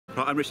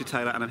Right, I'm Richard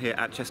Taylor and I'm here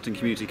at Chesterton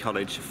Community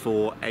College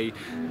for a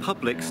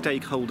public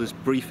stakeholders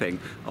briefing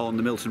on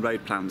the Milton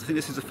Road plans. I think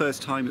this is the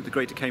first time that the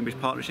Greater Cambridge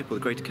Partnership or the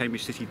Greater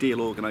Cambridge City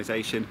Deal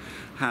organisation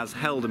has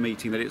held a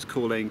meeting that it's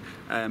calling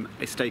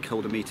a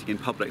stakeholder meeting in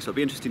public, so it'll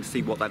be interesting to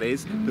see what that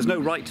is. There's no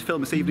right to film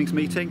this evening's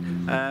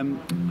meeting.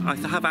 I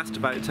have asked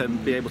about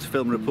being able to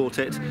film and report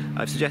it.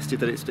 I've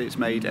suggested that it's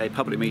made a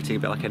public meeting a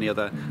bit like any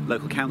other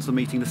local council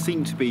meeting. There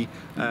seem to be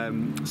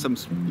some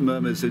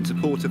murmurs in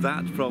support of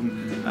that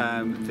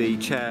from the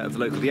chair of the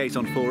local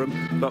liaison forum,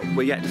 but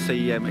we're yet to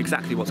see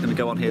exactly what's going to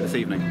go on here this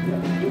evening.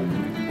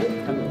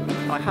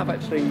 I have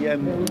actually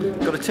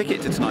got a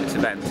ticket to tonight's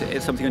event.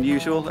 It's something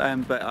unusual,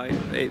 but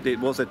it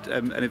was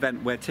an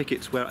event where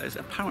tickets were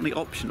apparently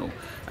optional,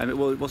 and it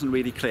wasn't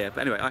really clear.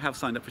 But anyway, I have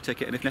signed up for a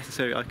ticket, and if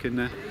necessary, I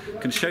can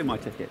show my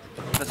ticket.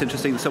 That's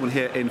interesting. There's someone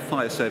here in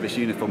fire service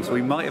uniform, so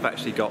we might have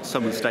actually got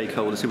some of the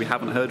stakeholders who we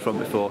haven't heard from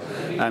before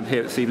here at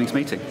this evening's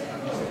meeting.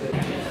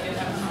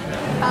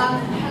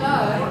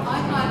 Hello,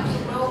 I'd like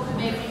to welcome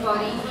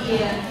everybody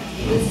here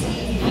this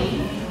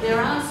evening. There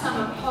are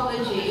some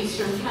apologies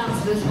from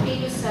Councillors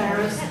Peter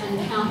Saris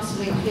and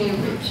Councillor Claire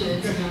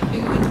Richards,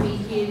 who couldn't be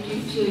here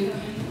due to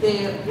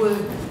their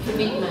work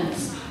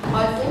commitments.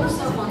 I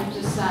also wanted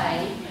to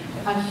say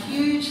a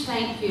huge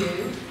thank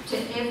you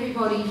to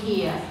everybody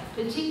here,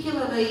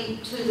 particularly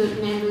to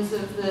the members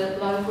of the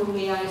local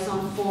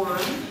liaison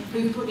forum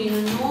who put in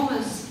an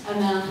enormous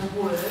amount of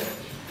work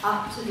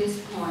up to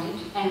this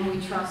point, and we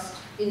trust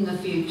in the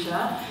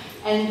future,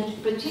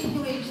 and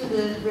particularly to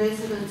the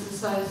residents'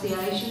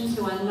 associations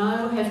who I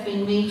know have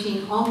been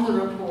meeting on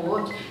the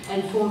report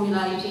and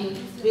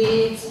formulating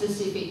their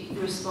specific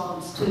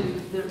response to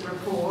the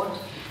report,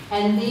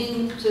 and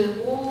then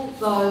to all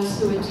those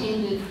who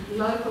attended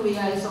local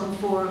liaison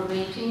forum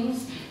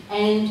meetings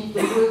and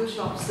the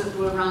workshops that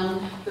were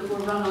run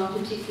on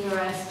particular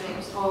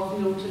aspects of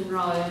Milton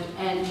Road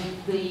and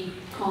the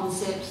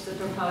concepts, the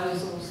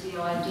proposals,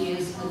 the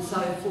ideas and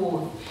so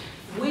forth.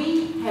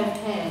 We have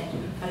had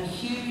a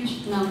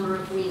huge number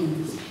of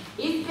wins.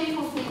 If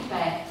people think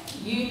back,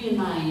 Union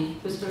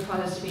Main was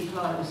proposed to be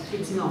closed.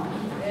 It's not.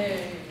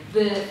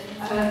 The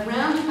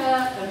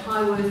roundabout at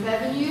Highworth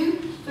Avenue,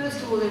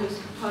 first of all, there was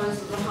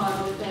proposed that the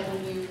Highworth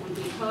Avenue would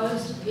be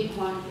closed. It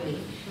won't be.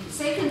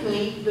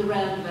 Secondly, the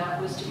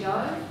roundabout was to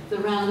go. The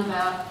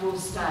roundabout will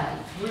stay.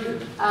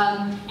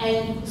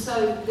 And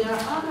so there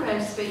are other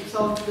aspects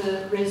of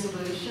the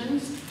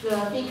resolutions that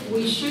I think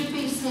we should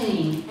be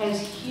seeing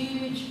as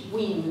huge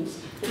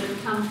wins that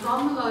have come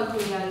from the local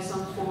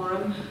liaison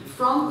forum,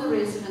 from the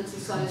residents'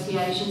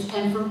 associations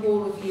and from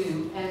all of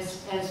you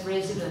as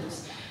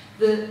residents.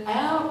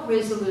 Our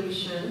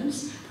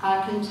resolutions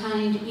are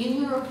contained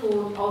in the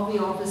report of the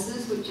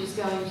officers, which is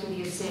going to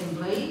the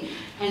Assembly,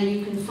 and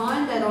you can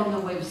find that on the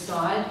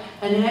website,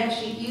 and it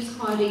actually is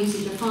quite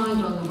easy to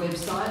find on the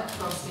website,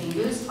 cross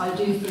fingers, I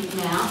do think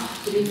now,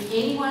 but if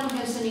anyone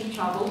has any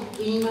trouble,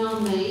 email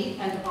me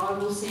and I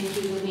will send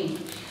you the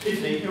link.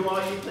 Excuse me, who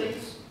are you,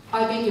 please?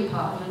 I beg your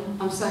pardon,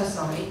 I'm so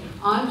sorry.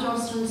 I'm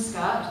Jocelyn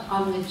Scutt,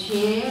 I'm the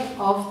chair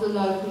of the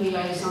local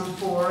liaison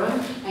forum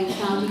and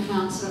county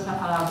councillor for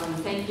Arden.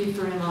 Thank you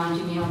for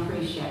reminding me, I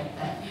appreciate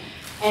that.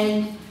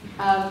 And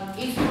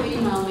if you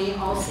email me,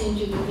 I'll send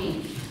you the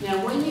link.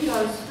 Now, when you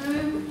go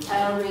through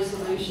our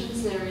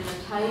resolutions, they're in a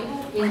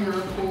table in the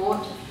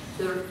report.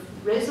 The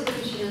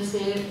resolution is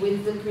there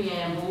with the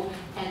preamble,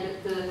 and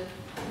at the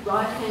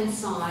right-hand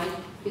side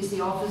is the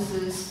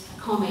officer's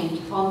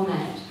comment on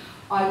that.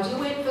 I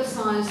do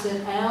emphasise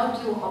that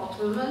our dual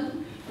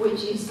optimum,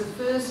 which is the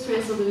first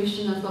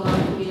resolution of the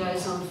local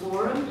liaison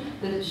forum,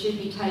 that it should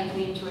be taken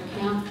into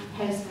account,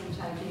 has been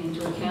taken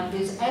into account.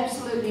 There's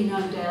absolutely no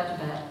doubt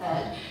about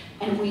that,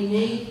 and we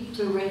need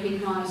to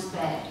recognise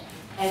that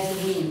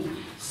as a win.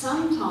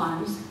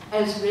 Sometimes,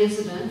 as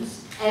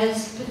residents,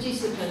 as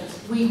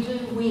participants, we do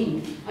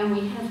win, and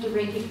we have to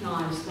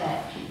recognise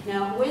that.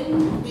 Now,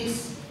 when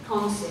this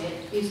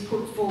concept is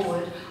put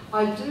forward,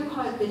 I do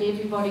hope that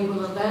everybody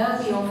will allow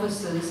the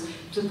officers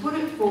to put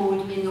it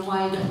forward in the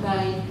way that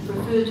they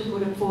prefer to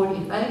put it forward.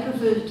 If they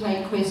prefer to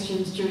take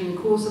questions during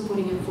the course of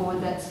putting it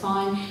forward, that's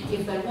fine.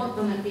 If they want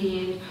them at the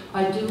end,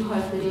 I do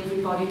hope that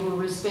everybody will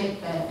respect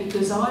that,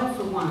 because I,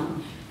 for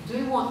one,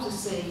 do want to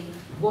see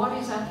what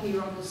is up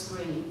here on the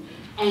screen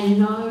and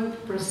know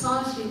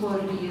precisely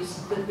what it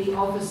is that the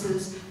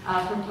officers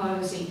are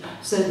proposing.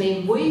 So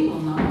then we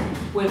will know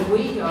when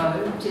we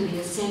go to the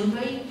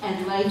Assembly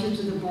and later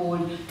to the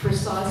board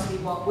precisely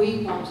what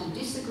we want to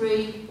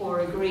disagree or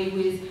agree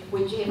with,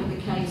 whichever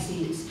the case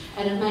is.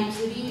 And it makes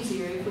it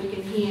easier if we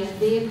can hear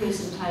their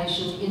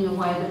presentation in the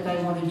way that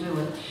they want to do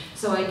it.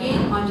 So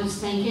again, I just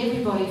thank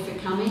everybody for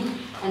coming,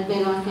 and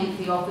then I thank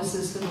the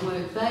officers for the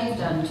work they've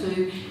done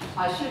too.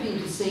 I should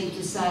intercede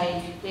to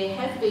say there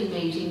have been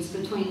meetings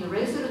between the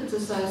Residents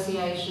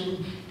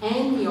Association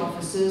and the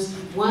officers.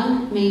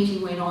 One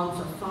meeting went on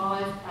for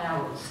 5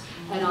 hours,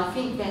 and I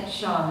think that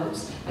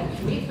shows a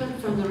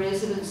commitment from the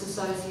Residents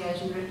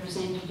Association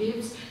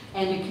representatives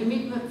and a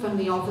commitment from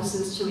the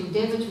officers to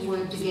endeavour to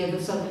work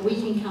together so that we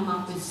can come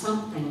up with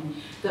something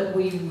that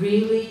we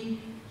really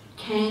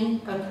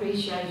can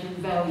appreciate and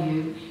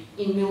value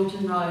in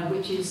Milton Road,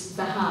 which is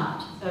the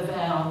heart of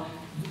our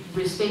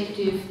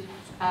respective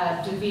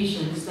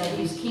divisions, that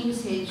is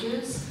Kings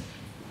Hedges,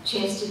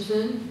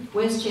 Chesterton,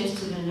 West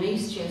Chesterton,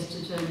 East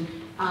Chesterton,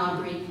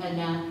 Arbury and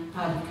now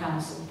Hardy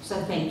Castle.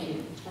 So thank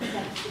you. And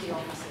thanks to the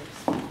officers.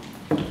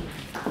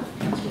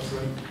 Thanks,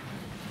 Rosalind.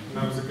 And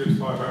that was a good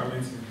 5-hour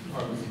meeting.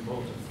 I was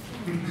involved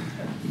in.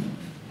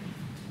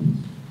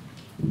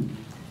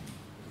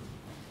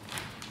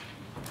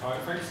 Hi,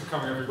 thanks for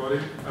coming, everybody.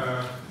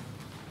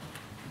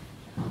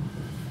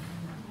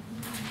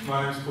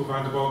 My name is Paul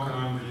van der Balk and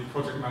I'm the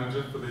project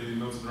manager for the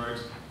Milton Road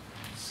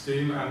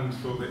scheme and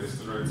for the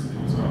Histon Road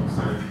scheme as well.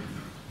 So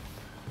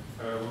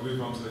we'll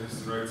move on to the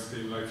Histon Road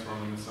scheme later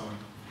on in the summer.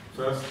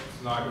 First,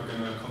 tonight we're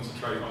going to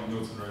concentrate on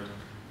Milton Road.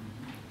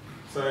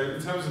 So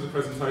in terms of the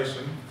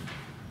presentation,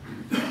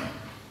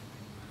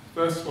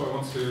 first what I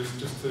want to do is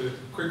just to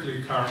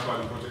quickly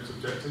clarify the project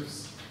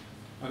objectives.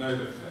 I know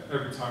that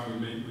every time we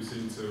meet we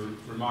seem to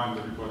remind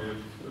everybody of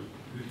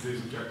these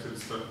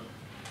objectives, but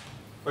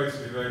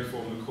basically they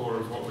form the core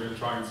of what we're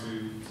trying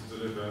to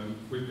deliver, and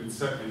we've been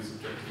set these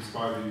objectives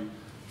by the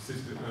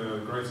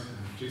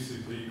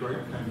GCP, Great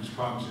Cambridge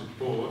Partnership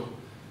Board.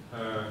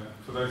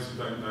 For those who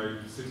don't know,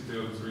 City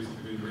Deal has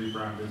recently been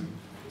rebranded.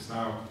 It's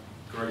now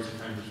Greater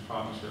Cambridge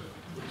Partnership,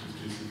 which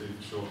is GCP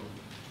for short.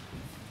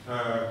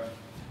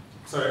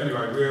 So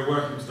anyway, we are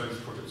working to those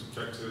project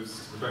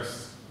objectives to the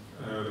best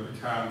that we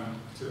can,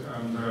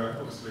 and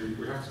obviously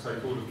we have to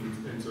take all of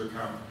them into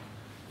account.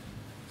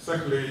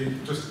 Secondly,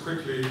 just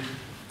quickly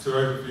to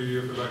overview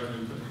of the local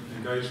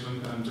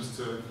engagement and just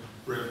to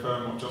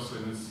reaffirm what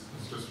Jocelyn has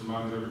just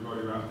reminded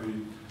everybody about the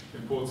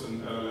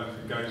important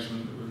LLF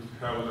engagement that we've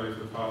held over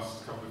the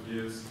past couple of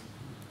years,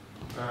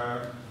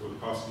 or the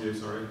past year,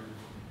 sorry.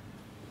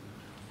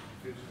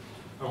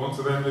 I want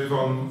to then move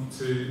on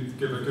to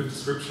give a good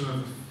description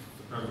of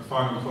the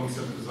final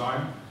concept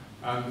design,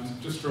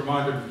 and just to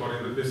remind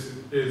everybody that this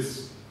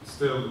is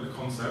still a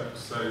concept,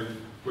 so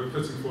we're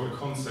putting forward a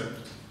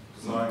concept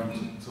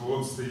design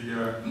towards the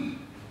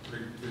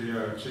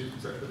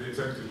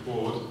executive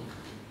board.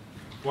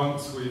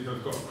 Once we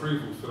have got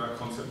approval for that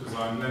concept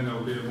design, then there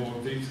will be a more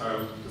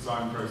detailed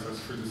design process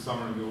through the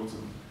summer and the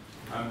autumn,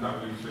 and that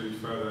will include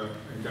further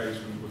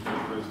engagement with the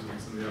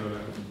residents and the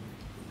LLF.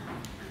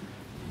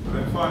 And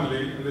then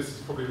finally, and this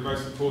is probably the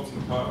most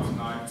important part of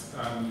tonight,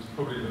 and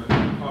probably the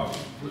part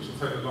which will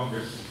take the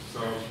longest,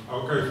 so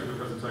I'll go through the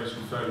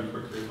presentation fairly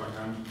quickly if I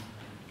can.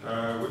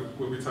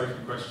 We'll be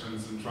taking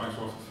questions and trying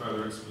to offer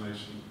further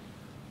explanation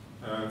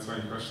to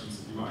any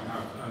questions that you might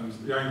have. And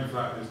the aim of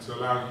that is to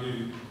allow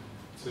you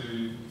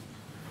to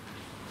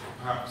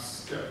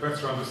perhaps get a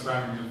better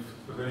understanding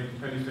of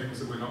any things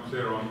that we're not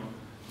clear on,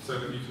 so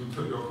that you can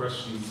put your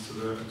questions to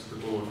the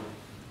board.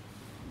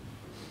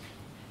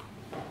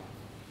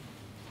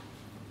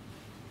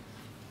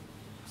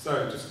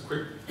 So, just a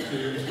quick few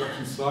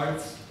introduction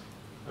slides.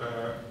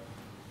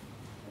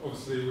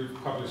 Obviously,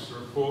 we've published a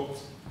report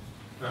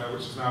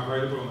which is now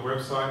available on the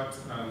website,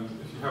 and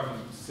if you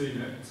haven't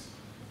seen it,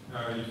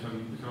 you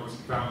can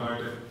obviously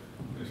download it.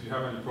 And if you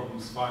have any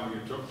problems finding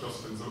it,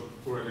 Jocelyn's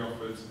already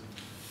offered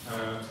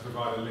to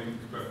provide a link,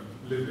 but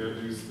Livia,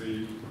 who's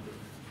the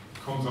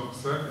comms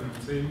officer in the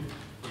team,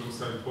 will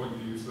also point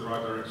you to the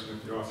right direction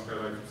if you ask her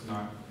later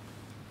tonight.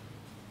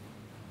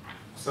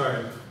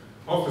 So,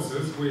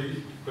 officers,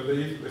 we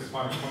believe this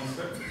final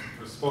concept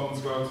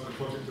responds well to the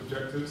project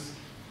objectives,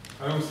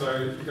 and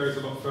also it goes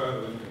a lot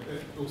further, and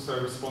it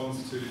also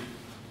responds to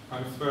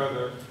kind of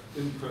further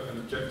input and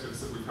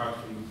objectives that we've had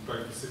from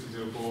both the City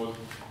Deal Board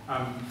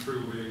and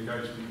through the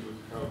engagement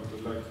we've held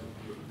with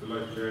the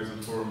local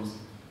liaison forums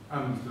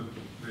and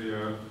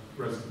the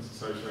Residents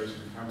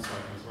Association and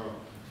campsite as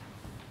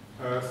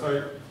well.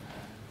 So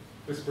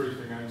this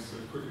briefing aims to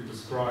quickly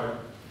describe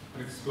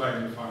and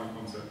explain the final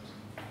concept.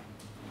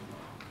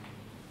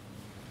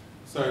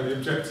 So the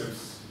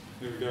objectives,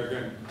 here we go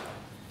again.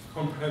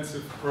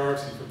 Comprehensive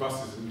priority for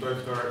buses in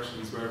both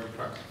directions wherever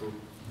practical.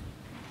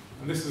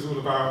 And this is all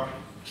about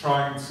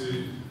trying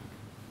to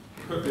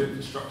put the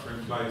infrastructure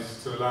in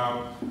place to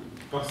allow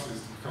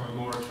buses to become a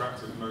more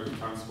attractive mode of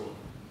transport.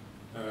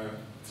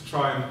 To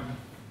try and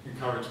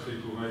encourage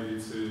people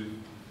maybe to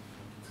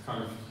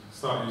kind of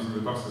start using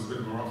the buses a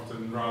bit more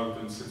often rather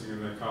than sitting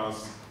in their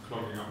cars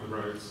clogging up the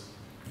roads.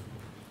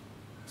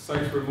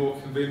 Safer and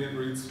more convenient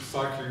routes for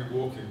cycling and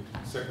walking,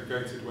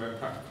 segregated where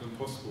practical and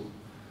possible.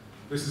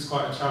 This is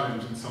quite a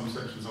challenge in some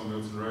sections on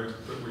Milton Road,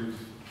 but I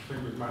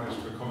think we've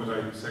managed to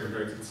accommodate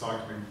segregated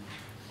cycling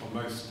on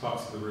most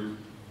parts of the route.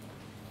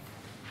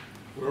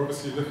 We're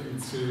obviously looking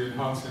to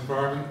enhance the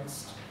environment,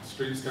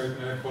 streetscape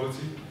and air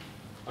quality.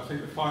 I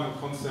think the final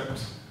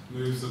concept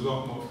moves a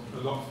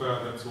lot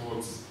further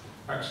towards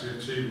actually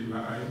achieving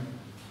that aim.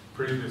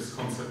 Previous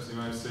concepts you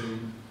may have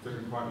seen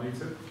didn't quite meet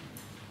it.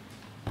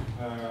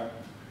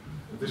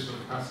 Additional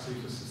capacity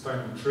for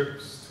sustainable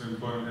trips to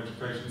employment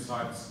education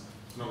sites,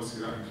 and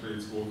obviously that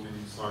includes walking,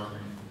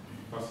 cycling,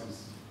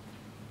 buses.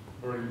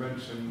 Already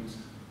mentioned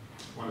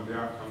one of the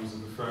outcomes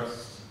of the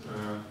first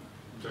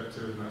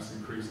objective, and that's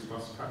increased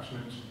bus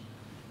patronage.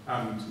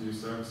 and new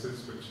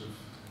services which have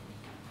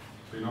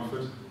been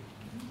offered,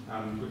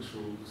 and which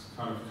will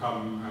kind of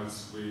come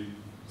as we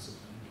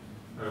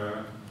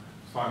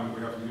find that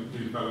we have new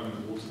development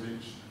at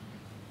Waterbeach.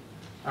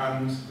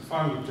 And the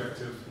final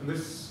objective, and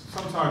this,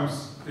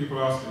 sometimes people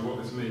ask me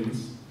what this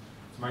means,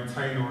 to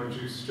maintain or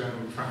reduce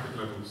general traffic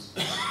levels.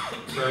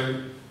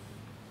 So,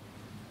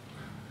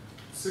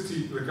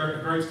 the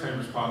Greater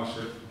Cambridge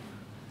Partnership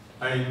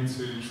aim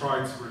to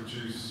try to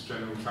reduce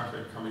general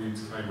traffic coming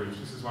into Cambridge.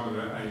 This is one of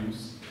their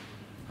aims.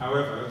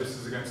 However, this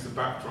is against the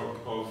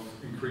backdrop of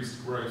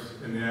increased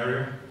growth in the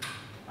area,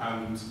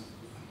 and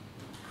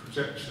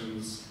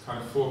projections kind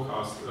of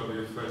forecast that there'll be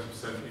a 30%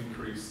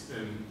 increase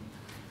in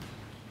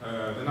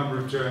the number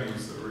of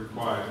journeys that are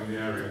required in the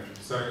area.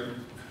 So,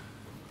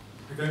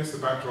 against the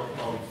backdrop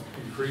of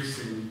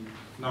increasing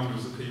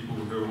numbers of people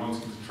who are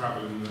wanting to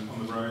travel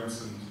on the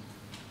roads and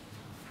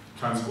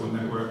transport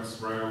networks,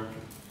 rail,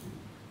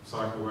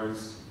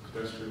 cycleways,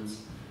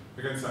 pedestrians,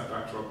 against that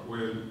backdrop,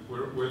 we're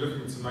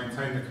looking to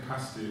maintain the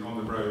capacity on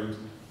the road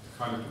to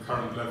kind of the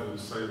current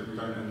levels so that we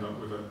don't end up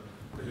with a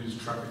huge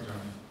traffic jam.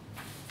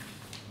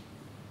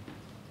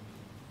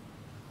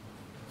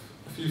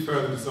 A few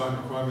further design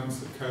requirements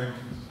that came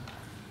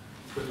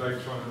a bit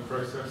later on in the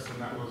process,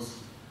 and that was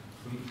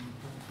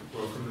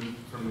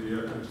from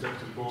the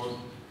executive board,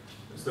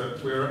 is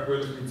that we're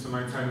looking to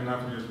maintain an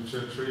avenue of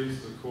mature trees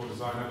as a core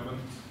design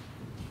element,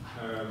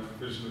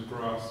 provision of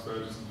grass,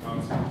 verges and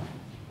planting,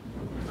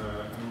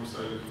 and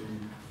also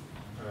looking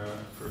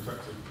for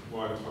effective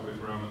wider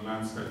public realm and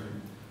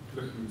landscaping,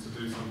 looking to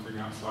do something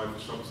outside the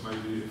shops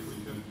maybe if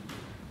we can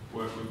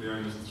work with the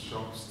owners of the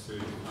shops to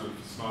kind of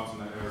smarten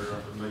that area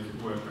up and make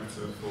it work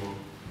better for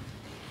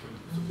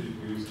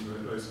people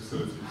using those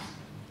facilities.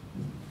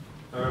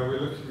 We're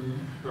looking,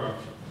 well,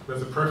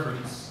 there's a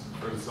preference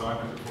for a design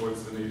that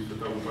avoids the need for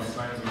double bus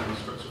lanes on a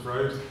stretch of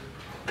road,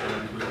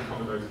 and we've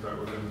accommodated that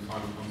within the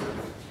final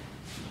concept.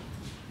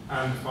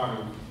 And the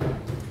final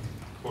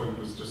point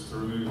was just to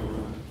remove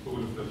all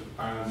of the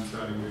ban and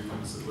turning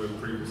movements that were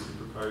previously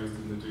proposed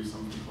in the do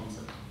something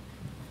concept.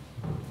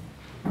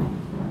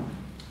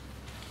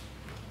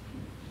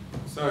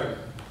 So,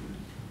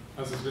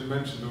 as has been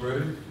mentioned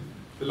already,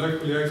 the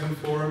local liaison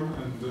forum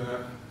and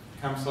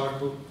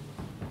CamCycle,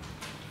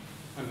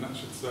 and that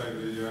should say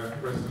the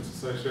residents'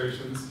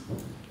 associations,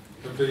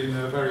 have been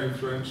very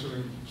influential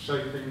in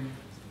shaping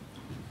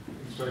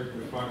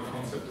the final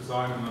concept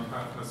design, and I've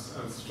had,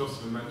 as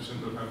Jocelyn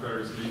mentioned, I've had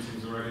various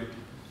meetings already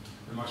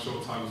in my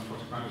short time as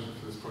project manager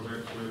for this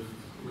project with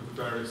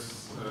the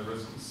various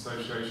residents'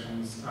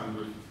 associations and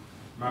with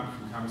Matt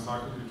from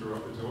CamCycle who drew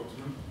up the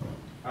document.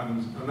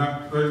 And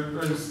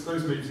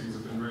those meetings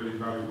have been really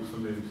valuable for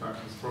me, in fact,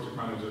 as project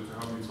manager, to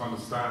help me to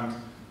understand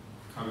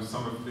kind of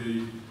some of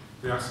the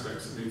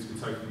aspects that need to be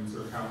taken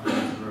into account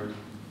on the road.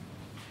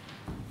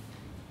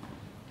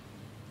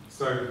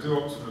 So the Do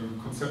Optimum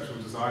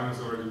conceptual design, as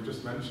already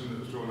just mentioned, that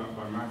was drawn up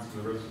by Matt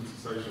and the Residents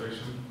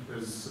Association,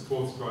 is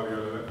supported by the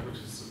LLF, which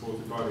is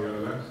supported by the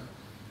LLF.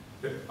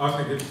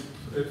 I think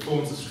it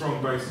forms a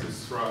strong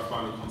basis for our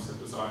final concept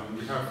design, and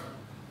we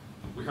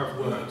have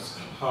worked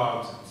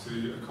hard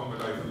to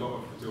accommodate a lot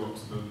of the Do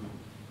Optimum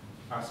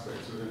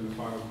aspects within the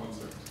final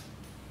concept.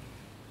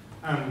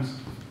 And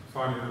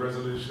finally, the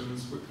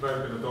resolutions, they've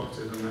been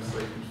adopted unless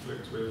they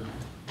conflict with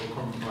or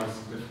compromise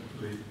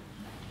significantly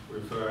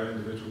with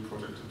individual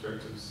project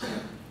objectives.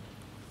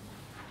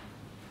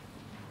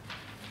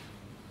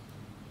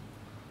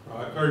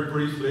 Right, very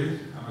briefly,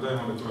 and I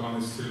don't want to dwell on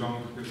this too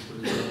long because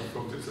we've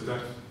flogged it to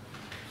death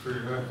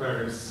through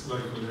various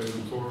local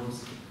liaison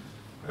forums.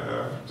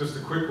 Just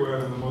a quick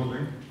word on the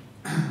modelling.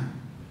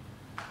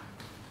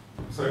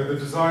 So the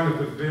design of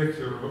the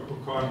vehicular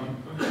requirement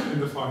in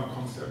the final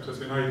concept has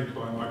been aided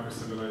by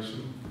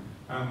microsimulation,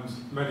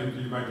 and many of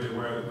you may be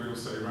aware that we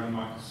also ran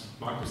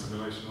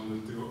microsimulation on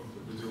the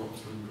Do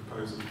Optimum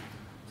proposal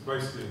to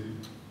basically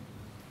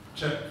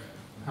check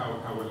how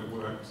well it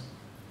worked,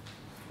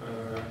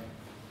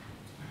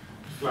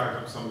 flag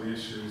up some of the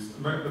issues.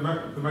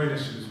 The main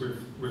issues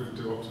with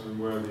the Do Optimum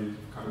were the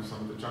kind of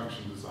some of the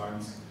junction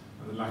designs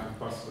and the lack of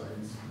bus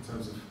lanes in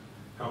terms of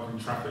helping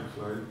traffic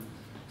flow.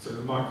 So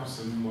the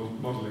microsim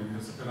modelling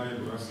has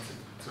enabled us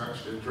to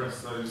actually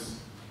address those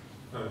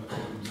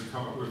problems and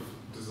come up with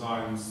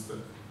designs that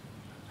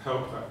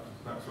help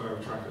that flow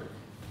of traffic.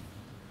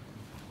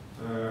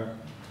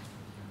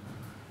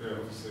 Yeah,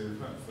 obviously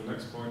that's the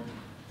next point.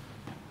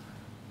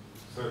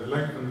 So the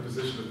length and the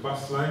position of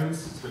bus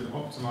lanes has been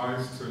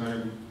optimised to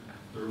enable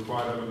the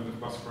required element of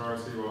bus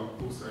priority while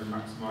also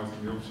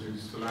maximising the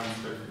opportunities for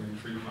landscaping and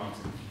tree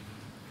planting.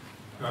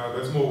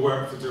 There's more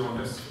work to do on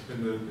this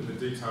in the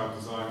detailed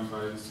design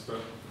phase,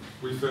 but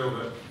we feel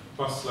that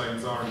bus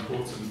lanes are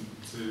important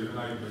to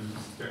enabling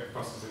to get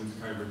buses into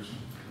Cambridge.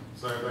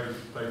 So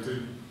they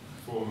do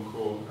form a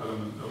core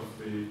element of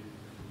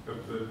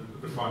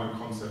the final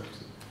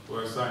concept.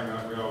 We're saying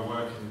that we are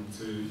working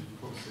to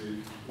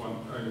obviously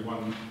only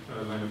one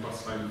lane of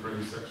bus lane for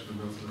any section of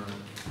Milton Road.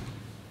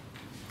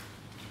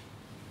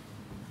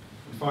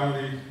 And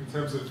finally, in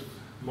terms of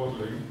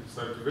modelling,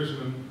 so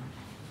provision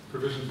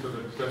provision for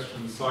the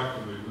pedestrian and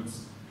cycle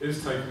movements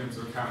is taken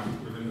into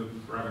account within the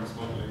parameters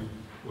modelling,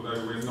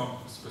 although we're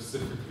not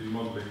specifically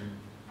modelling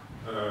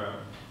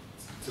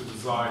to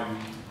design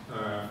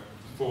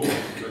for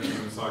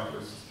pedestrian and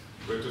cyclists.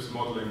 We're just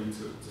modelling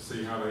to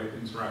see how they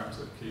interact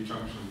at key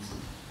junctions.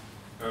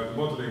 The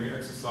modelling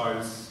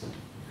exercise,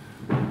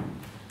 in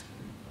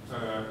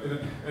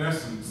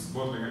essence,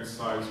 modelling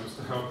exercise was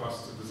to help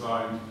us to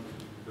design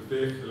the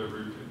vehicular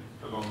route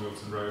along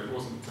Milton Road. It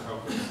wasn't to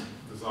help us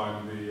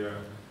design the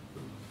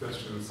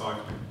pedestrian and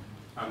cycling.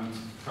 And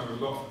kind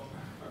of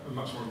a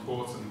much more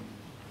important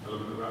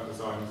element of that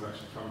design has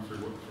actually come through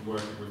from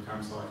working with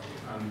CamCycle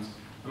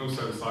and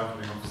also the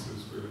cycling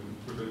officers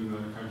within the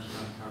Cambridge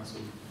County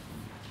Council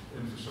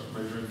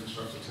major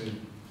infrastructure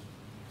team.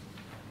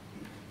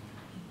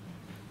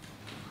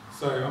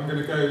 So I'm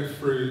going to go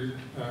through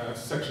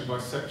section by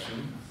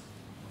section.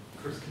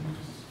 Chris, can you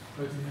just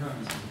raise your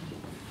hands?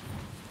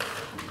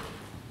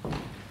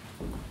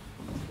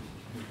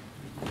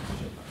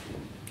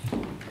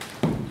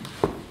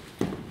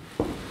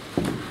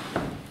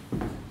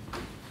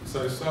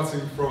 So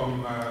starting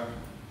from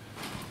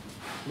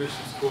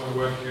Mitchell's Corner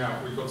working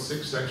out, we've got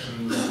 6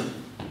 sections.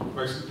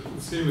 Basically,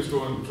 the scheme is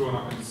drawn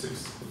up into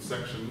 6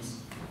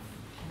 sections.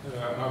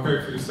 And I'll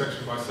go through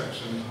section by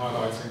section,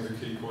 highlighting the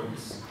key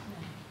points.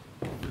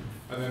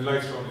 And then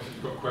later on, if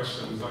you've got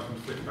questions, I can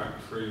flick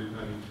back through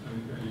and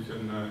you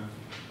can,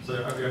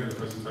 so at the end of the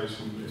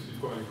presentation, if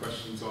you've got any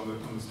questions on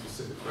the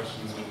specific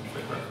questions, I can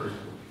flick back through.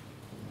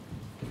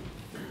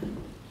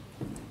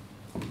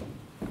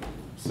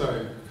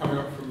 So, coming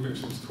up from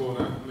Mitchell's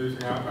Corner,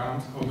 moving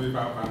outbound, or move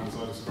outbound as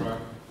I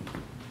described.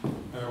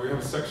 We have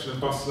a section of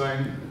bus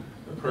lane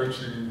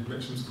approaching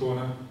Mitchell's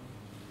Corner.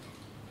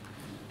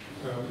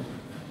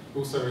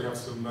 Also we have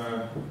some,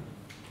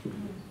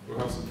 we'll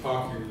have some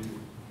parking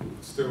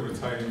still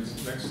retained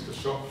next to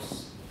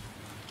shops.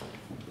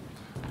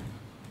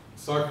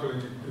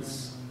 Cycling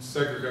is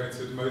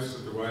segregated most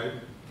of the way,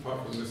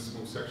 apart from this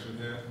small section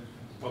here.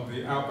 On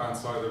the outbound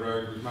side of the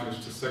road, we've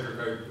managed to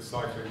segregate the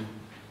cycling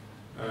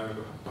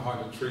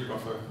behind a tree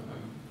buffer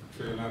and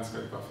tree and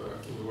landscape buffer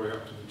all the way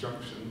up to the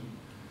junction.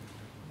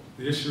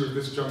 The issue with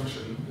this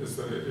junction is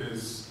that it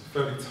is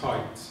fairly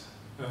tight.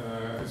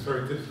 It's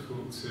very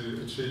difficult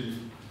to achieve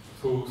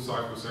full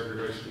cycle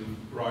segregation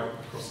right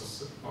across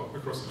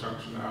the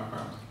junction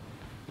outbound.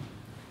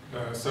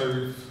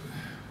 So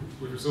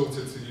we've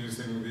resorted to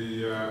using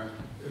the,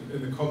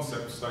 in the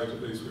concept stage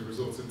at least, we've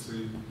resorted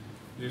to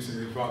using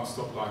the advanced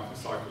stoplight for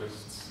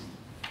cyclists.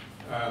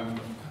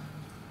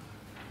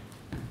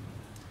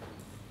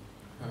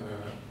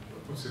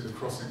 Obviously the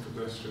crossing for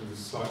pedestrians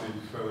is slightly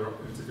further up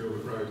into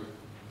Gilbert Road.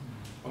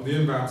 On the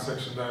inbound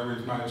section there,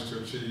 we've managed to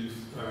achieve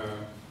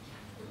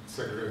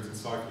segregated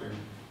cycling.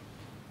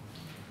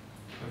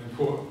 And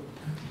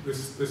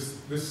this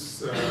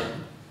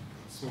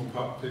small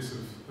piece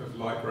of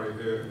light grey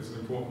here is an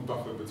important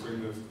buffer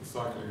between the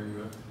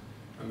cycling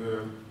and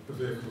the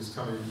vehicles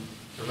coming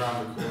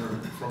around the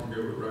corner from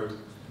Gilbert Road.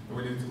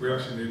 And we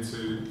actually need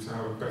to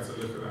have a better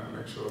look at that and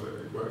make sure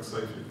that it works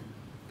safely.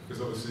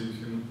 Because obviously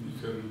you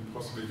can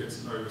possibly get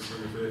some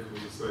overswing of vehicles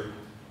as they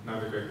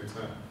navigate the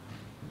turn.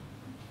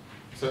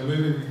 So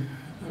moving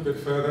a bit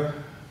further,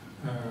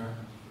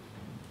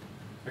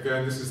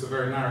 again this is the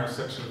very narrow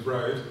section of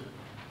road.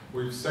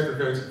 We've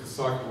segregated the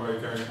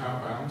cycleway going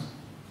outbound.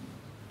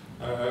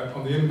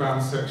 On the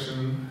inbound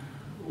section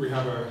we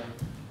have a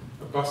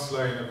bus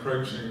lane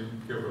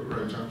approaching Gilbert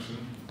Road Junction,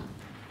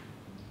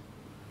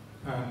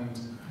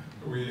 and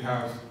we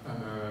have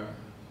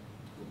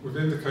we've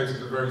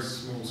indicated a very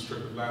small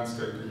strip of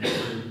landscape in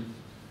between.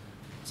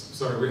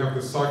 Sorry, we have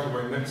the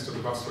cycleway next to the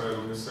busway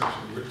along this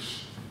section,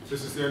 which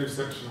this is the only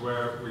section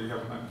where we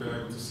haven't been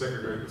able to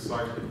segregate the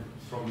cycling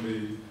from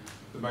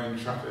the main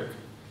traffic.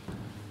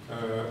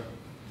 The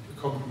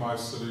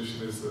compromise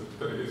solution is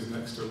that it is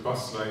next to a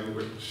bus lane,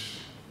 which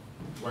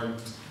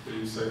won't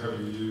be so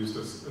heavily used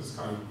as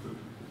kind of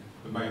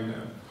the main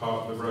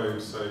part of the road.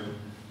 So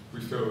we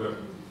feel that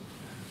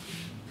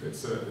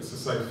it's a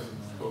safe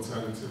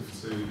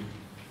alternative to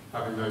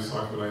having no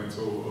cycle lane at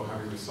all, or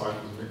having the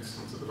cycles mixed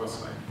into the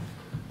bus lane.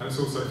 And it's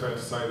also fair to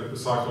say that the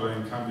cycle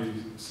lane can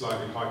be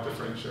slightly height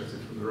differentiated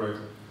from the road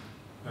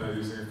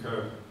using a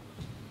curb.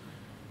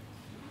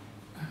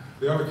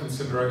 The other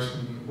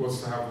consideration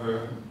was to have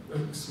a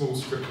very small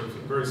strip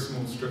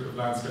of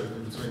landscape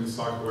in between the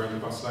cycleway and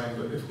the bus lane,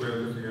 but if we're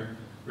looking at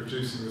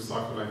reducing the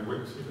cycle lane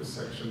width of this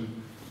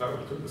section, that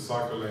would put the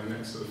cycle lane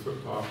next to the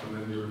footpath, and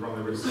then you would run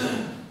the risk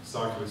of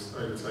cyclists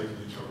overtaking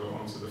each other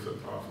onto the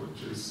footpath,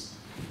 which is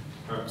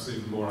perhaps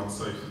even more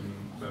unsafe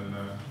than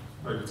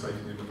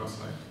overtaking in the bus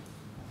lane.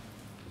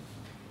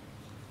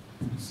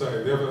 So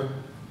the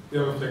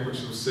other thing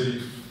which you'll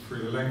see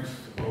through the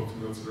length of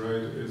Milton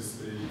Road is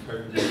the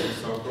capable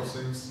style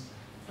crossings,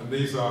 and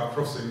these are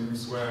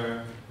crossings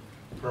where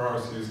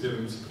priority is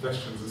given to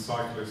pedestrians and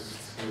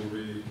cyclists who will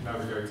be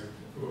navigating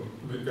or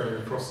going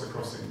across the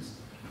crossings.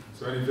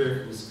 So any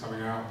vehicles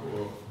coming out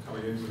or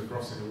coming into the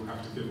crossing will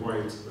have to give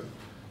way to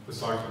the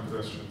cycling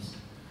pedestrians.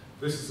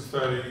 This is a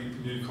fairly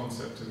new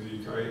concept in the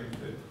UK.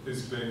 It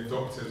is being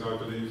adopted, I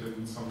believe,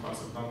 in some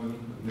parts of London,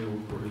 and Neil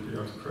will probably be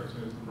able to correct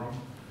me if I'm wrong.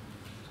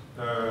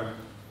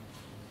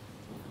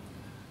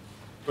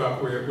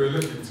 But we're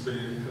looking to be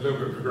a little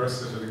bit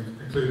progressive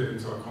and include it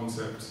into our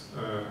concept,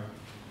 and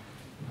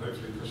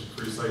hopefully push it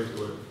through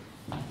safety work.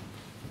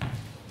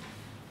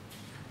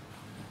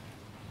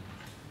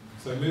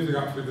 So moving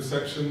up through the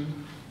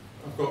section,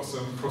 I've got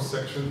some cross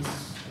sections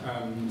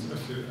and a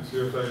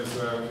few of those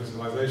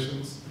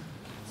visualizations.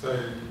 So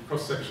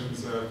cross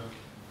sections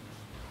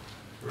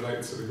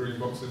relate to the green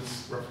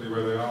boxes, roughly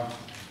where they are.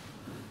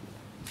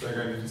 So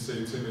again, you can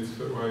see 2 metre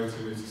footway,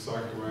 2 metre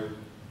cycleway,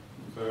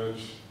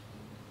 verge,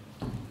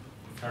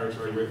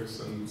 carriageway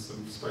widths, and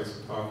some space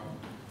for parking.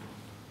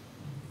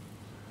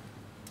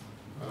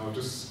 And I'll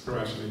just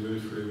gradually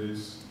move through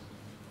these.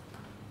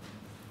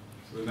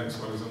 So the next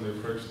one is on the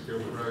approach to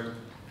Gilbert Road.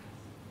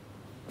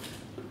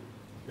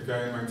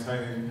 Again,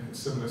 maintaining a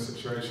similar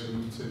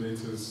situation, 2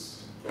 metres.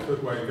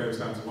 Footway goes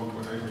down to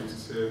 1.8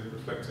 metres here,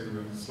 reflecting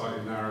the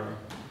slightly narrower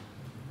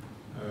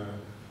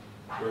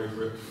road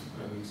width,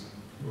 and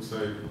also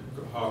we've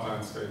got hard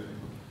landscaping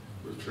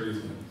with trees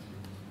in it.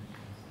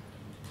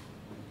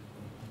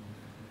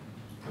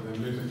 And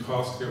then moving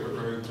past Gilbert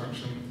Road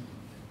Junction,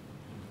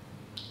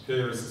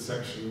 here is the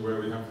section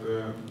where we have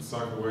the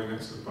cycleway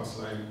next to the bus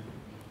lane.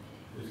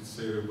 You can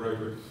see the road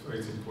width,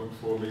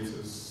 18.4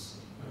 metres.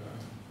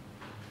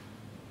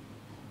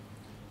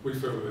 We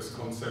feel that this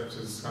concept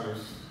is kind of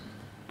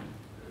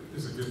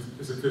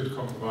is a good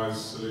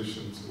compromise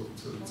solution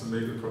to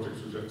meet the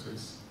project's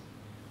objectives.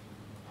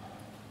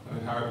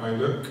 And how it may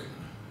look.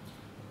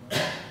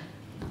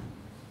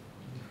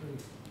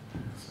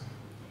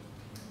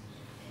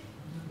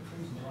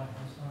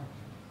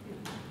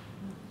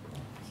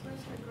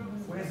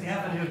 Where's the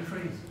avenue of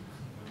trees?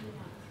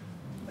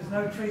 There's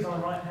no trees on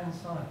the right-hand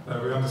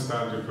side. We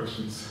understand your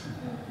questions.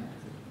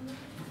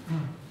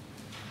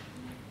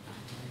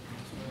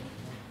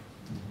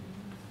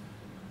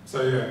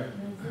 So yeah,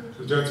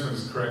 the gentleman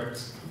is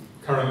correct.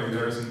 Currently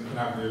there isn't an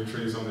avenue of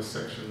trees on this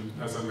section.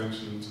 As I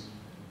mentioned,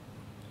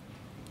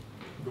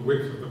 the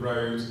width of the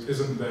road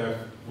isn't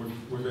there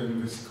within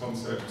this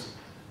concept,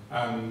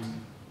 and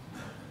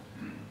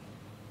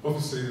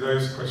obviously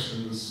those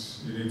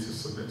questions you need to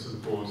submit to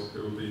the board,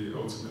 who will be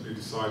ultimately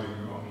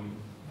deciding on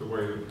the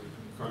way that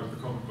kind of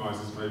the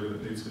compromises maybe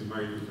that need to be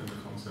made within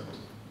the concept,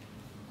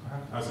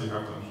 as you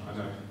have done, I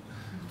know.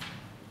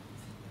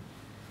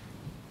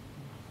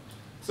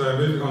 So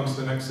moving on to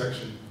the next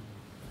section,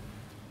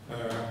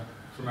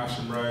 from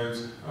Asham Road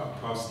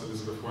up past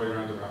Elizabeth Way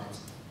roundabout.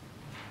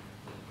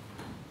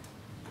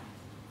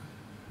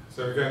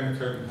 So again, the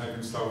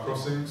Copenhagen style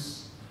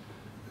crossings.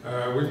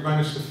 We've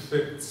managed to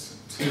fit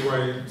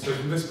two-way, so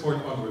from this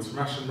point onwards, from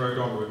Asham Road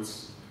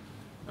onwards,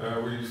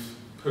 we've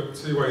put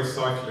two-way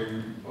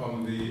cycling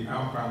on the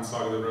outbound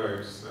side of the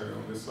road, so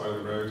on this side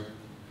of the road.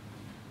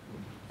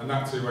 And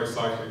that two-way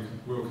cycling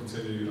will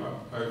continue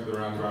up over the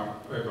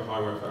roundabout, over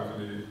Highworth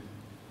Avenue,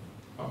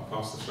 up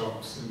past the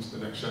shops, into the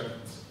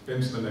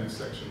next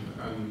section,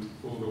 and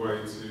all the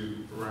way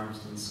to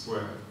Ramsden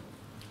Square.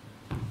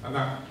 And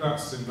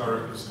that's in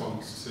direct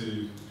response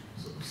to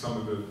sort of some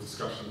of the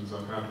discussions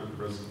I've had with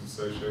the Resident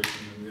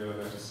Association and the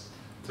LLS,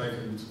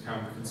 taking into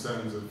account the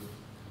concerns of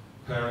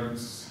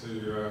parents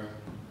who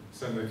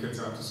send their kids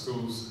out to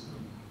schools.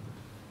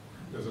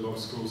 There's a lot of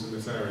schools in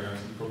this area, as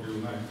you probably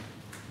all know.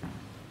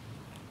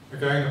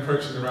 Again,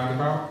 approaching the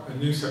roundabout, a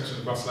new section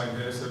of bus lane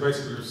here. So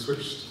basically we've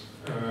switched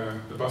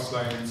the bus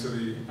lane to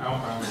the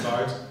outbound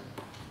side,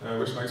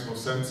 which makes more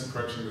sense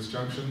approaching this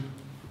junction.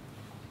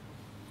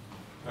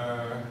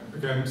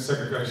 Again,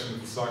 segregation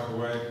of the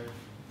cycleway,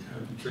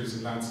 trees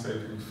and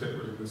landscaping fit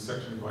within this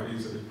section quite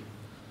easily.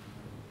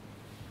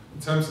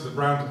 In terms of the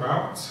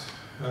roundabout,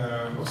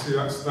 obviously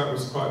that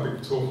was quite a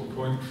big talking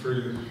point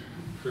through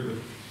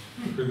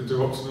the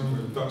Do Optimum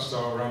with the Dutch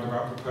style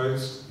roundabout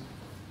proposed.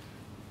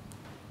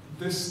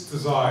 This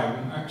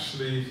design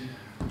actually,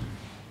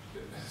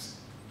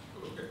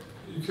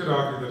 you could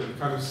argue that it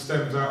kind of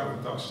stems out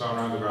of the Dutch style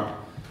roundabout.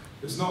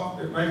 It's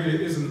not, maybe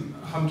it isn't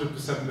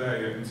 100%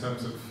 there yet in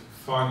terms of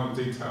final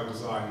detailed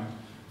design,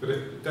 but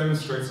it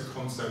demonstrates a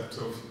concept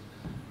of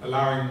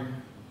allowing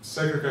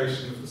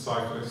segregation of the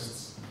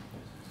cyclists,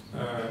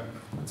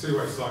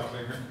 two-way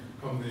cycling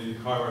on the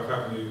Highworth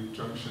Avenue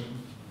junction,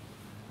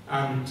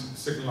 and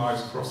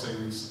signalised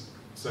crossings,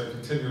 so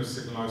continuous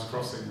signalised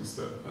crossings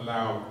that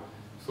allow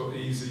for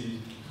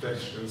easy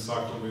pedestrian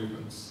cycle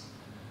movements.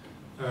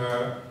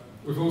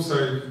 We've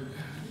also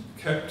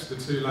kept the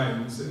two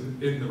lanes in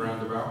the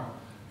roundabout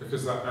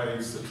because that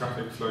aids the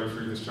traffic flow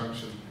through this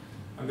junction.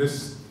 And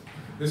this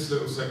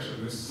little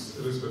section, this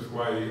Elizabeth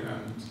Way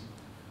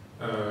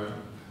and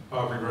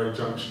Arbury Road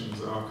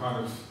junctions are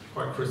kind of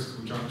quite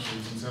critical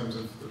junctions in terms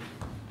of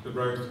the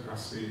road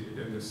capacity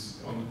in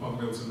this on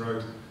Milton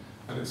Road,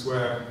 and it's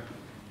where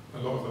a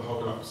lot of the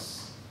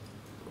hold-ups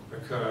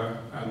occur.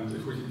 And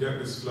if we can get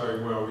this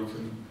flowing well, we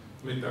can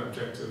meet that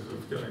objective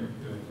of getting,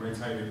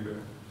 maintaining the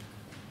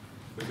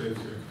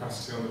vehicle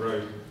capacity on the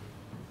road.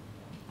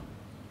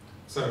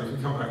 So we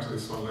can come back to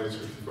this one later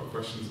if you've got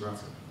questions about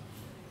it.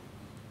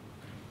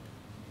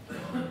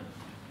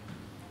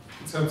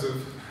 In terms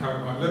of how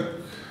it might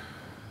look,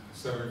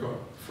 so we've got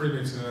 3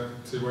 metre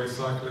two-way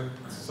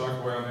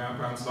cycleway on the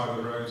outbound side of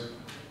the road,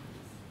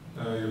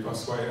 your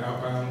busway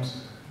outbound,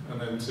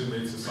 and then 2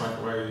 metre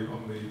cycleway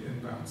on the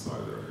inbound side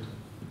of the road.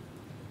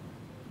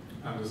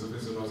 And as a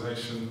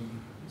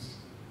visualisation,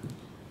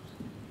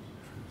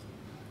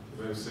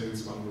 you may have seen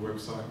this one on the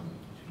website.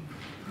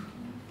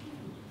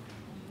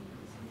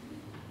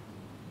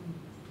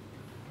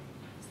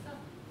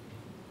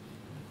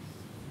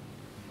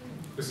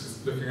 This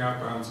is looking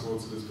outbound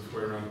towards Elizabeth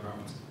Way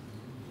roundabout.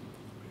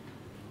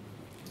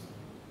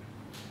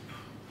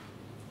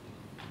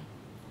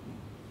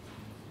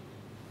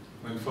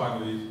 And then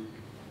finally,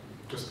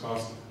 just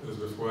past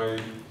Elizabeth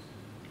Way,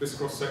 this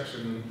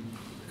cross-section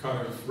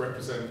kind of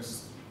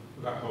represents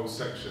that whole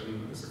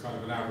section. It's a kind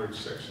of an average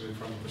section in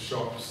front of the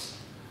shops.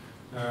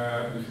 You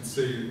can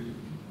see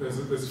there's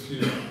a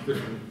few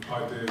different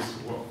ideas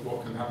for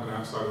what can happen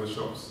outside of the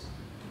shops.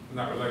 And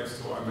that relates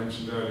to what I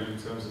mentioned earlier in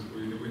terms of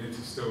we need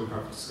to still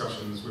have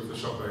discussions with the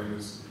shop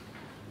owners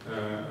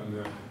and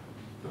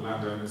the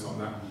landowners on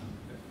that,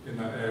 in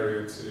that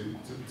area to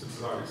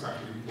decide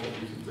exactly what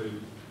we can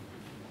do.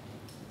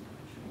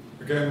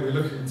 Again, we're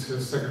looking to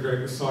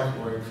segregate the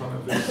cycleway in front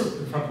of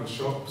the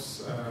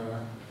shops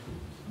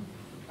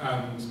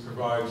and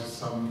provide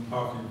some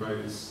parking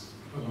bays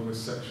along this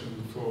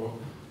section for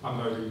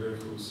unloading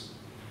vehicles.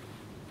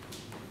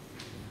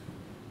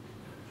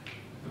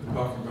 And the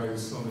parking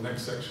bays on the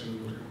next section,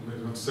 we're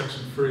moving on to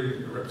section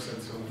 3,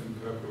 represented in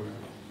purple.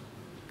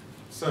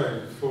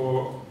 So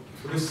for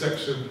this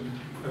section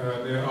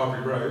near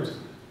Arbury Road,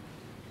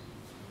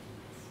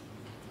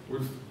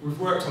 we've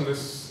worked on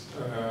this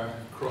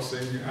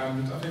crossing,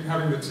 and I think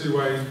having the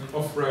two-way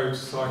off-road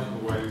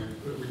cycleway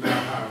that we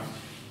now have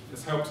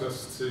has helped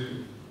us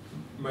to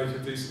make a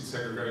decent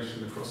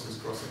segregation across this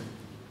crossing.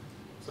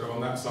 So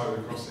on that side of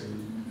the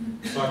crossing,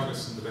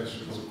 cyclists and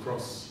pedestrians will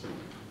cross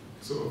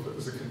sort of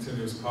as a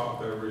continuous part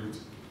of their route.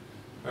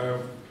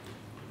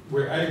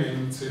 We're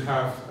aiming to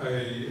have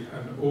an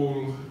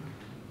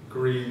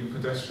all-green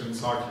pedestrian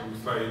cycling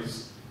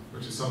phase,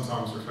 which is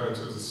sometimes referred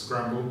to as a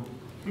scramble.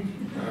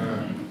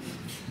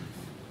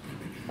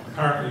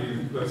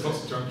 Apparently, there's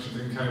lots of junctions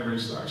in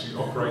Cambridge that actually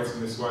operate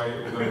in this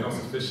way, although not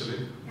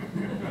officially.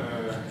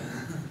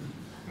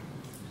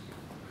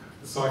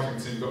 The cycling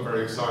team got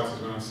very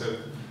excited when I said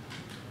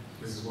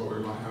this is what we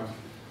might have.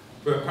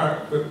 But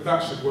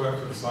that should work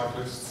for the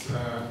cyclists.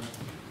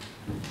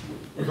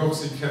 We've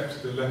obviously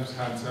kept the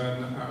left-hand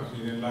turn out of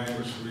Union Lane,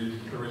 which we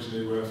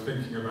originally were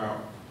thinking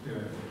about. You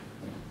know,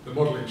 the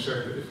modelling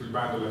showed that if we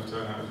banned a left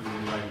turn out of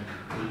Union Lane,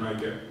 we may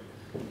get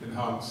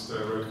enhanced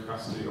road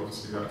capacity.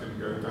 Obviously, that didn't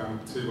go down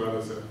too well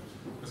as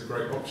a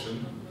great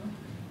option.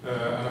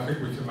 And I think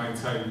we can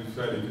maintain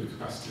fairly good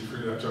capacity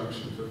through that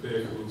junction for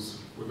vehicles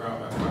without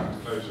that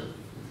banned closure.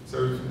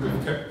 So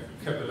we've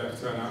kept the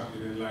left turn out of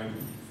Union Lane,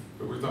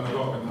 but we've done a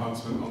lot of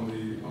enhancement on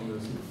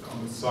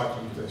the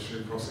cycling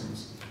pedestrian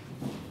crossings.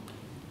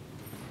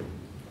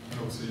 And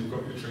obviously you've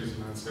got your trees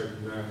and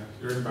landscaping there,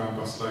 your inbound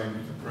bus lane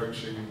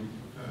approaching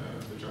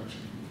the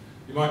junction.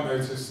 You might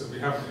notice that we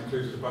haven't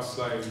included a bus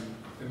lane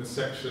in the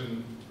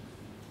section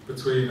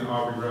between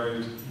Arbury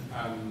Road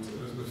and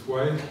Elizabeth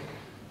Way.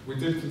 We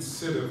did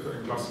consider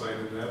putting a bus lane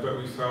in there, but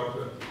we felt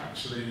that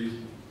actually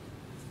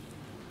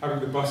having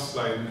the bus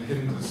lane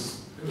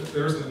hinders.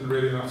 There isn't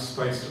really enough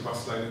space for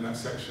bus lane in that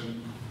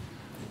section.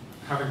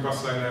 Having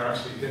bus lane there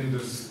actually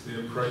hinders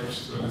the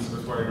approach to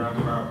Elizabeth Way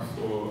roundabout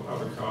for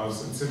other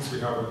cars. And since we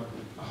have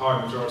a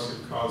high majority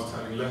of cars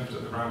turning left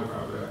at the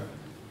roundabout there,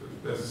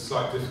 there's a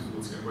slight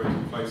difficulty in where you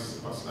can place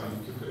the bus lane.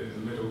 You could put it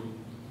in the middle,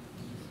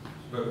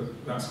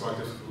 but that's quite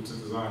difficult to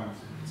design.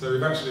 So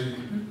we've actually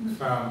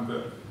found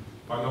that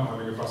by not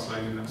having a bus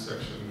lane in that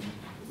section,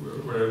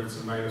 we're able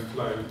to maintain a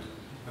flow.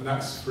 And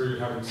that's through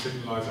having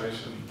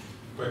signalisation,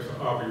 both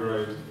for Arbury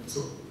Road,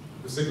 so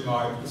the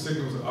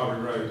signals at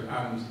Arbury Road,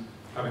 and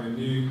having a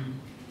new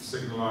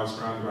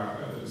signalised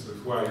roundabout at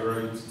Elizabeth Way. We're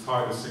able to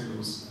tie the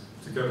signals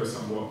together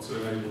somewhat to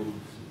enable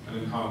an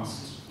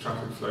enhanced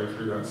traffic flow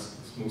through that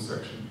small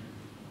section.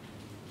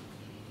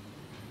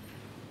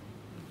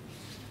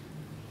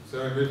 So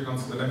moving on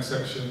to the next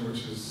section,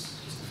 which is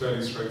just a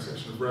fairly straight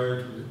section of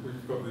road.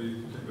 We've got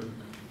the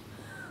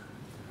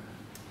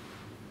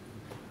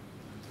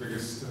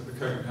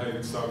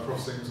Copenhagen style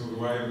crossings all the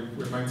way.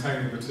 We're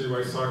maintaining the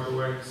two-way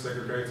cycleway,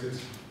 segregated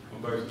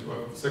on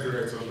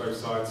both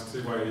sides,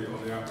 two-way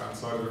on the outbound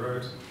side of the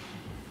road.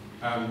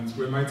 And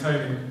we're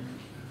maintaining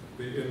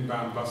the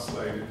inbound bus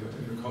lane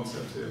in the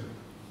concept here.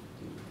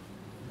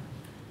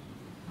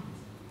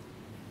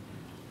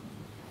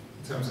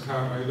 In terms of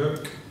how it may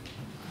look,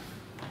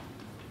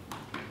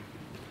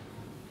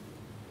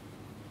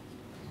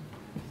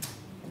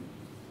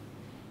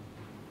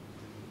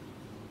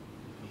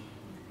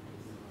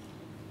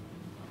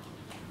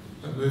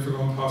 moving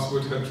on past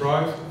Woodhead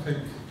Drive,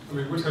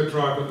 Woodhead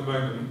Drive at the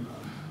moment,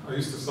 I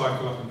used to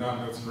cycle up and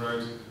down Milton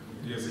Road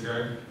years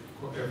ago,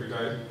 every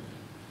day,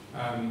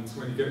 and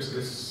when you get to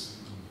this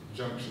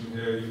junction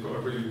here, you've got a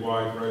really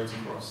wide road to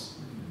cross.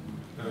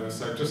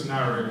 So just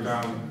narrowing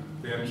down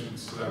the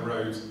entrance to that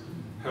road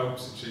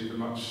helps achieve a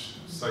much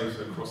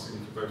safer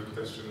crossing for both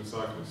pedestrian and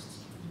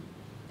cyclists.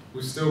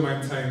 We've still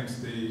maintained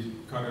the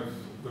kind of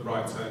the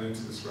right turn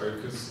into this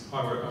road because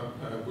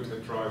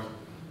Woodhead Drive,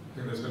 I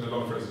think there's been a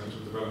lot of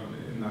residential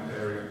development in that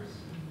area.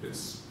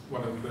 It's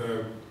one of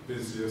the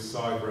busiest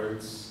side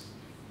roads,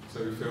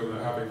 so we feel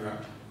that having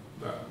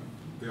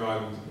the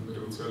island in the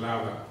middle to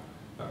allow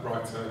that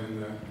right turn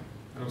in there,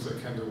 and also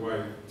Kendall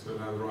Way to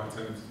allow the right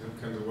turn into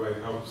Kendall Way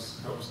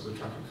helps with the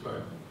traffic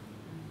flow.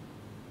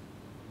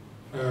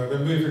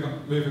 Then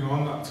moving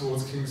on up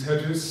towards King's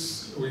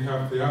Hedges, we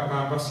have the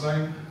outbound bus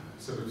lane.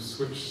 So we've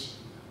switched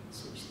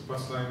the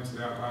bus lane to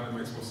the outbound. It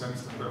makes more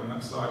sense to have it on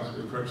that side as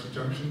we approach the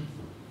junction.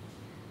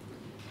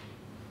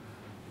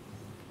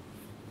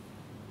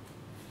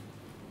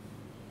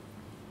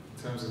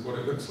 In terms of what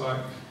it looks like,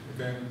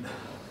 again,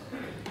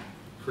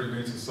 3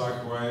 metre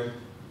cycleway.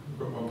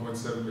 We've got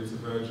 1.7 metre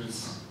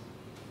verges,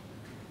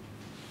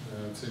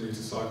 2 metre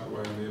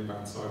cycleway on the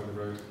inbound side of the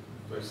road,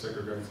 both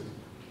segregated.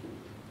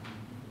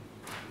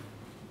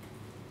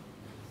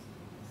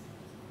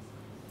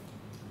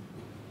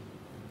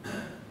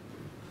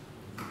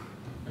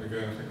 And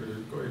again, I think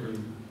we've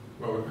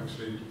got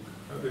actually,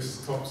 at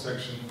this top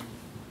section,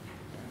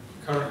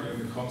 currently in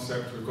the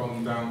concept, we've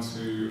gone down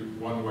to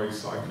one-way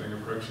cycling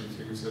approaching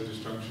King's Hedges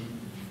Junction.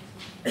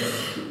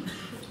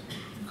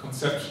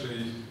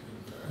 Conceptually,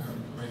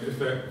 I mean, if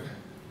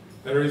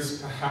there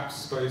is perhaps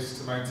space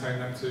to maintain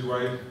that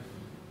two-way,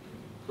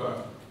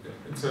 but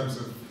in terms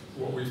of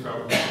what we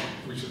felt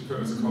we should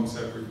put as a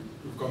concept,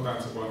 we've gone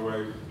down to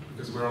one-way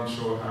because we're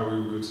unsure how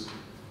we would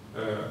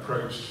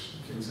approach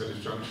King's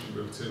Hedges Junction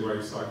with a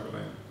two-way cycle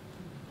lane.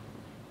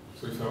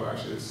 So we felt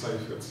actually it's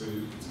safer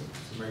to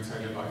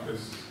maintain it like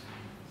this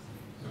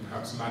and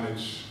perhaps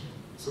manage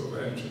sort of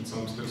entrance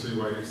onto the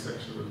two-way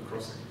section with the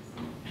crossing.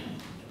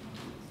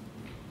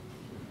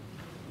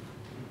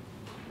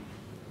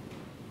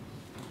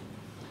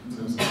 In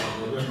terms of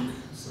how it will look,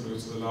 similar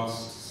to the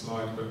last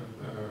slide, but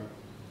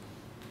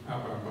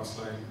outbound bus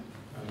lane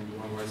and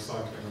one-way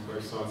cycling on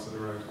both sides of the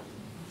road.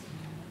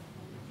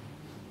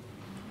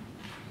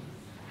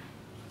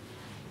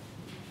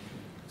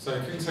 So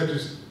King's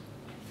Hedges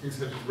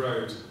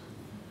Road.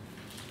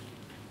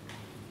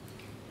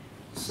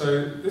 So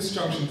this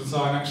junction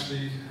design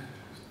actually,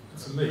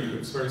 to me,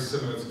 looks very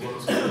similar to what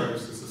was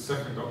proposed as the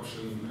second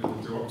option in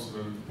the Do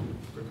Optimum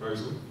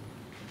proposal.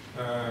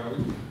 I have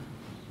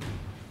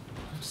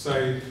to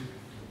say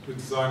the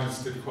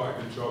designers did quite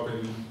a good job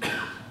in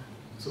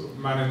sort of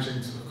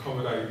managing to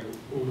accommodate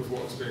all of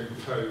what's being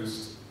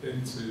proposed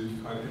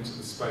into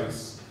the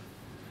space.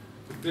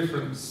 The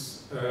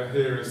difference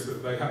here is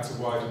that they had to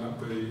widen up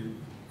the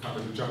kind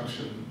of the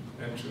junction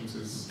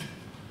entrances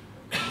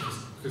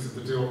because of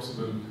the Do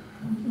Optimum.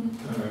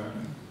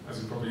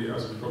 As we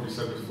probably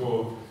said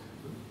before,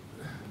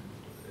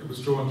 it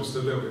was drawn just a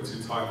little bit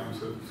too tightly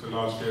for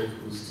large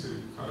vehicles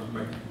to kind of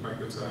make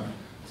the turn.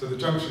 So the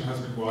junction has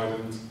been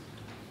widened,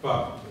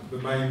 but the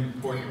main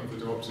point of the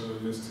Do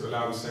Optimum is to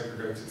allow the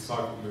segregated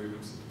cycle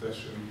movements and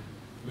pedestrian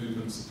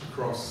movements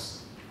across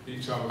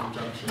each arm of the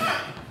junction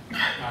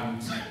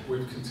and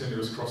with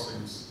continuous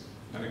crossings.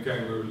 And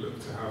again, we would look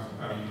to have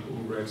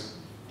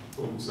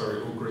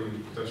all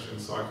green pedestrian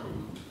cycle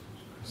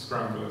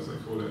scramble, as they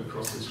call it,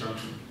 across this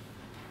junction.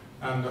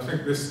 And I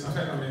think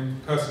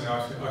personally,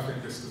 I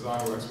think this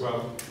design works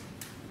well.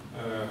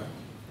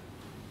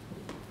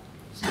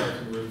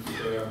 Spoken with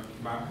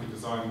Matt, who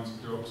designed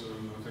Do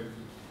Optimum, I think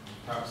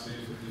perhaps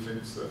he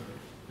thinks that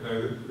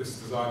this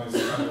design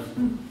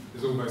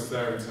is almost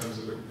there in terms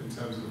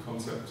of the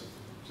concept.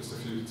 Just a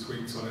few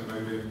tweaks on it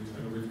maybe,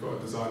 and we've got a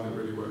design that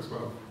really works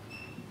well.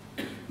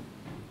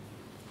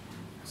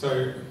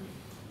 So,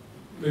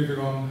 moving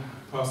on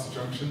past the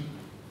junction,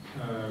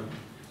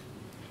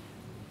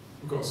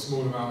 we've got a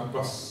small amount of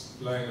bus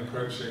lane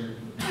approaching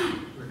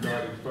the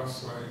guided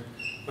busway.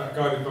 That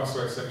guided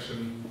busway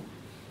section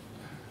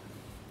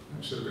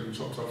should have been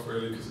chopped off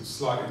really because it's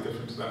slightly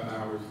different to that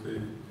now with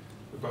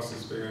the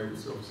buses being able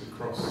to obviously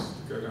cross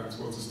to go down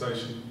towards the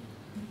station.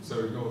 So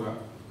ignore that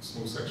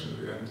small section at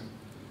the end.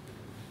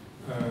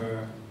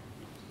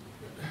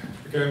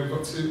 Again, we've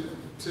got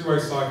two-way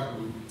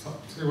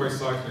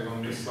cycling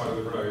on this side of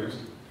the road.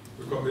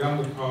 We've got the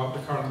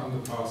current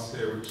underpass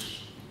here,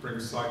 which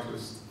brings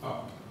cyclists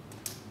up,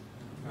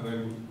 and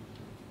then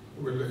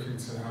we're looking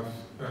to have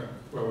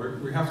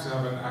we have to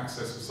have an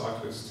access for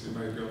cyclists who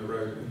may be on the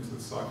road into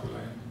the cycle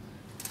lane.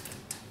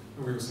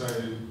 And we also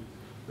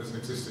there's an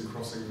existing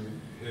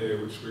crossing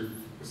here, which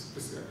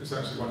it's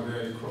actually one of the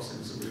only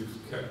crossings that we've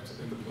kept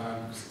in the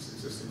plan because it's an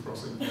existing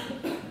crossing.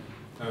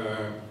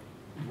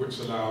 Which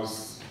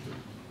allows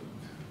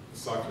the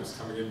cyclists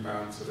coming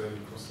inbound to then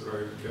cross the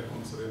road and get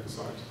onto the other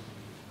side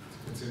to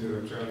continue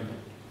their journey.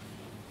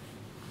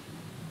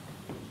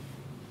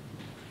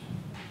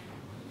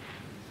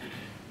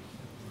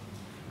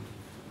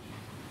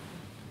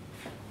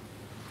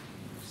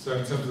 So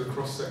in terms of the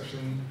cross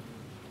section,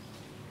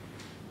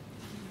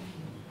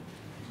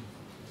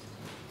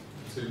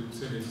 two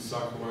 2-metre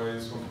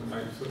cycleways,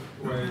 1.8-foot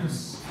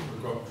ways.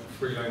 We've got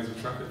 3 lanes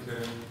of traffic here,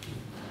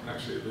 and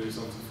actually it moves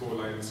on to 4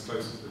 lanes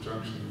closer to the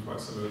junction, quite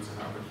similar to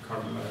how the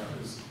current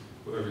layout is,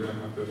 although we don't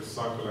have the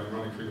cycle lane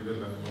running through the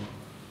middle anymore.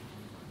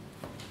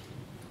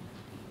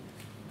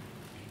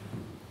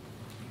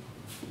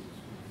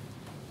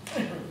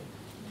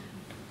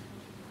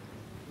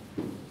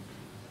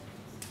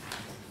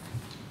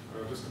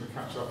 I'm just going to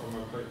catch up on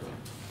my paper,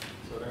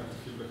 so I don't have to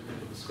keep looking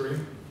at the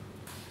screen.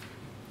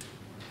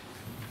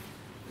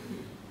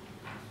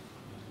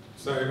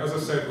 So, as I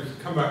said, we can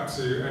come back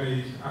to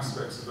any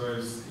aspects of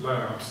those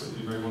layouts that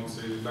you may want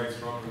to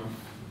later on, and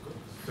I've got to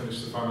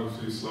finish the final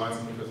few slides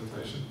in the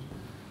presentation.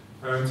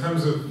 In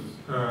terms of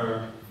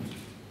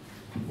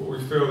what we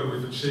feel that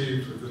we've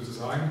achieved with the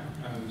design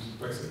and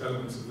basic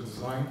elements of the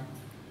design,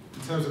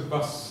 in terms of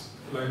bus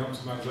lane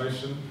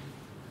optimisation,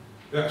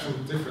 the actual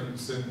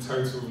difference in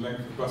total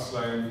length of bus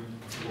lane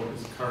to what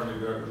is currently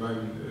there at the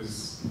moment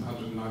is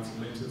 190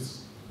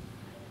 metres.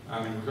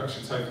 And we've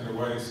actually taken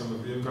away some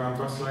of the inbound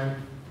bus lane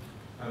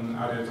and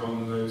added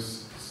on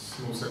those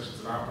small sections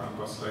of outbound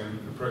bus lane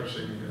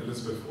approaching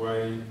Elizabeth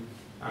Way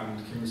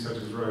and King's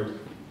Hedges Road.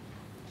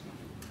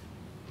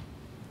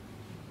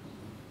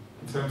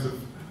 In terms of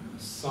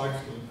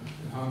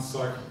enhanced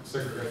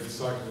segregated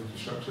cycling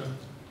infrastructure,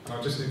 and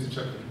I just need to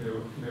check with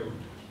Neil,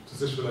 does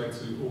this relate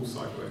to all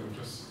cycling or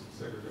just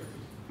segregated?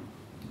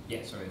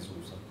 Yeah, sorry, it's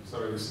all cycling.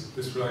 Sorry,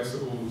 this relates to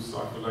all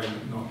cycle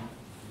lane,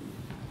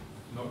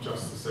 not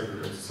just the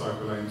segregated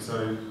cycle lane.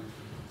 So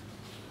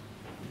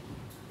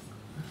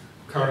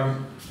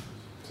current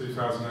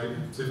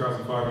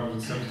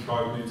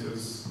 2,575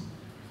 metres,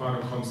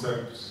 final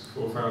concept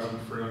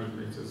 4,300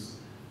 metres,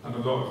 and a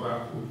lot of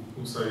that will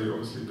also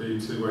obviously be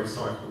two-way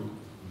cycle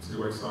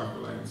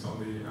lanes on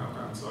the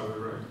outbound side of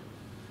the road.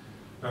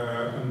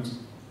 And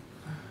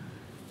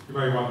you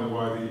may wonder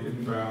why the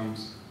inbound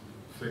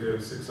figure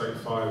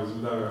 685 is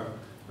lower.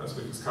 That's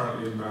because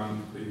currently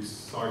inbound the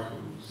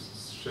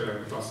cycles share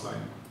the bus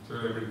lane, so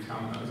we don't really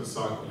count that as a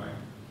cycle lane.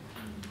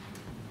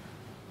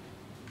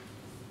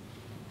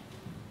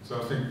 So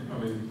I think,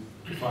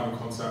 the final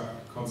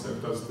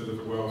concept does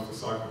deliver well for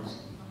cycles.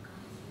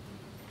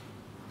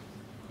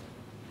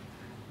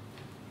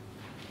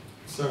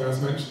 So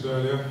as mentioned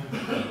earlier,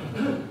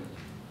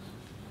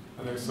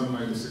 I know some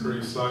may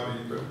disagree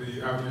slightly, but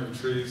the avenue of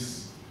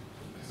trees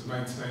is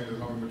maintained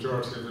along the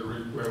majority of the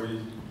route where we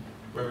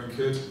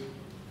could.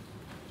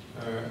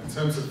 In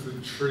terms of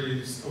the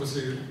trees,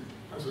 obviously,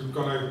 as we've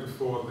gone over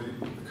before, the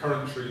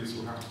current trees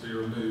will have to be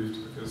removed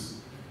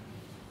because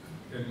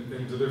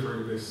in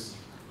delivering this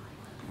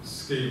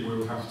scheme,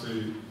 we'll have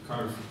to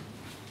kind of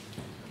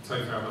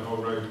take out the whole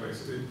road,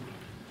 basically.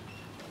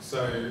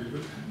 So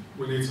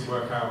we need to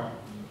work out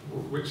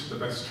which are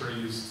the best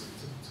trees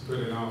to put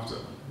in after,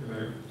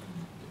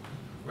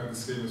 when the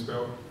scheme is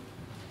built.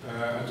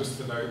 And just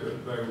to note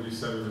that they will be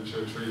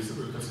semi-mature trees that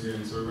we're putting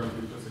in, so we won't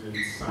be putting in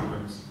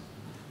saplings.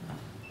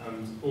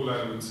 And all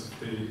elements of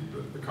the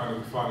kind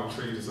of the final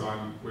tree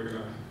design, we're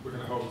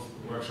gonna hold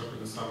a workshop in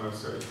the summer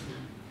so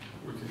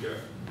we can get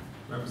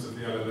members of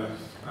the LLF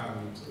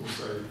and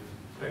also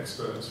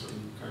experts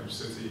from Cambridge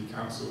City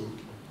Council,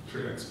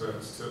 tree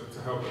experts,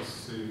 to help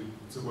us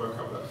to work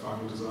up that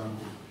final design.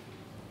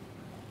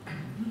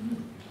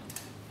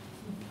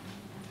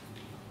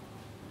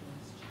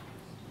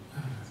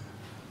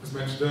 As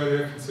mentioned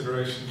earlier,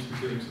 consideration to be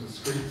given to the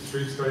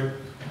streetscape in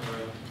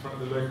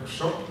front of the local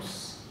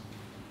shops.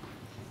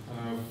 I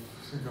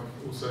think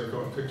I've also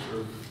got a picture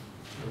of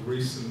a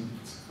recent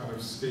kind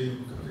of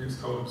scheme, I think it's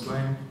Columns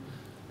Lane.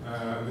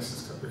 This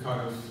is the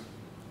kind of,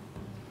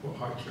 what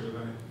height tree are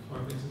they?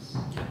 5 metres?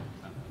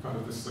 Kind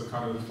of, this is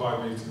kind of the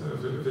 5 metre, a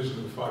vision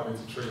of a 5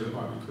 metre tree that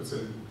might be put in.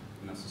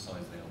 And that's the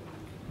size they are.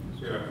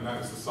 Yeah, and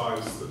that is the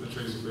size that the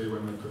trees will be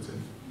when they're put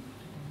in.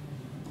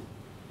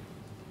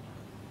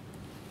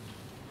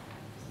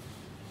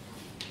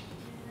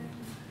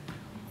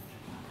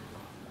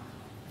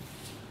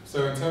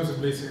 So in terms of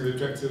meeting the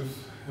objective,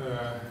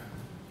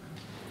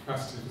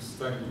 capacity for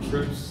sustainable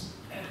trips,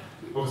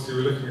 obviously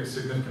we're looking at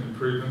significant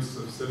improvements to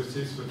the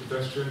facilities for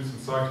pedestrians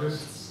and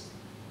cyclists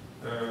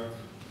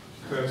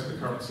compared to the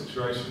current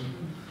situation.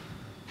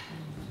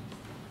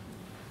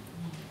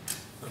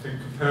 I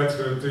think compared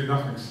to a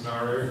do-nothing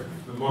scenario,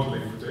 the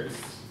modelling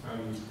predicts,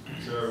 and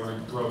so I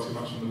won't dwell too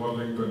much on the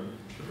modelling, but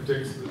it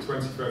predicts that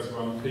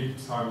 2031 peak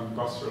time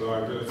bus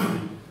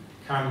reliability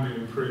can be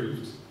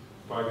improved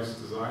by this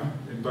design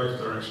in both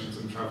directions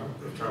of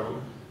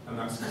travel, and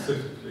that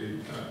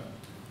specifically,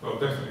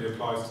 definitely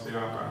applies to the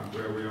outbound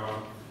where we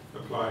are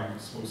applying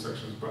small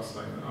sections of bus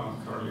lane that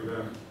aren't currently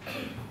there.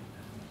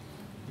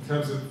 In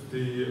terms of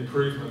the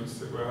improvements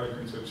that we're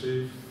hoping to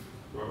achieve,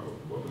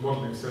 what the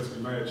modelling says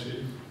we may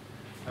achieve,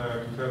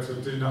 compared to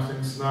a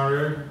do-nothing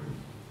scenario,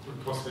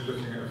 we're possibly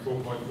looking at a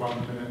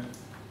 4.1 minute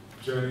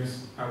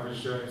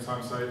average journey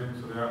time saving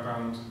for the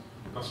outbound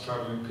bus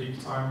travel in peak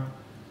time,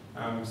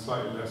 and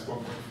slightly less,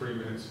 1.3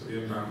 minutes for the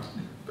inbound.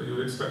 But you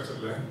would expect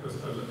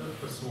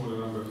a smaller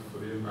number for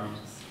the inbound.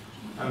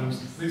 And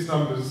these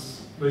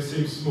numbers, they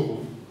seem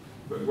small,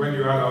 but when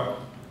you add up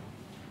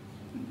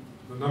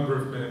the number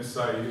of minutes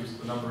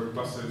saved, the number of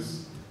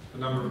buses, the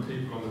number of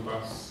people on the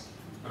bus,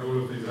 and all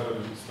of these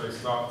elements, they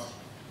start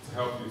to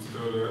help you to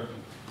build a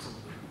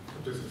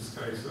business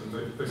case,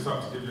 and they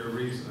start to give you a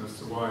reason as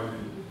to why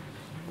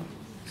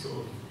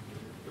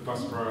the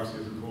bus priority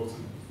is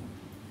important.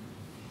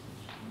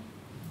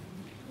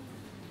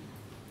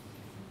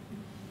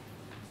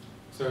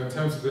 So in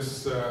terms of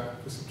this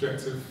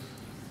objective,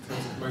 in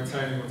terms of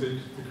maintaining or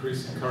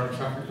decreasing current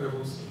traffic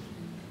levels,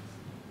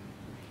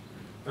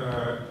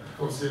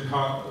 obviously the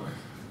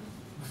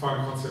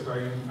final concept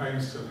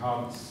aims to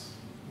enhance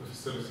the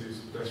facilities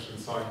for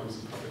pedestrians, cycles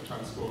and public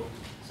transport.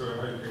 So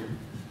we're hoping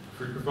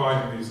through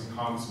providing these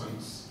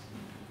enhancements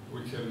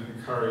we can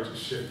encourage a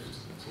shift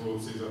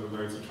towards these other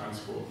modes of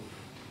transport.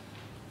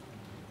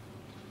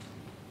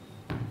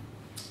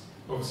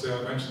 Obviously,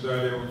 I mentioned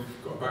earlier,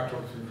 we've got a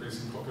backdrop of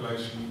increasing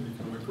population,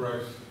 economic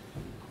growth.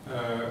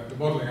 The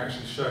modelling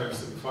actually shows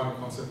that the final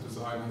concept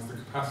design has the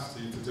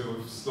capacity to deal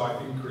with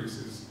slight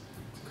increases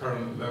to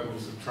current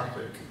levels of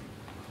traffic.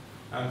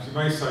 And you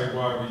may say,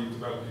 why are we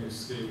developing a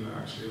scheme that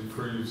actually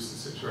improves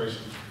the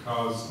situation for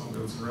cars on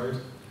Milton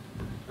Road?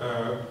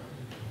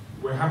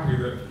 We're happy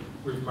that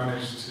we've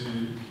managed to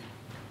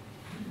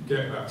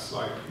get that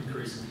slight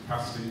increase in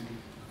capacity,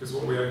 because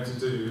what we aim to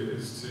do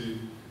is to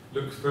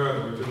look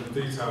further within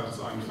the detailed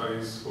design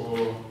phase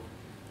for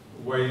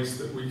ways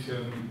that we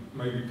can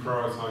maybe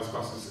prioritise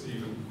buses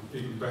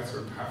even better,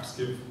 and perhaps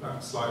give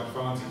that slight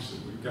advantage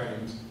that we've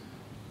gained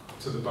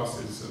to the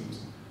buses. And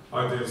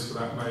ideas for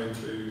that may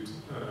include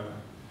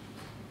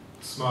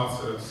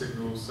smarter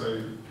signals,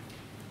 so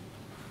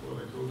what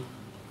are they called?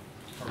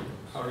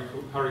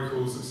 Hurry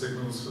calls at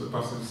signals for the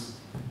buses,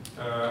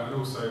 and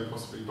also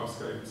possibly bus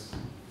gates,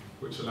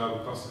 which allow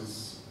the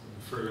buses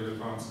through in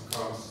advance of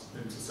cars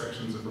into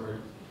sections of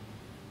road,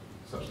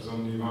 such as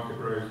on Newmarket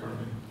Road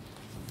currently.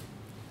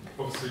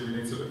 Obviously, we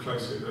need to look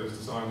closely at those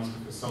designs,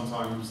 because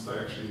sometimes they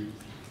actually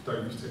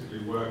don't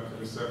particularly work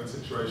in a certain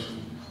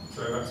situation.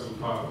 So that's all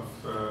part of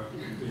the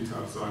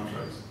detailed design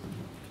phase.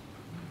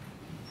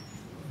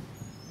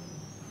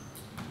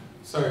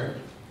 So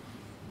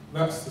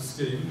that's the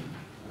scheme.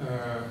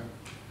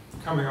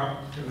 Coming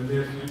up in the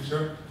near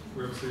future,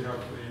 we obviously have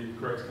the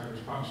Greater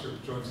Cambridge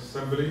Partnership Joint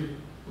Assembly,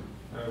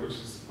 which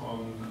is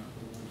on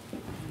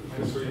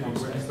this week on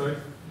Wednesday.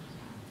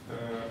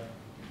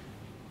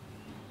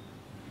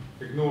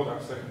 Ignore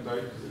that second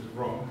date because it's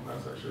wrong,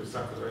 that's actually a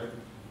Saturday.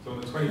 So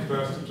on the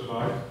 21st of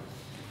July,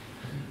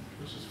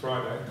 which is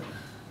Friday,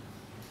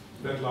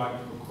 deadline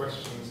for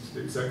questions to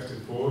the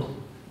Executive Board.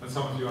 And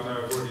some of you I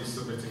know have already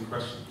submitted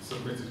questions to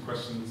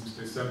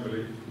the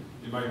Assembly.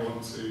 You may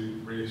want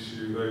to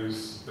reissue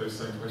those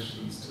same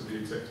questions to the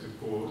Executive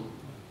Board.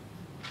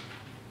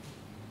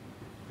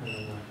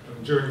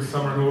 And during the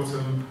summer and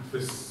autumn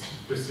this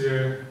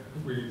year,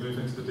 we move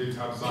into the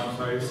detailed design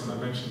phase, and I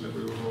mentioned that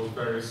we will hold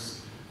various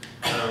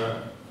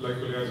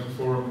local liaison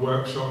forum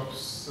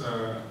workshops.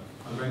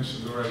 I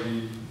mentioned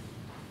already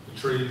the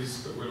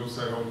trees, but we'll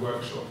also hold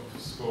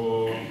workshops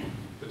for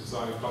the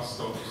design of bus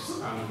stops,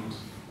 and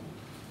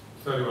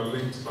fairly well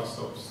linked to bus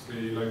stops,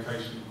 the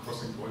location of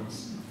crossing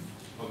points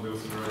on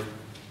Milton Road.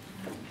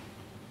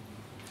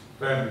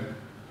 Then,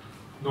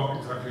 not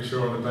exactly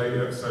sure on the date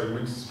yet, so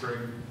winter,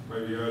 spring,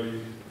 maybe early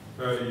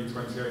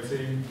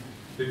 2018.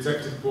 The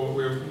Executive Board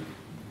will,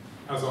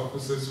 as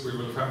officers, we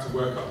will have had to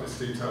work up this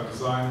detailed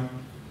design.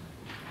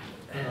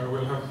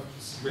 We'll have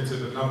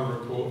submitted another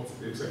report to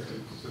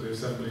the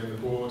Assembly and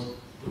the Board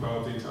with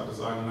our detailed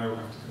design, and they will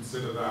have to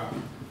consider that,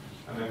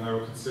 and then they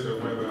will consider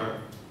whether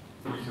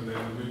we can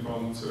then move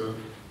on to a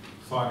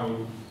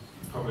final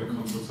public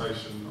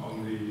consultation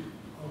on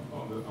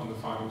the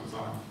final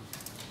design.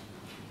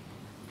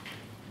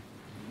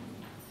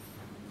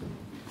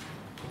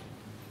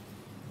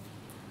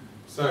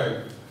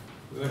 So,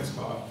 the next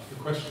part, the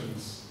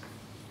questions.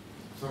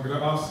 So I'm going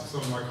to ask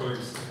some of my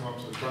colleagues to come up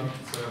to the front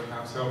to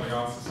perhaps help me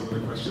answer some of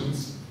the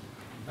questions.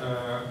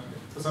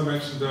 As I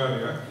mentioned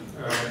earlier,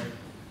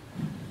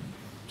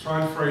 try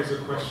and phrase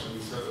your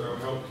questions so that they'll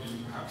help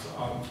you perhaps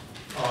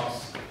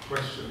ask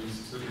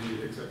questions to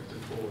the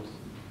Executive Board.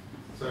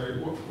 So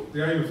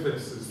the aim of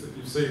this is that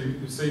you've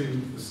seen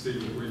the scheme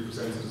that we've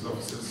presented as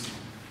officers.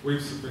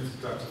 We've submitted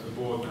that to the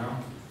Board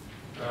now.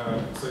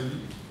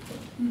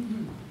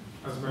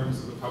 As members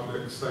of the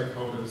public,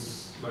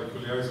 stakeholders, local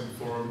liaison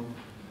forum,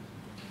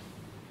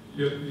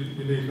 you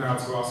need now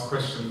to ask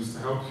questions to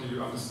help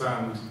you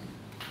understand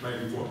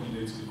maybe what you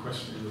need to be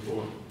questioning the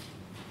Board.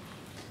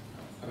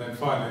 And then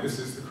finally, this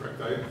is the correct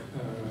date.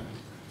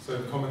 So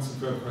the comments and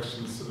further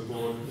questions to the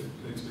Board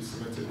need to be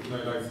submitted no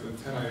later than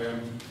 10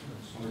 AM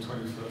on the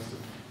 21st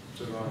of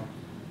July.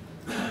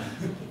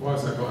 Why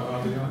is that quite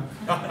hard,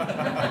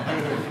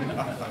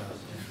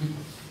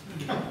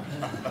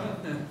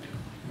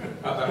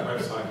 at that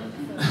website.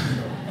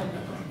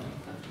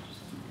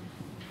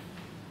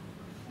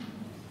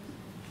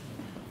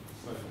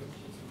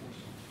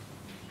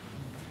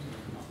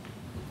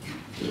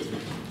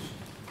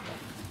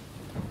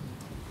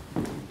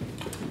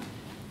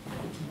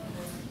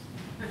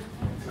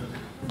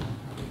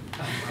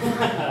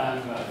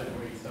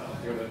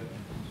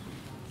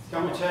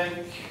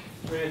 take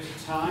 3 at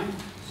a time,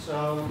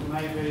 so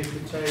maybe if we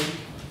take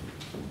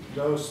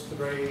those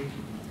 3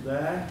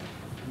 there,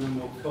 and then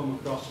we'll come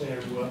across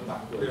here and work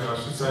backwards. Yeah, I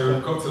should say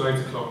we've got till 8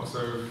 o'clock,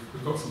 so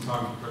we've got some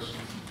time for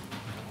questions.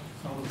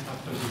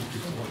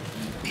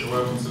 You're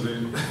welcome to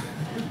leave.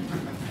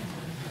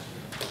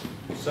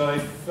 So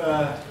if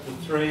the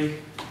 3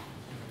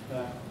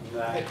 there,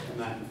 and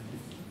then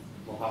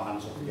we'll have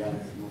hands up again.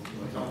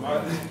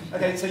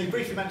 Okay, so you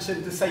briefly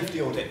mentioned the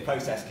safety audit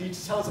process. Can you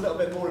just tell us a little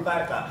bit more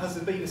about that? Has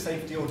there been a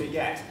safety audit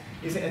yet?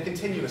 Is it a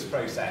continuous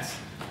process?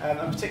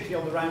 And particularly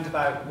on the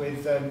roundabout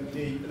with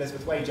the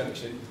Elizabeth Way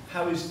junction,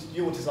 how is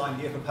your design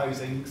you're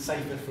proposing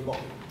safer from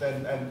what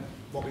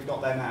we've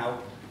got there now?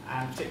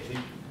 And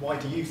particularly, why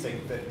do you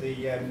think that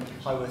the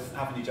Highworth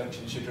Avenue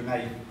junction should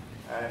remain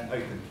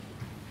open?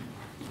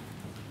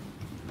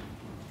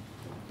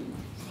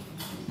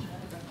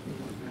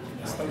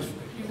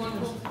 You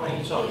want all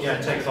Sorry,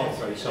 yeah, take all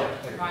 3, sorry.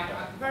 Right,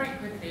 very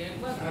quickly, it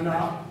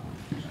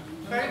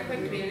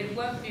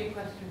won't be a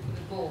question for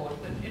the board,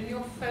 but in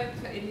your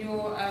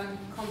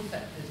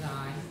concept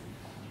design,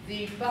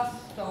 the bus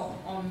stop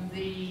on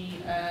the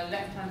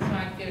left-hand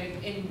side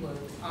going inward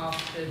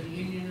after the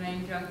Union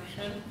Lane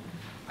junction,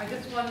 I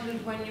just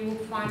wondered when you will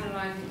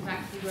finalise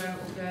exactly where it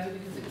will go,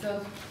 because it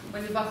does,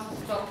 when the buses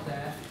stop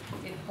there,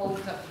 it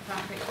holds up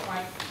traffic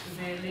quite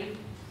severely.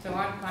 So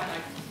I'd quite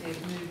like to see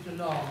it moved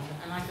along,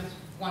 and I just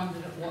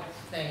wondered at what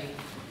stage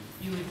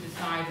you would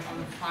decide on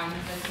the final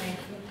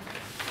location.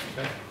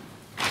 Okay.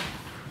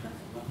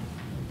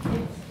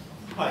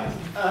 Hi.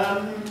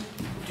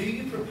 Do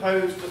you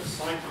propose that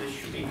cyclists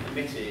should be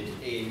permitted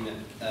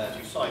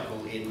to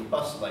cycle in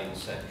bus lane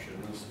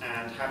sections,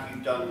 and have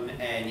you done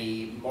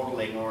any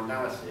modelling or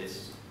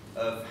analysis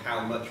of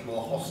how much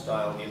more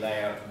hostile the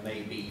layout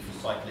may be for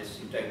cyclists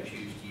who don't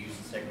choose to use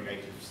the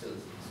segregated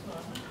facilities?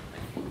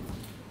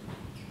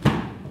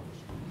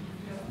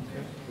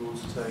 Who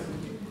wants to take?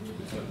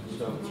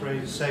 So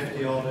 3,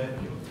 safety audit.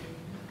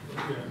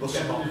 Bus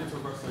stop.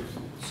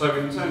 So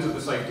in terms of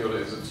the safety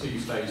audit, it's a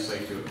 2-stage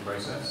safety audit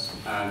process.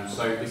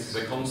 So this is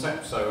a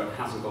concept, so it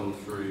hasn't gone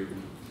through.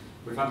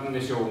 We've had an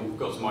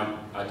got some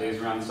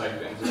ideas around the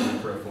safety, it hasn't gone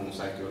through a formal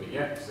safety audit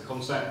yet. It's a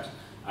concept.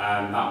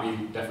 That'll be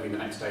definitely the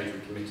next stage we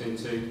commit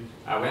into.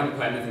 We haven't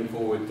put anything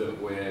forward that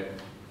we're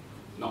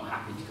not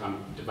happy to kind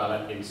of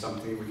develop into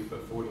something we can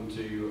put forward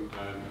into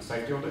a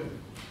safety audit.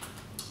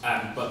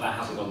 But that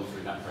hasn't gone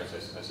through that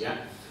process as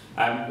yet.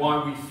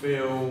 Why we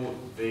feel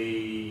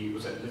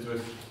was it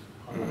Elizabeth?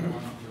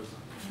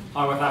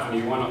 Highworth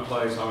Avenue, why not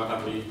close Highworth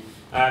Avenue?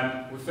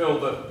 We feel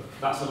that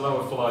that's a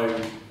lower flow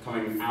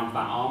coming out of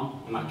that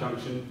arm on that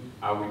junction.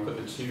 We put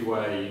the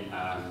 2-way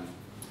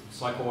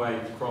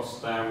cycleway across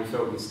there, and we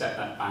feel we can step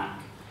that back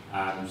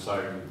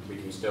so we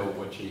can still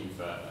achieve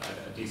a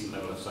decent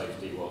level of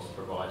safety whilst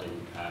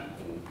providing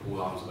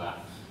all arms of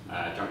that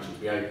junction to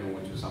be open,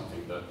 which was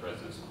something that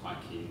residents are quite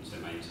keen to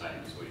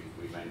maintain. So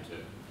we've aimed to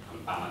kind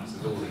of balance.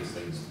 There's all these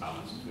things to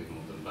balance between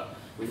all of them, but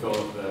we feel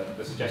that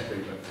the suggestion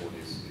we put forward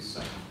is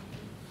safe.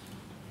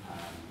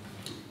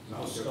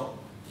 Bus stop.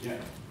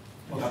 Yeah.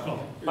 Bus stop.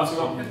 The bus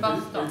stop.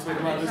 Are you talking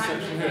about this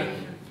section here?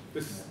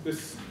 This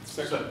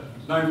section? So,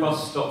 no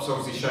bus stops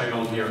obviously shown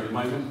on here at the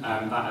moment.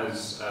 That,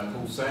 as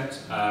Paul said,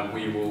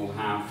 we will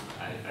have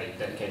a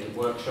dedicated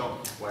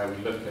workshop where we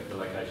look at the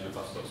location of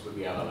bus stops with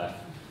the LLF.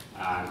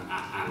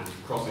 And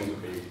crossings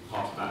will be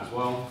part of that as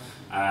well,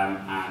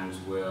 and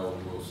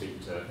we'll seek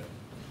to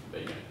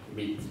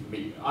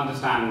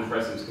understand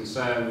residents'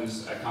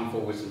 concerns, come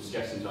forward with some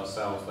suggestions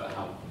ourselves that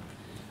help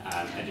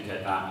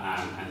educate that,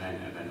 and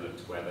then look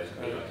to where those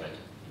can be located.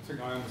 I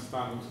think I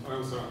understand. I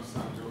also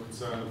understand your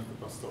concern of the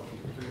bus stop. I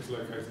think it's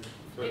located.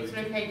 It's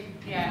located,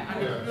 yeah,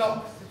 and it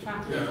blocks the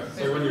traffic. Yeah.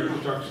 So when you're at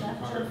the junction, you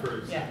can't go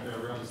through. So, yeah,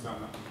 we understand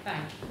that.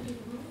 Thanks.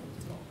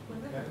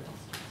 Okay.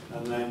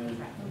 And then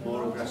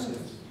more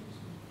aggressive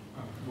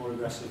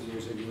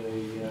using the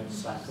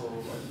cycle,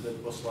 the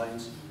bus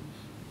lanes,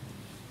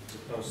 as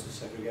opposed to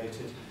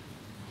segregated.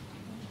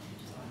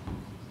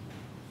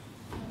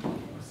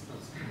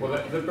 Well,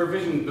 the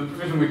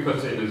provision we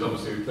put in is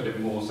obviously we put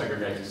in more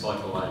segregated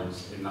cycle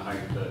lanes in the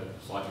hope that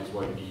cyclists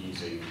won't be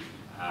using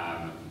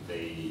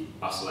the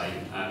bus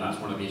lane, and that's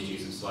one of the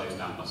issues that slows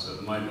down buses at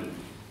the moment,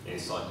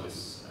 is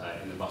cyclists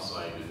in the bus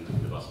lane and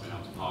the bus being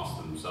able to pass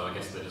them. So I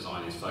guess the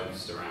design is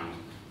focused around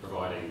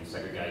providing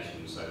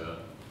segregation so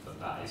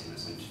that isn't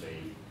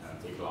essentially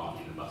people aren't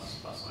in the bus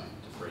lane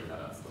to free that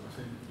up. I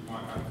think you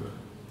might add that.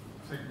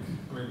 I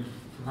mean,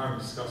 from having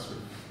discussed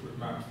with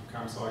Matt from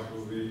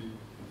CamCycle,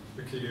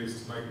 the key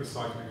is to make the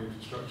cycling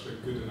infrastructure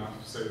good enough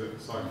so that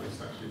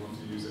cyclists actually want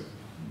to use it.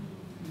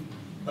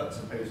 But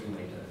supposing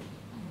they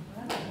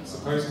don't.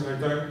 Supposing they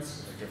don't.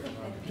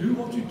 Do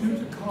what you do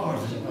to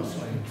cars in bus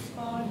lanes.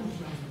 I'm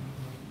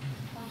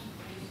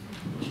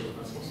not sure if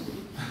that's possible.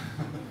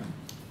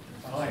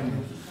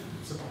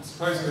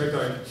 Supposing they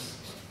don't,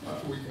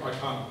 we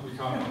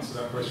can't answer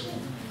that question.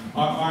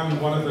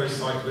 I'm one of those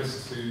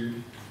cyclists who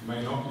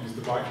may not use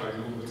the bike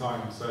lane all the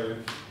time, so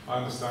I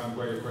understand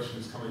where your question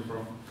is coming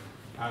from,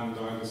 and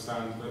I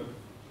understand that,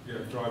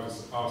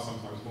 drivers are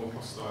sometimes more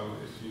hostile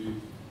if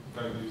you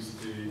don't use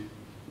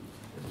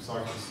if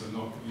cyclists are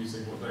not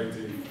using what they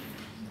do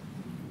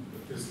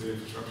is the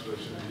infrastructure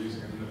they should be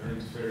using and are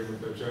interfering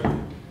with their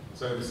journey.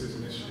 So this is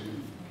an issue.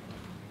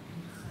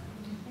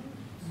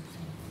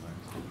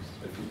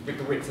 With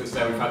the width that's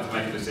there, we've had to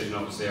make a decision,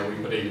 obviously, are we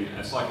putting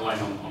a cycle lane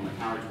on the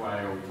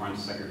carriageway, or are we trying to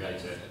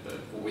segregate it?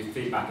 With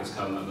feedback has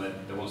come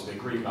that there wants to be a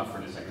green buffer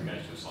and a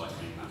segregation of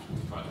cycling, that's what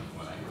we've tried to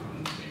accommodate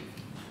from the team.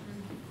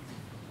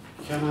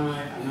 Can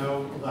I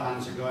know other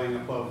hands are going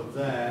up over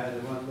there,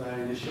 they weren't there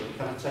initially.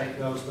 Can I take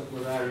those that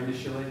were there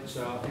initially?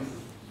 So I think,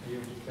 are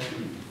you okay?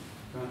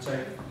 Can I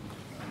take,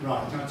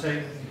 right, can I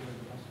take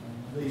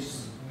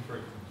these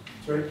three?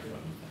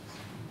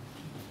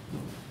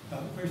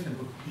 Very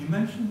simple. You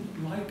mentioned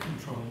light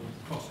control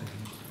crossings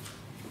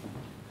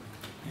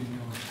in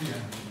your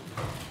PM.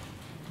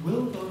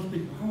 Will those be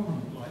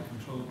permanent light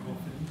control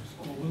crossings,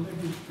 or will they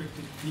be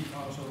restricted to peak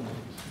hours only?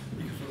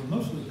 Because for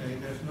most of the day,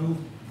 there's no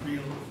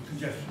real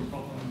congestion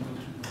problem on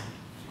Milton Road.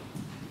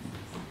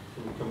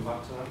 Can we come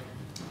back to that?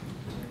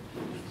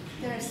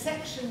 There are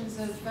sections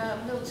of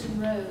Milton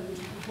Road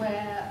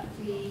where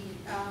the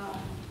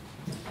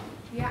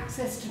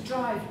access to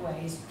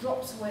driveways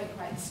drops away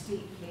quite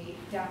steeply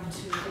down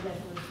to the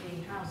level of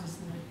the houses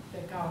and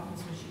the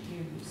gardens which are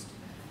used.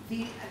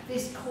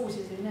 This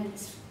causes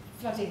immense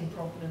flooding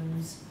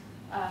problems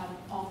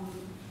on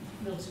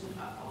Milton,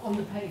 on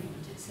the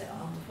pavement itself,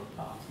 on the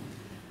footpath.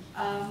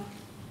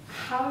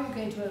 How are you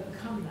going to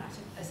overcome that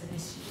as an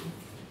issue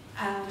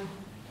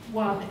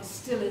while it's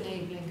still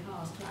enabling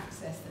cars to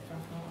access the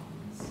front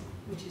gardens,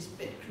 which is a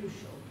bit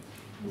crucial?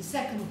 And the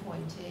second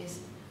point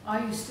is, are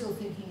you still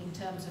thinking in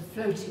terms of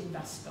floating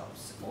bus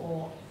stops,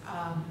 or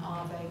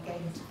are they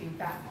going to be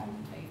back on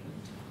the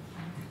pavement?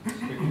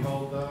 We can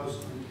hold those,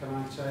 and can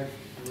I take,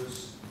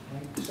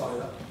 sorry,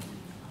 that.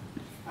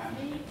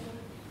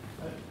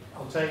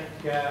 I'll take,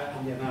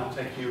 and then I'll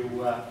take you in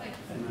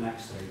the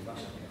next three, if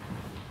that's okay.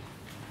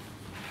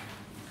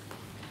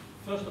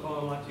 First of all,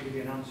 I'd like to give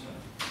you an answer.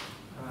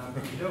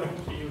 If you don't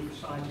want to use the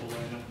cycle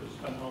lane after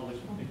spend all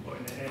this money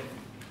putting it in,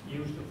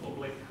 use the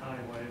public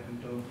highway and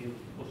don't use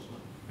the bus lane.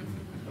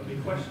 So the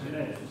question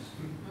is,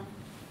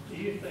 do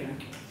you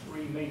think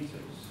 3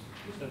 metres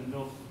is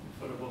enough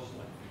for a bus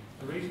lane?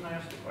 The reason I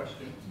asked the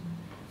question,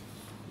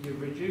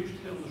 you've reduced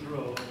Hills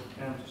Road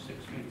down to 6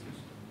 metres.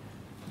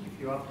 If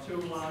you have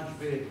 2 large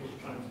vehicles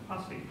trying to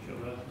pass each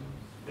other,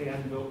 they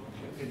end up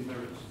in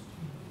mirrors.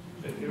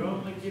 So if you're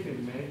only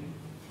giving me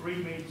 3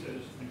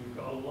 metres and you've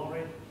got a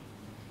lorry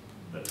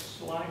that's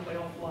slightly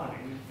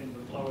offline in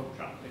the flow of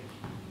traffic,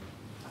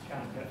 I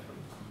can't get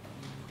through.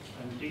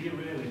 And do you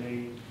really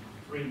need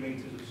 3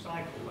 metres of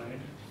cycle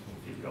lane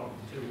if you've got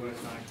 2-way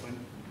cycling,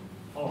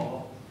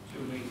 or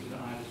 2 metres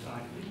either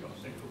side if you've got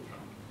single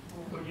track?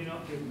 Could you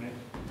not give me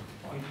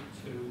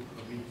 0.2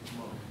 of each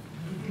more?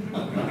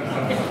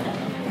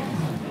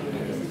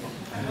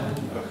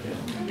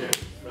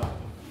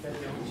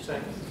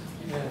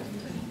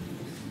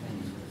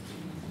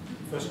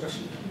 First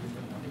question.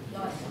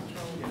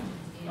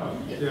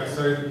 Yeah,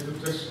 so the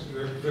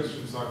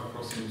pedestrian cycle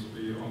crossings will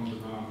be on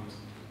demand.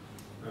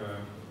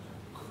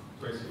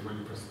 Basically, when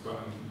you press the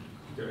button,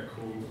 you get a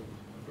call.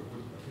 But a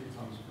few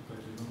times they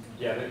do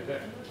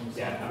not.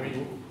 Yeah, I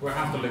mean, we'll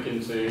have to look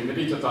into, in the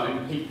detail done, in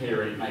the peak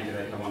period, maybe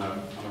they come on a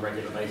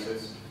regular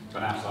basis,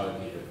 but outside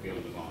of peak, it'd be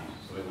on demand,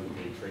 so they wouldn't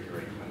be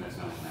triggering when there's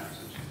no one there,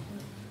 essentially.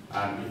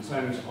 In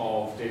terms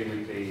of dealing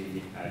with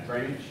the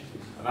drainage,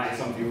 that is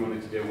something we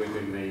wanted to deal with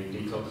in the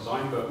detailed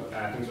design, but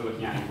things we're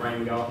looking at in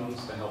rain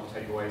gardens to help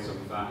take away some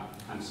of that,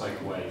 and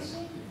soakaways.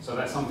 So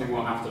that's something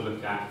we'll have to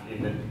look at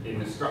in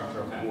the structure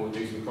of it, and we'll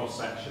do some cross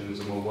sections,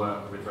 and we'll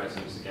work with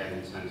residents again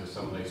in terms of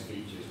some of those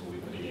features we'll be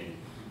putting in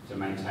to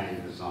maintain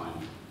the design.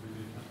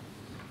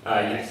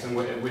 Yes, and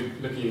we're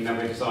looking, now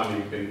we're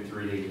designing within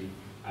 3D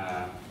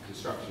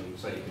construction,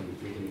 so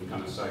we can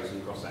kind of sew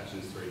some cross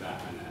sections through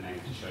that and aim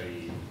to show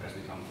you as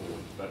we come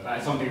forward. But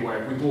that's something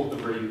where we walk the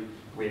route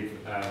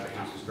with the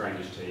council's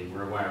drainage team.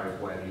 We're aware of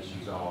where the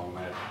issues are and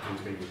where things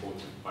have been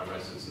reported by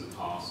residents in the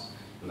past,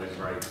 and those are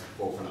very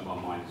forefront of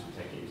our mind as we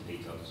take it into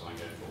detailed design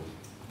going forward.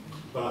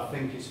 But I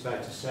think it's fair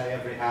to say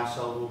every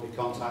household will be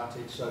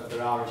contacted, so if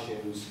there are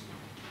issues,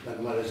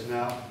 then let us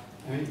know.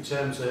 And in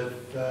terms of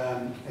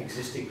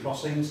existing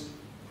crossings,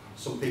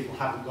 some people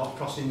haven't got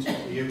crossings, but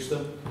they use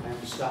them, I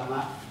understand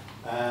that.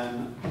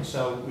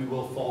 So we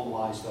will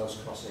formalise those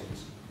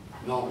crossings.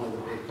 Normally there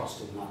will be a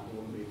cost in that, there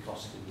wouldn't be a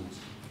cost in this,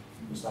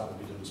 because that would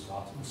be done as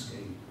part of the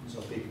scheme.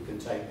 So people can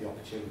take the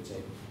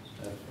opportunity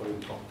of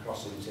putting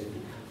crossings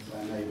in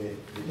where maybe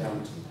they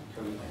don't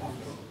currently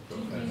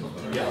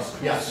have.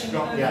 Yes,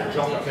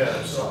 drop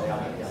curbs, sorry,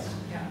 yes.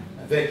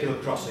 Vehicular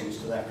crossings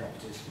to their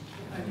properties.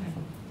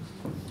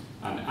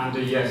 And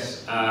Andy,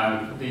 yes,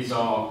 these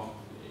are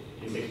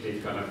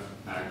indicative kind of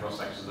cross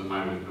sections at the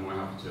moment, and we'll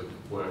have to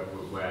work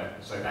with where,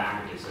 so they're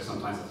aggregates, so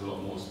sometimes there's a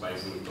lot more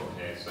space than we've got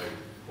here, so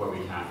where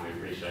we can, we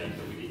appreciate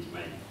that we need to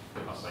make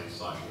the bus lane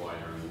slightly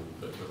wider, and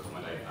we'll look to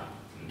accommodate that.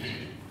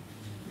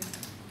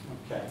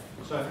 Okay,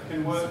 so if it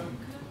can work.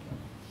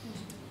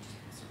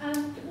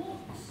 The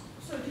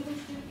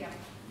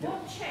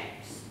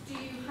checks do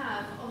you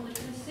have on the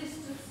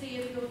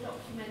consistency of your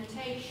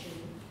documentation,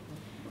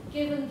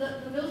 given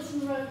that the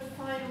Milton Road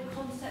final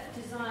concept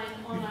design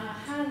on our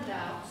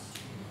handouts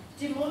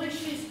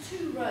demolishes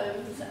 2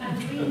 roads and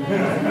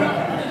renames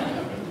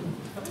another?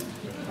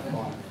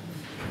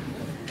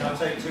 Can I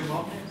take 2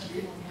 more?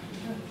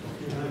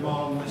 Any more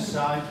on this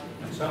side?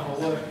 So I'll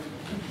work.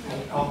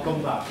 I'll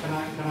come back. Can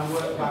I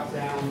work back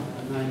down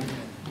and then?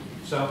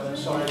 So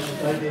sorry,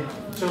 lady,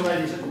 2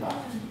 ladies at the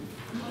back.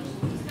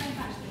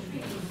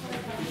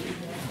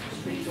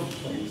 Speak up,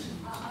 please.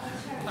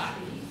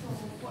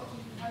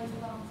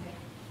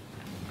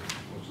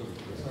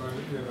 Sorry, I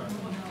didn't hear that.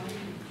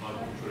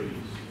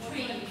 Trees.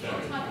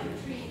 What type of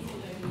trees?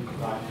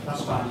 Right,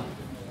 that's fine.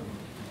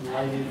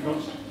 Lady in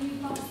front.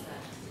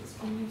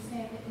 Can you say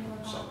a bit more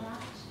about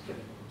that?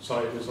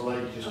 Sorry, there's a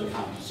lady just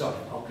behind you. Sorry,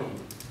 I'll come.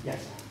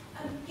 Yes.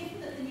 Given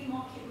that the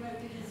Newmarket Road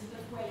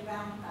Elizabeth Way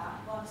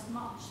roundabout runs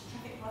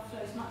traffic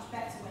flow is much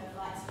better when the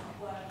lights are not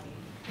working,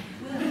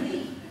 will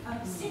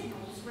the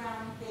signals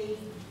round the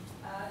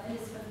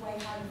Elizabeth Way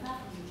Highland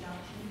Avenue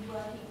junction be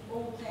working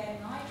all day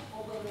and night,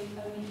 or will they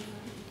only be for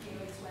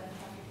periods when the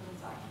traffic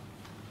runs up?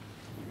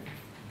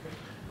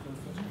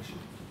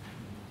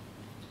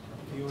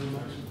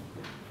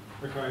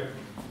 Okay.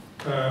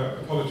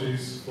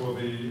 Apologies for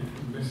the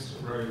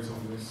missed roads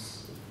on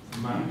this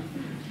map.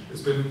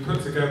 It's been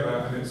put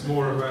together and it's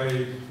more of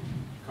a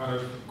kind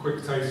of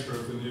quick taster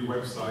of the new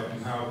website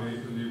and how the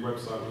new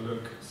website will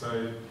look.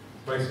 So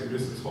basically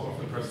this is hot off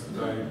the press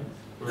today.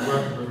 We're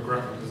working with a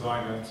graphic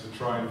designer to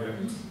try and get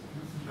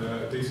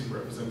a decent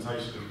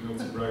representation of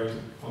Milton Road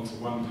onto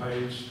one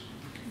page.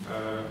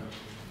 And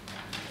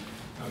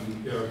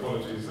yeah,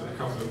 apologies that a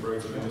couple of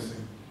roads are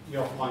missing.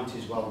 Your point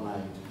is well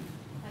made.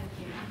 Thank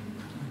you.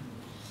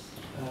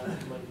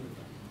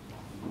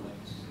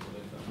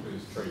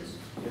 Trees.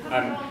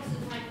 Have you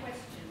answered my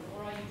question,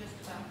 or are you just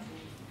about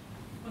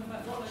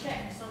to? What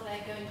checks are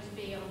there going to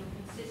be on the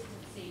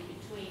consistency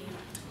between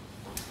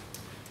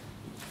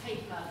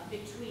paper,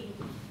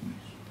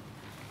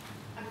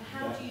 and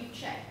how do you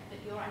check that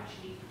you're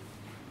actually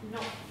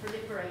not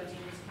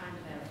proliferating this kind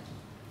of error?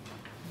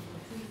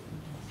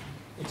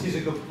 It is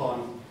a good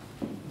point.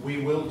 We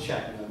will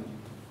check them.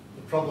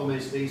 The problem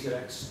is these are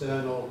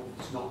external,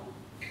 it's not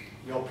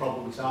your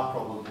problem, it's our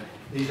problem.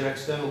 These are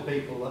external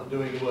people that are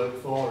doing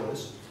work for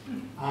us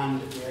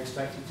and we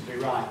expect it to be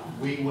right.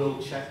 We will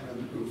check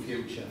them in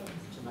future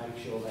to make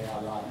sure they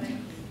are right.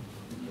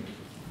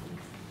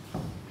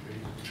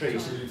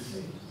 Trees.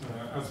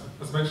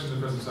 As mentioned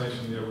in the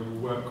presentation, yeah, we will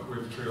work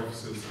with tree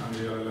officers and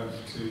the LLF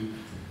to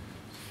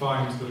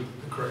find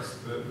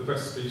the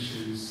best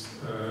species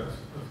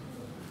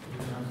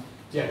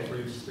Yeah.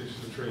 3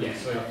 species of trees. Yeah,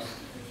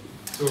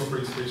 so 2 or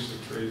 3 species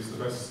of trees,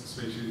 the best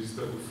species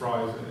that will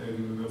thrive in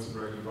the Milton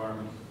Road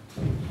environment.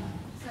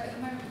 So at the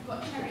moment we've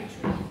got cherry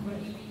trees. Will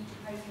you be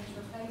proposing to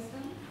replace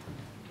them?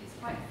 It's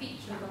quite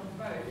featured on the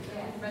road.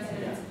 Yeah.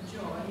 Residents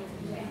enjoy.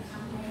 Yeah.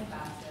 Campaign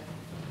about it.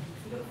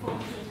 We look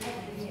forward to it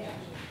every year.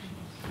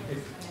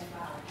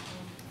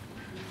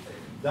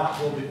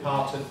 That will be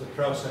part of the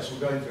process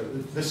we're going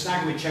through. The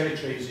snag with cherry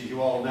trees, as you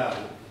all know,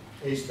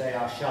 is they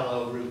are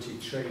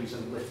shallow-rooted trees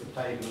and lift the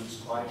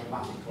pavements quite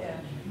dramatically.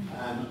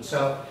 Yeah.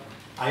 So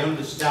I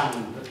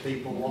understand that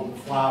people want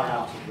the flower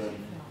out of them.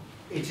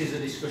 It is a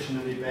discussion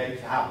and debate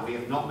to have. We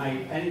have not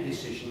made any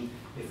decision.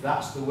 If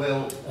that's the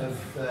will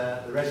of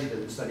the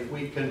residents, that if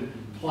we can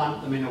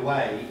plant them in a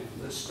way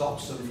that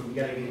stops them from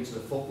getting into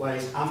the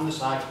footways and the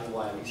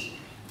cycleways,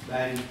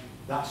 then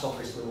that's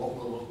obviously what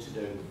we'll look to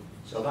do.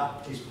 So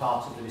that is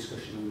part of the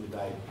discussion and the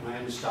debate. And I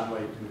understand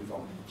where you're coming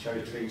from.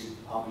 Cherry trees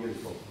are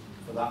beautiful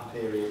for that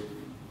period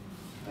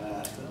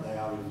that they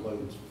are in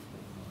bloom.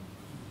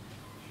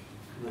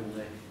 And then the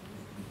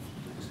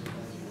next slide.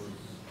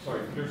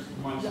 Sorry, could you just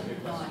remind us of your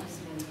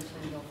question?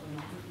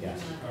 Yes.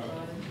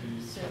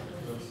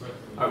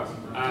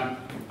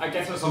 I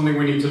guess that's something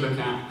we need to look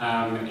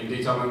at in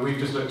detail. I mean, we've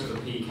just looked at the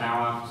peak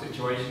hour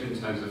situation in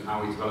terms of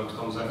how we developed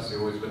concepts. We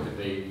always look at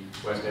the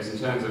worst case. In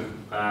terms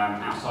of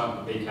outside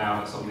of the peak hour,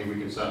 that's something we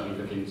can certainly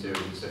look into and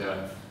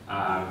consider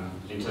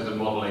in terms of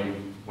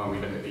modelling when we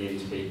look at the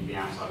interpeak, the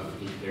outside of the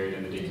peak period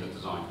and the detailed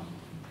design.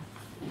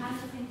 Can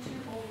look into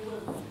or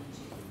will look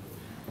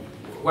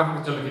into? We're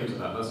happy to look into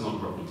that, that's not a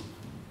problem.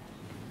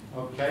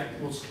 Okay,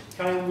 we'll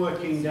carry on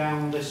working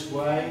down this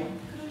way.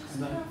 Could I just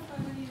clarify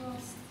when you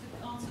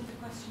answered the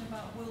question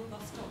about will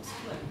bus stops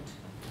float?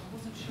 I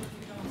wasn't sure if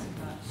you'd answered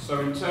that. So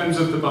in terms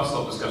of the bus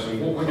stop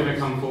discussion, what we're going to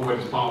come forward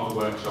as part of the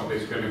workshop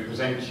is we're going to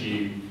present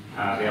you,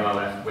 the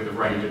LLF, with a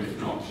range of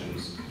different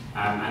options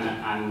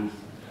and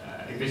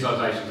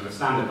visualisations of a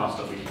standard bus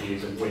stop we can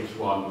use of which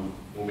one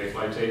will be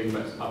floating,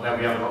 but there'll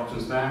be other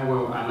options there.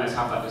 And let's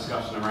have that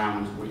discussion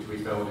around which we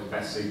feel is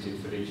best suited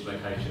for each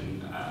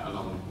location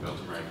along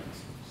Milton Road.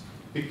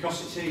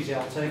 Because it's easy,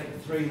 I'll take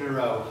 3 in a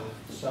row.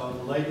 So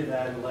the lady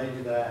there,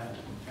 and there.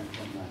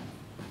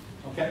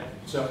 Okay,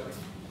 so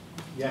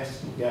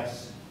yes,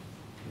 yes,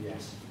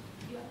 yes.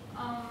 Yeah,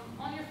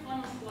 on your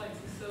final slides,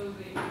 you show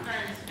the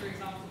parents, for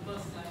example,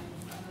 bus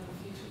lanes and then the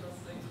future bus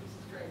lanes, which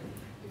is great.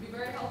 It'd be be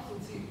very helpful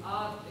to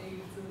add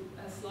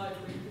a slide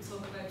where you could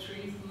talk about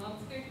trees and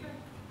landscaping.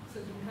 So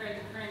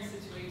compare the current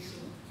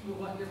situation with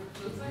what you're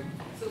proposing.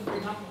 So for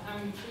example, how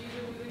many trees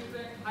are we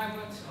losing? How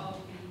much of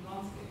the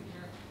landscaping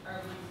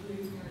are we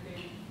losing or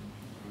gaining?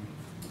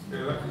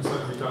 Yeah, that can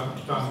certainly be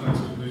done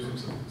as we move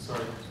into,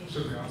 sorry,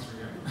 shouldn't be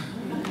answering it.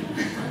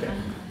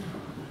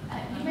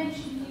 You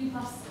mentioned new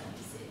bus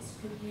services.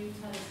 Could you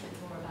tell us a bit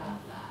more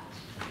about that?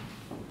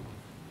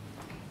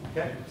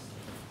 Okay.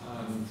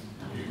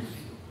 You've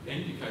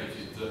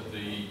indicated that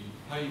the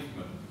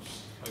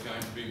pavements are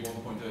going to be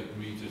 1.8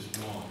 metres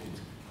wide,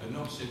 and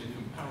not seen in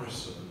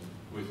comparison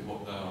with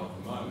what they are at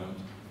the moment,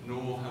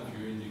 nor have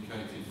you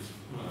indicated,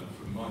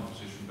 from my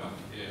position back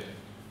here,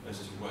 as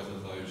to whether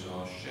those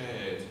are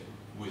shared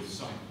with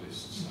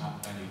cyclists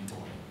at any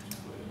point.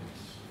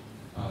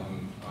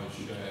 I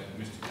share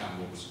Mr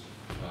Campbell's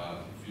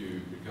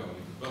view regarding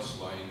the bus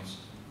lanes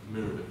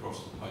mirrored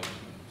across the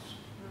pavements.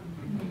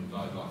 And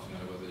I'd like to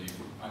know whether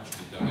you've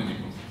actually done any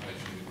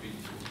consultation with people.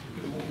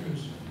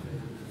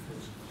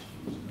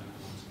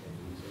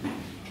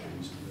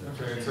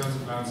 Okay, in terms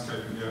of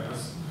landscaping, yeah,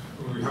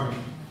 we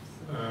haven't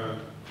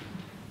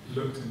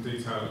looked in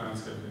detail at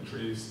landscaping and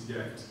trees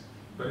yet,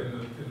 but in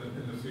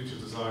the future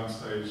design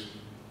stage,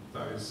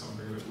 that is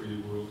something that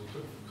we will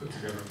put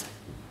together.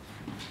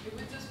 It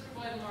would just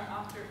provide a more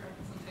accurate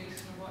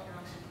representation of what you're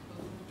actually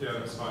proposing. Yeah,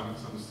 that's fine,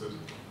 that's understood.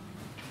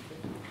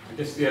 I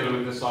guess the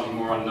element that's slightly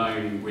more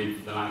unknown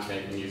with the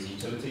landscaping is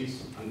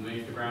utilities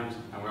underneath the ground,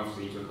 and we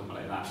obviously need to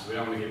accommodate that. So we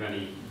don't want to give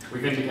any,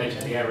 we've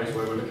indicated the areas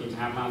where we're looking to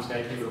have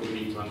landscaping, but we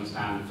need to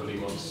understand fully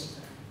what's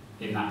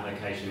in that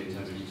location in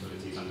terms of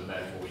utilities under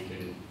there before we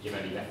can give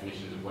any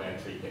definitions of where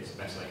tree pits are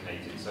best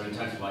located. So in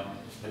terms of like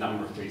the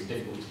number of trees, it's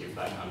difficult to give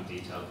that kind of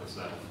detail at this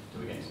level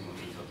until we get into more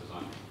detailed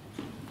design.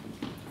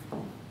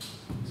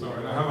 Sorry,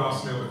 and I have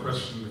asked Neil the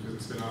question because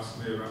it's been asked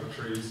me about the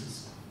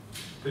trees.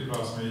 People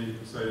ask me,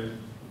 say,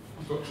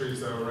 you've got trees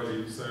there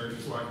already, so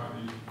why can't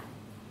you,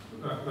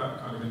 that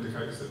kind of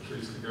indicates that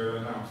trees can go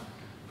there now.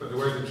 But the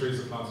way the trees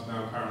are planted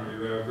now, apparently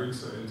their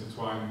roots are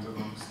intertwined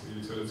amongst the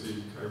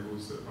utility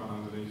cables that run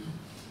underneath.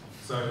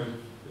 So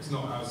it's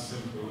not as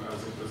simple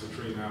as if there's a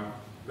tree now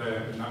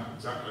there in that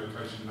exact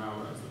location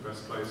now, that's the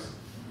best place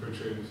for a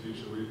tree in the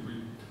future.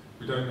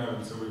 We don't know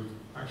until we've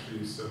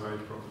actually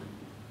surveyed properly.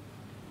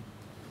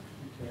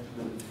 Okay, and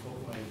then the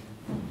footway,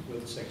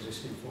 widths,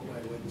 existing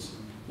footway widths.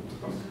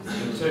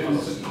 In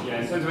terms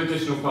of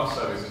additional bus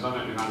services, I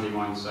don't know if Andy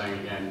minds saying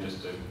again,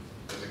 just as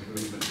a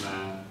commitment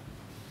there.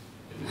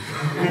 Do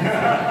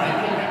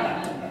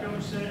you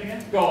want to say it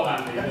again? Go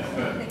on, Andy.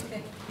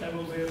 There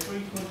will be a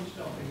frequent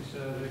stopping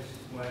service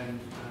when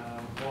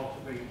Water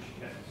Beach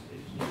gets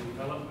its new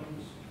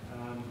developments.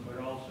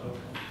 We're also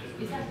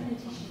considering... Is that in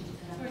addition to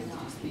that? Sorry, did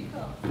you speak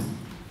up?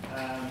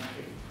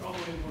 It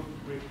probably would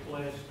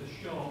replace the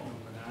short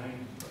number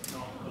 9, but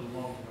not the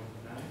long number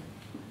 9.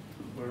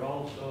 We're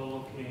also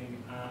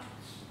looking at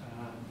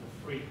the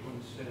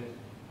frequency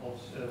of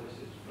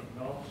services from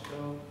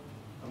Northstowe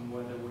and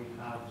whether we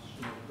have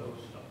some of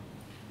those stops.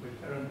 We're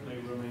currently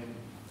running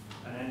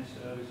an end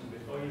service, and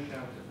before you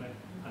shout at me,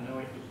 I know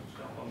it doesn't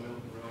stop on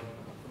Milton Road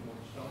from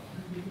Woodstock.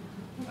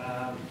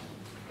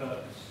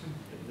 But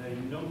the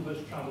numbers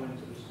travelling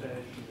to the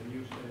station, the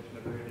new station,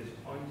 are very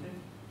disappointing,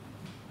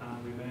 and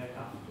we may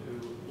have to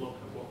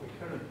look at what we're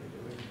currently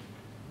doing,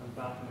 and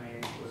that may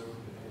include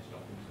a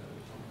stopping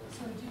service on the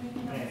So do you mean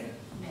the number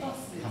of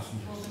buses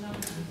or the number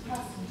of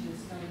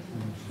passengers going to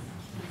the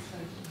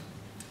station?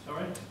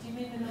 Sorry? Do you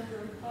mean the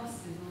number of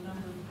buses or the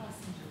number of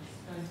passengers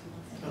going to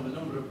the station? No, the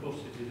number of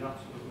buses is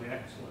absolutely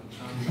excellent.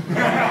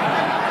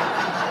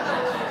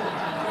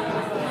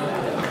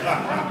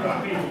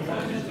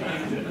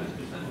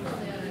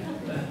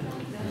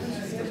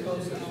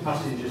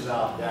 Passengers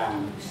are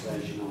down at the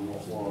station on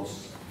what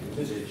was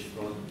envisaged,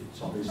 but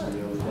it's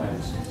obviously early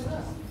days.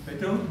 They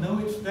don't know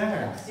it's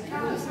there.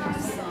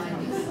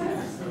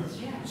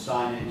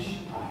 Signage,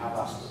 I have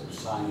asked for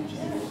signage.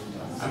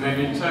 And then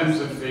in terms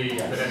of the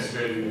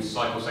pedestrian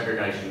cycle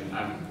segregation,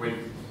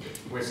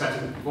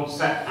 what's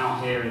set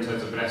out here in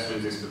terms of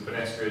pedestrians is for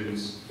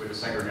pedestrians with a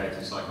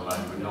segregated cycle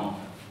lane. We're not,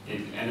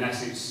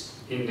 unless it's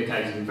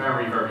indicating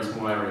very, very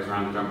small areas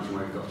around the junction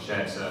where we've got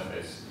shared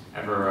surface.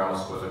 Everywhere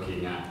else we're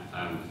looking at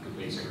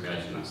complete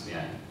segregation, that's the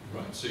aim.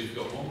 Right, so you've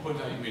got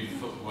 1.8 metre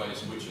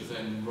footways which are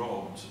then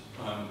robbed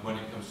when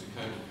it comes to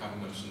cable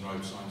cabinets and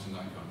road signs and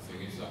that kind of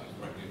thing. Is that the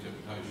correct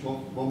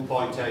interpretation?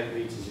 1.8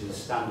 metres is a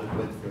standard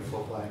width for a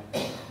footway.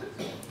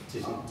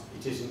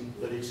 It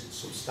isn't that it's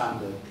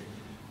substandard.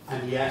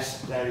 And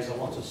yes, there is a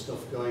lot of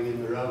stuff going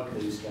in the road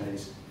these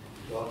days,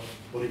 but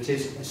it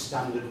is a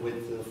standard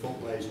width for the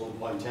footway is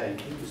 1.8.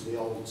 It was the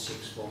old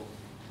 6 foot.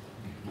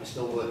 I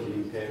still work in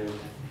Imperial.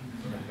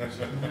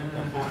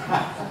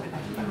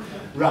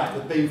 Right,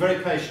 they've been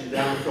very patient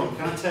down the front.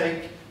 Can I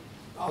take,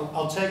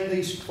 I'll take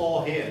these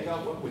 4 here.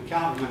 We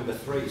can't remember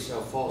 3, so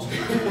 4's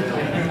going to be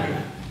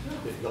really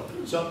difficult.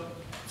 So,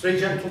 3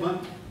 gentlemen.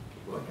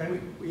 Okay,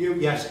 you?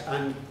 Yes,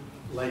 and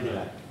lady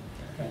there.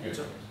 Okay.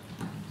 So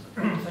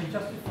you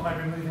justify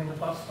removing the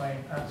bus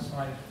lane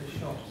outside the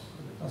shops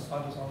for the those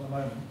studies on the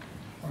moment,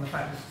 on the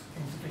fact it's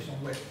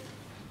insufficient width.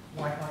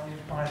 Why can't you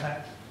apply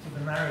that to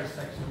the narrowest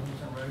section of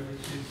Milton Road,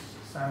 which is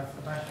south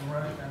of Ashton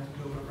Road and to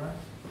Gilbert Road?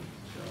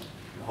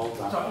 Hold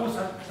that. So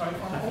also, part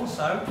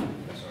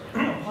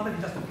of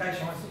the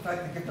justification was the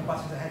fact to give the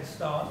buses a head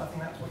start. I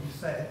think that's what you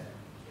said.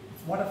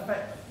 What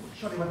effect,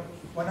 surely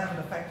won't have an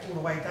effect all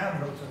the way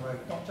down Milton Road,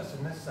 not just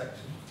in this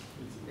section.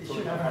 It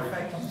should have an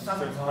effect on the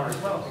southern side as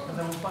well, because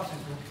those buses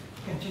will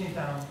continue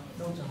down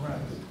Milton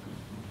Road.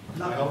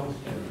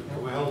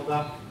 Can we hold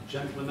that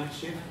gentleman next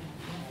to you?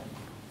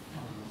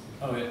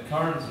 Oh, yeah,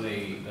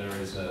 currently there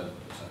is a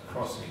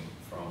crossing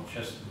from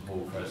Chesterton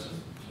Hall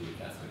Crescent to the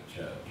Catholic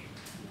Church.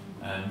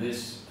 And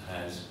this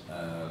has,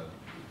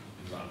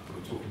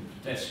 we're talking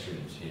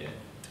pedestrians here,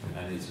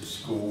 and it's a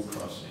school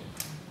crossing.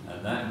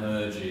 And that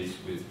merges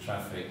with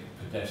traffic,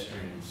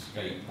 pedestrians,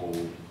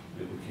 skateboard,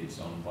 little kids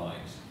on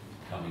bikes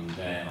coming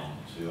down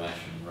to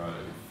Ashton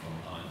Road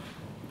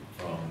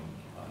from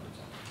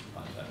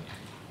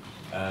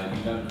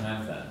you don't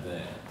have that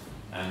there.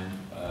 And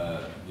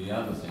the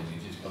other thing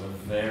is it's got a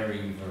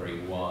very, very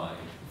wide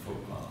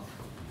footpath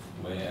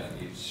where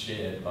it's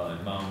shared by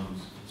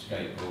mums,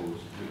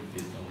 skateboards, little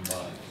kids on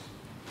bikes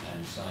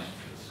and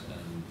cyclists,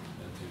 and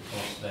to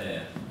cross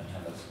there and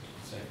have a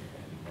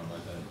segregated one, I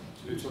don't.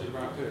 You're talking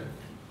about here?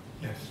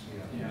 Yes.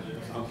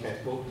 Yeah. Okay,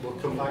 we'll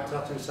come back to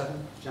that in a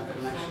second. Jump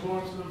next. I'm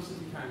Warren, I'm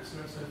City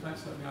Councillor, so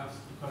thanks for letting me ask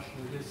the question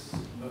in this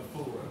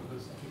forum,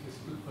 because I think it's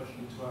a good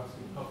question to ask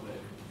in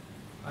public.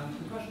 And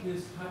the question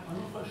is, I'm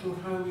not quite sure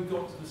how we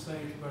got to the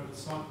stage where the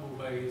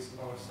cycleways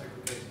are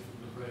segregated from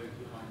the road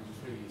behind the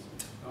trees.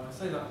 Now, I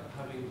say that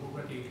having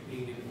already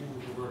been in all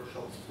of the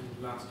workshops in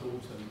last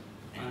autumn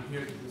and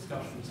heard the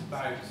discussions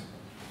about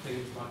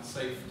things like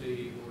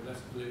safety or less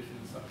pollution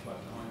and such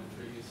like behind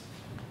the trees.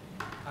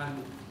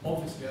 And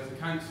obviously, as a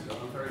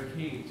councillor, I'm very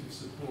keen to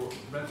support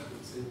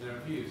residents in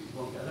their views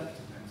who won't get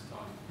elected next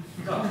time.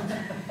 But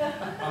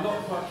I'm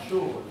not quite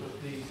sure that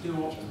the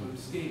Do Optimum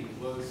scheme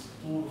was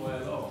all the way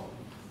along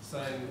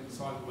saying that the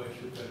cycleway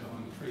should go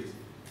behind the trees.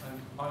 And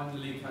I'm the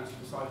lead councillor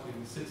for cycling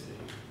in the city.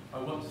 I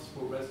want to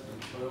support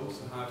residents, but I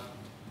also have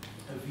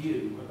a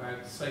view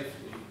about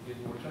safety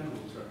in more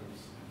general terms.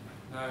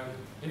 Now,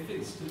 if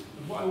it's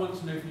what I want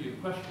to know from you, the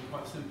question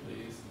quite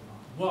simply is,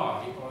 why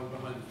are you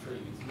behind the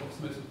trees? And what's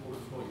the most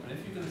important point? And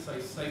if you're going to say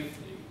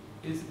safety,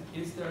 is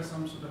there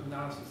some sort of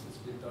analysis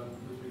that's been done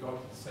with regard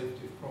to the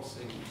safety of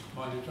crossing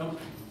minor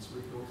junctions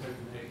with your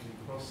Copenhagen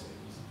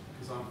crossings?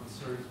 Because I'm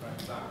concerned about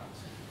that.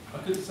 I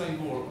could say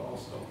more, but I'll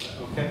stop there.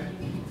 Okay.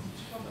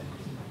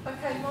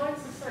 Okay,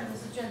 mine's the same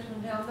as the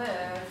gentleman down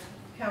there,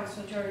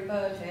 Councillor Jerry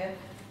Bird here.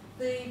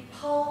 The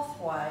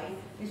pathway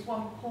is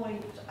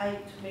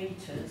 1.8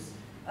 metres.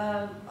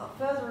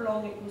 Further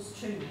along it was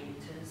 2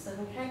 metres, and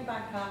we came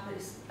back up,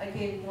 it's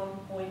again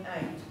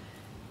 1.8.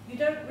 You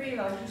don't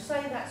realise, you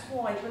say that's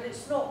wide, but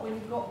it's not when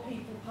you've got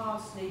people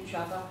passing each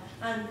other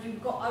and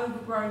you've got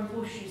overgrown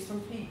bushes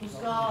from people's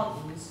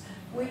gardens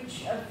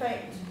which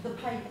affect the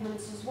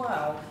pavements as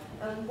well.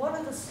 And one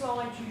of the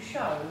slides you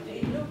showed,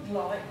 it looked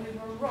like we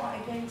were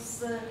right against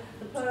the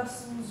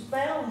person's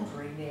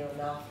boundary near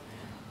enough.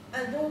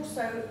 And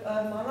also,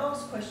 my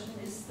last question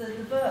is the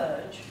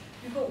verge.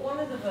 You've got one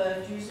of the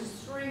verges is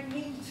 3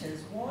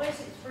 metres. Why is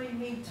it 3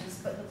 metres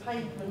but the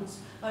pavement's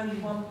only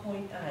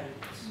 1.8?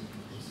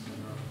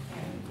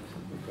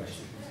 Good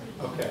question.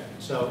 Okay,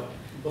 so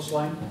bus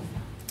lane,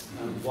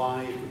 and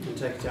why we can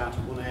take it out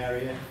of one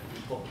area.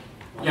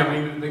 Yeah,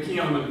 I mean, the key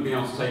element of being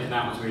able to take it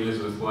out between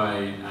Elizabeth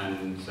Way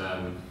and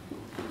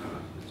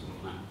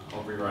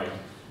Aubrey Road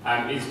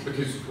is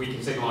because we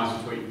can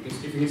signalise between.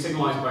 If we can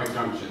signalise both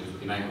junctions, we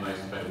can enable those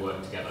to better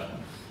work together,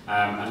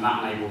 and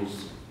that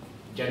enables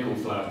general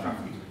flow of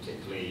traffic to be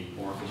particularly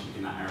more efficient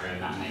in that area,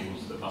 and that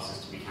enables the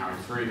buses to be carried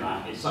through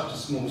that. It's such a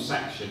small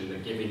section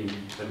that giving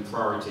them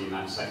priority in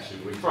that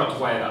section, we've tried to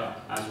weigh it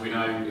up. As we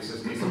know, it's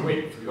a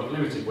width, we've got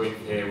limited width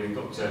here, we've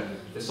got to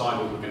decide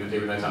what we're going to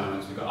do with those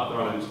elements. We've got other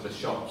elements of the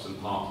shops and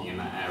parking in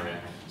that area.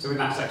 So in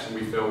that section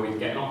we feel we can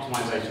get an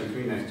optimisation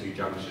between those 2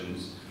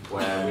 junctions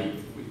where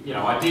we you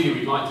know, ideally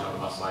we'd like to have a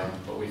bus lane,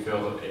 but we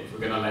feel that if we're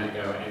going to let it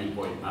go at any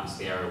point, that's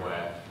the area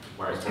where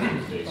it's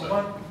possible to do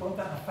so. Won't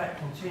that effect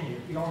continue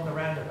beyond the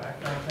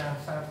roundabout going down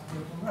South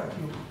Milton Road?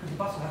 Because the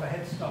bus will have a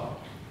head start.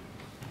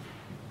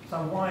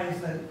 So why is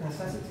there the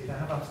necessity to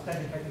have a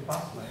dedicated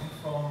bus lane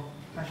from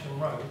Ashton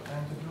Road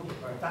down to Gilbert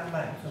Road? That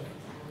length of...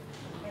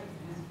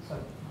 So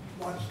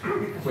why...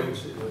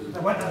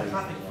 There won't have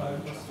traffic flow.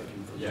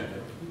 Yeah.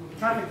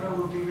 Traffic flow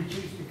will be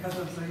reduced because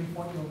of the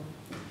what you're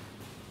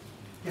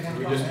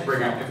getting.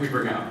 If we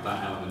bring up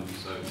that element,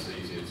 so it's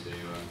easier to.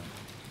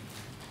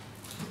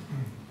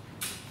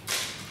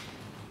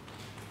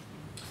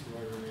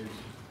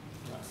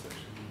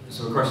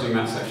 So we're questioning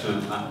that section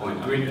at that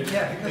point. I mean,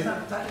 yeah, because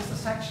that is the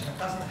section that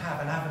doesn't have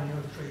an avenue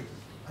of trees.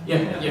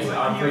 Yes,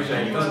 I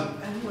appreciate it.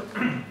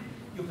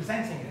 You're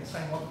presenting it and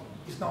saying, well,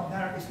 it's not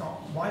narrow, it's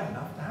not wide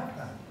enough to have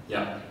that.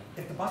 Yeah.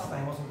 If the bus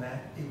lane wasn't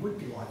there, it would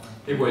be wider.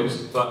 It would,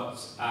 but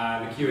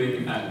the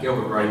queuing at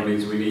Gilbert Road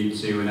means we need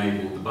to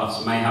enable the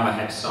bus may have a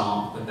head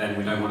start, but then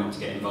we don't want it to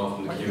get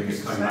involved in the queuing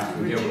that's coming back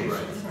from Gilbert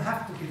Road. It doesn't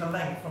have to be the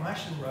length from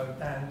Ashton Road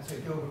down to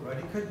Gilbert Road.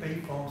 It could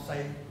be from,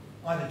 say,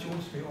 either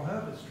George Street or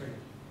Herbert Street.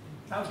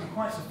 That would be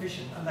quite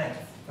sufficient a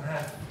length to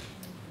have.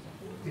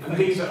 And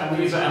these are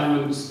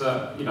elements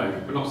that, you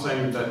know, we're not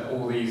saying that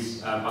all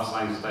these bus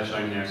lanes that they're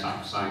shown here are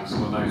sacrosanct.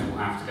 Some of those will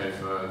have to go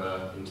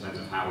further in terms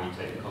of how we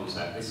take the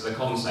concept. This is a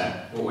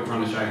concept. What we're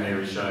trying to show here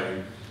is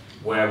show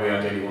where we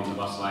ideally want the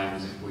bus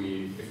lanes. If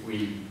we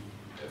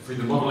through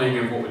the modelling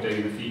of what we're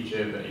doing in the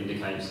future that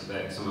indicates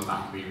that some of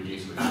that can be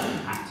reduced without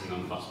impacting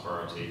on bus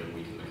priority, then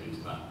we can look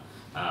into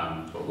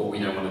that. But what we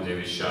don't want to do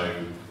is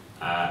show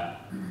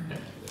that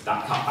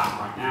cut back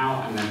right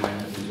now, and then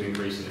we're looking to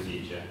increase in the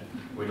future.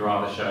 We'd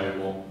rather show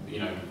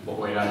what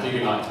we'd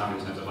ideally like to have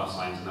in terms of bus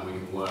lanes, and then we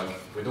can work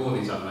with all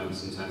these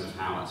elements in terms of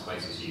how that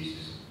space is used.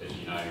 As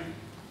you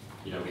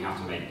know, we have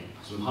to make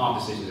some hard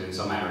decisions in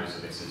some areas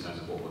of this in terms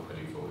of what we're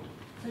putting forward.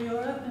 So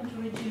you're open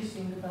to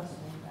reducing the bus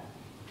lane back?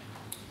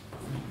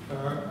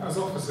 As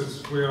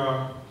officers, we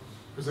are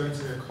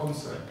presenting a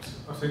concept.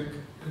 I think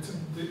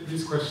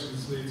these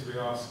questions need to be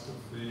asked of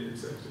the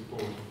executive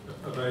board.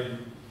 Are they?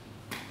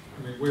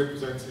 I mean, we're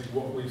presenting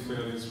what we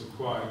feel is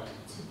required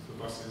for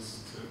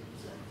buses to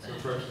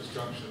approach this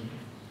junction,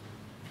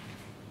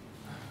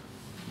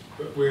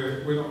 but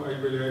we're not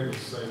really able to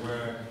say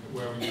where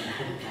we can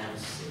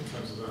compromise in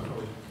terms of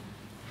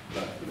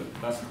that.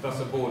 That's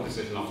a board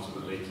decision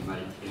ultimately to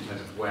make in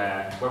terms of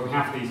where we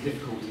have these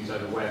difficulties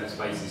over where the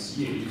space is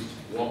used.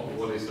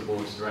 What is the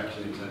board's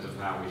direction in terms of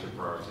how we should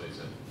prioritise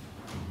it?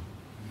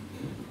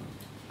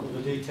 Well,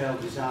 the detailed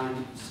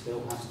design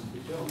still has to be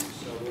done.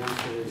 So the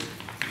answer is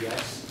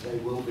yes, they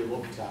will be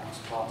looked at as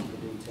part of the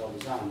detailed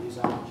design. These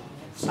aren't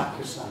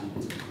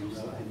sacrosanct in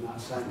that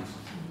sense.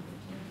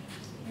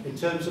 In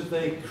terms of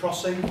the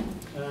crossing,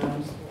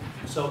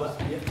 so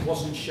that it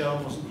wasn't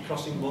the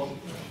crossing, but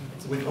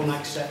with one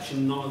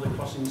exception, none of the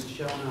crossings are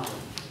shown now.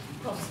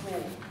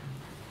 Crosswalk.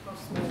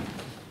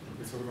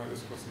 We're talking about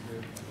this crossing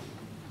here.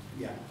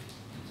 Yeah.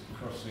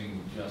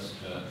 Crossing just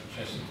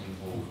Chessington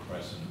Hall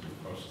Crescent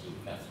across to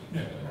Catholic.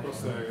 Yeah,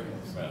 across there.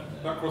 Yeah.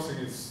 That crossing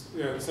is,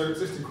 yeah, so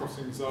existing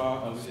crossings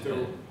are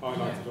still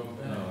highlighted on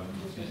there. No,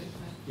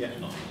 yeah.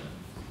 Not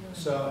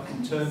so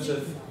in terms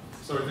of...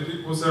 Sorry,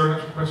 was there an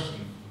actual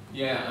question?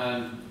 Yeah,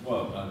 and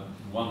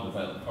one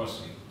about the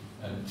crossing,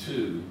 and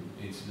two,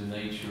 it's the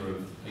nature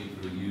of the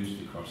people who use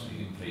the crossing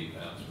in peak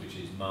hours, which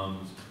is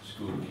mums,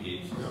 school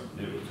kids,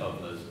 little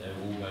toddlers, they're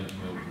all going to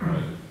Milton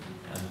Road.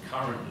 And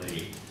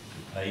currently,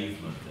 the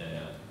pavement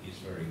there is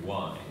very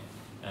wide,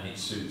 and it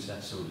suits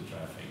that sort of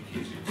traffic,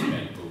 kids with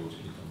skateboards,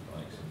 kids on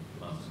bikes, and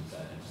mums and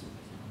dads.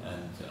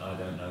 And I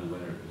don't know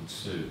whether it would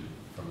suit,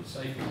 from a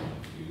safety point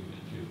of view,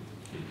 and your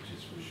kids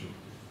just for sure,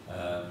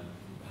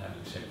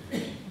 having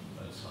segregated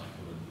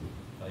cycle and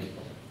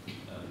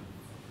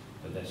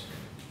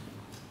pedestrian.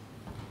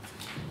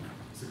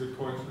 It's a good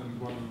point,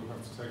 and one we'll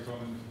have to take on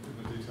in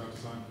the detailed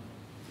design.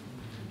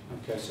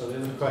 Okay, so the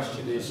other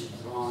question is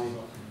why...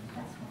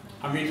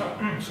 I mean,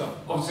 so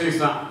obviously is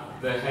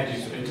that the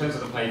hedges, in terms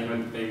of the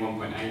pavement being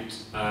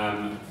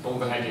 1.8, all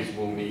the hedges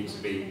will need to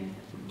be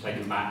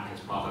taken back as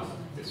part of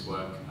this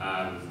work.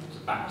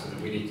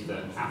 We need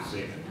to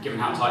absolutely, given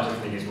how tight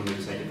everything is, we'll need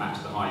to take it back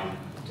to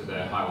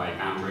the highway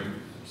boundary.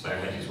 So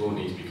hedges will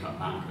need to be cut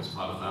back as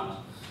part of that.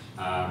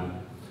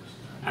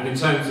 And in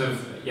terms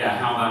of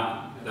how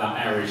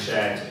that area is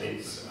shared,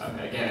 it's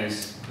again,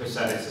 as Chris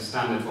said, it's a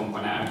standard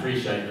 1.8. I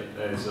appreciate that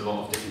there's a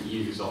lot of different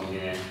users on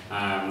here,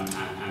 and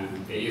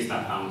it is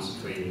that balance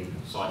between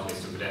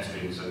cyclists and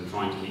pedestrians and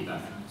trying to keep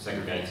that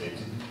segregated.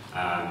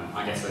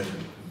 I guess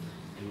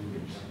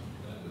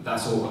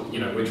that's all.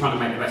 We're trying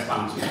to make the best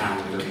balance we can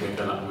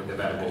with the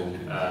available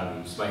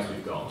space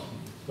we've got.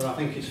 But I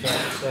think it's fair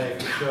to say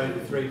if we're showing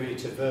the 3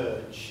 metre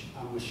verge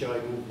and we're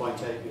showing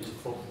 1.8 metre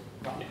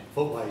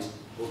footways,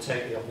 we'll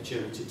take the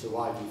opportunity to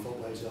widen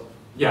footways up.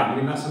 Yeah, I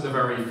mean that's at the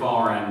very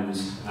far end,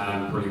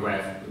 probably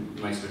where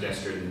most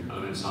pedestrian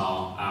elements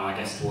are. I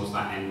guess towards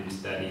that end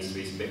there needs to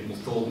be a bit more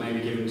thought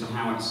maybe given to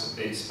how it's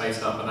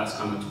spaced up, but that's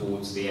kind of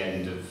towards the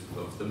end of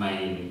the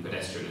main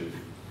pedestrian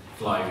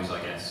flows,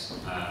 I guess.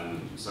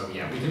 So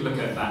yeah, we can look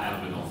at that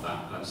element of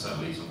that. That's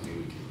certainly something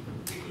we can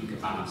look at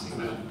balancing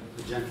better.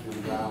 The gentleman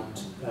about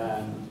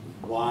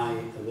why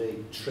are the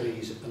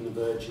trees and the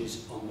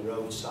verges on the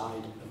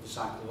roadside of the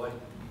cycleway?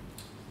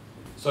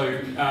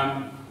 So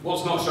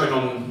what's not shown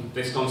on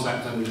this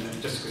concept, and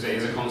just because it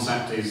is a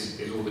concept, is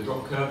all the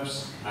drop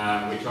curbs,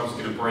 which are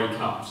obviously going to break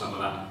up some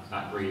of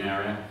that green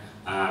area.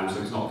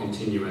 So it's not a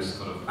continuous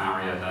sort of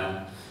barrier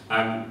there.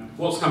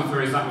 What's come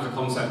through is that was a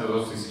concept that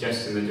was obviously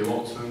suggested in the Do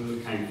Oxfam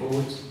that came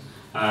forward.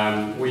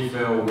 We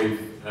feel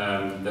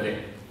that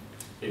it,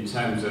 in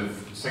terms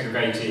of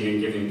segregating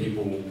and giving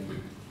people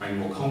maybe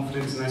more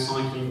confidence in their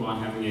cycling by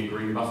having a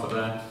green buffer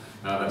there,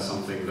 that's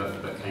something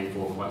that came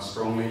forward quite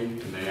strongly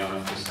in the other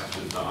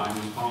discussions that I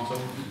was part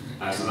of.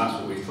 So that's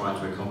what we've tried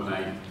to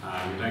accommodate.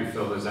 We don't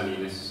feel there's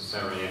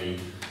necessarily any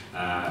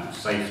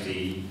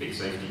big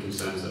safety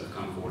concerns that have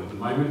come forward at the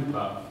moment,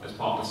 but as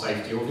part of the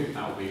safety audit,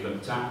 that will be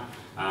looked at,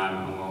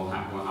 and we'll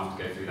have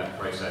to go through that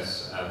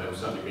process. There will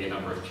certainly be a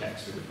number of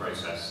checks through the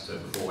process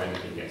before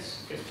anything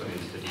gets put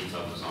into the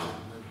detailed design.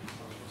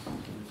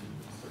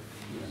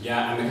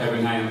 Yeah, and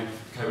the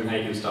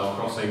Copenhagen style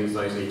crossings,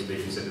 those need to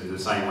be considered in the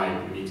same way,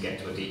 but we need to get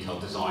to a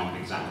detailed design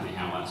of exactly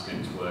how that's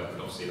going to work,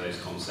 but obviously those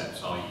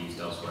concepts are used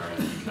elsewhere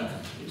in the UK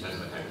in terms of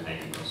the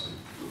Copenhagen crossing.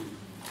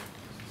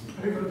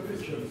 Have you got a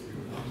picture?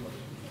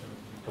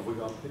 Have we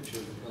got a picture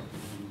of the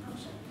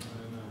crossing?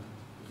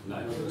 No.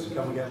 So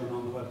can we get one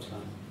on the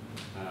website?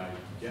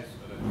 Yes.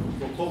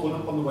 We'll put one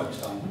up on the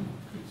website.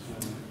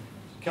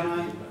 Can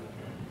I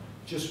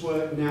just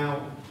work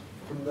now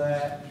from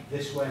there,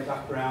 this way,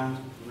 back round,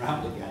 and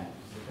round again?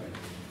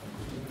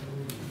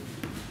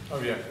 Oh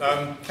yeah,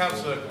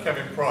 Councillor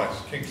Kevin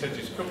Price, King's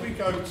Edges. Could we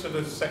go to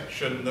the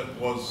section that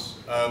was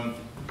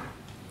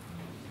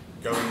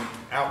going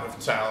out of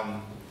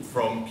town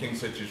from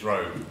King's Edges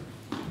Road,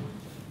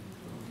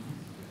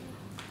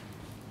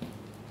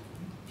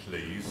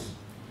 please?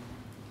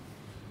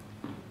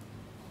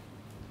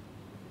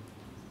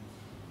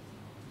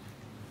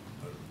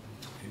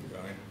 Keep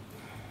going.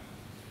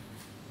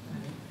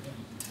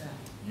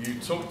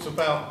 You talked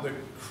about the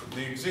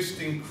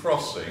existing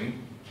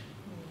crossing.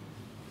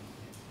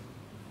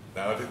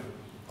 Now,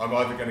 I'm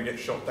either going to get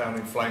shot down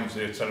in flames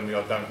here telling me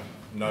I don't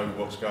know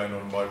what's going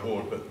on in my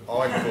ward, but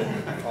I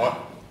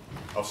thought,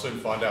 I'll soon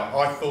find out,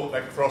 I thought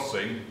that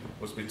crossing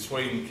was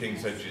between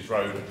King's Edges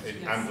Road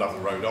and Lovell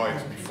Road.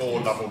 It's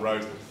before Lovell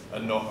Road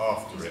and not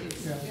after it.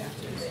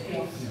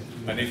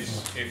 And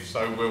if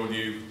so, will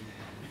you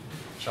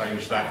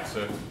change that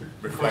to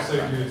reflect that?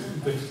 Crossing is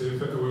indicative,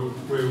 but we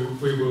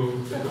will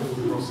look at all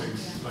the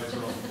crossings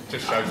later on.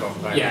 Just shows on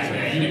plan.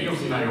 Yeah, you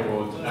obviously know your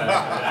ward. And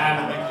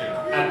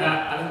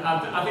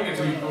I think as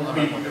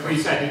we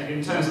said,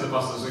 in terms of the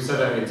bus stops, we said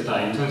earlier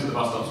today, in terms of the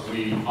bus stops,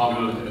 we are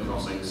going to look at the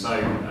crossings. So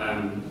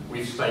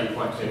we've stated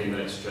quite clearly in the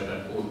literature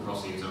that all the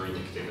crossings are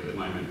indicative at the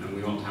moment, and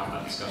we want to have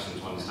that discussion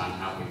to understand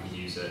how we can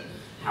use it,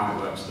 how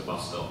it works at the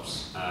bus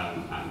stops,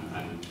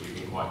 and we've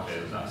been quite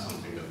clear that that's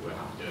something that we're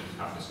happy to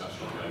have a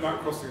discussion on.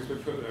 That crossing has been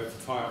put there to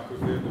tie up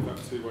with the end of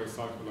that two-way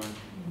cycle lane,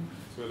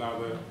 to allow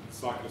the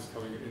cyclists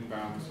coming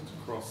inbound to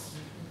cross.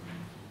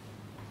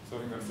 So I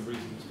think that's the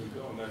reason it's been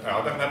put on there. No,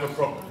 I don't have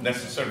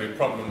necessarily a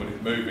problem with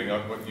it moving.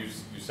 You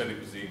said it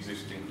was the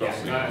existing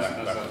crossing.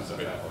 Yeah, that's a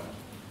bit.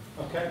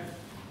 Okay.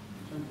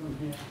 Gentleman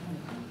here.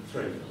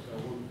 Three.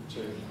 One,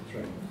 two,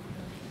 three.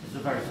 It's a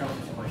very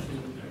selfish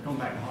question. Going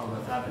back to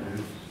Harworth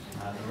Avenue,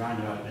 the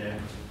roundabout there,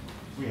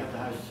 we have the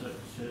house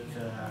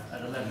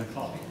at 11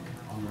 o'clock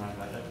on the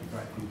roundabout. That would be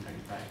great. Can you take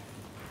it back?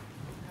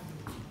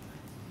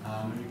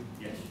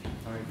 Yes.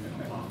 Sorry.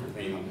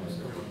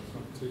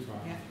 Too far.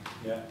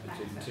 Yeah,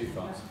 it's too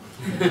fast.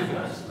 I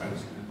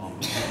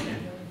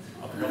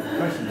forgot the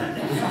question.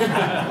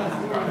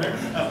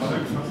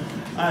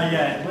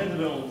 Yeah, where the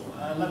little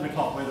 11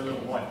 o'clock, where the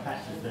little white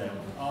patch is there.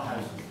 Our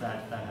house is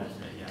that house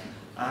there. Yeah.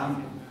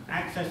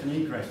 Access and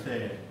egress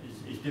there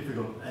is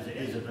difficult as it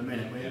is at the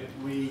minute.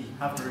 We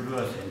have to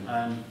reverse it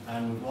and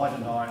we've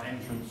widened our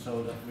entrance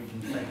so that we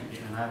can safely get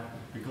in and out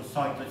because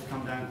cyclists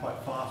come down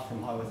quite fast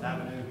from Harworth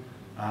Avenue.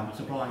 It's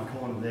a blind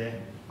corner there.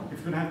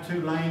 If you're going to have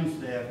two lanes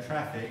there of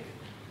traffic,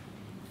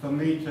 for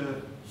me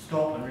to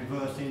stop and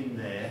reverse in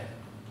there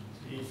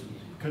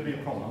could be a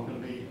problem. I'm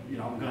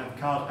going to have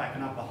cars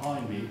backing up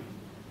behind me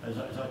as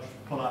I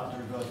pull up to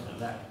reverse at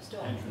that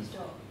entrance.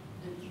 Stop.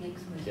 The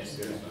next question. Yes,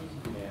 good.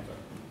 Yeah.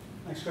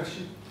 Next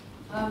question.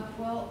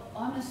 Well,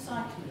 I'm a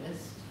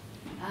cyclist,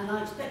 and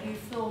I expect you've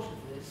thought of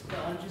this, but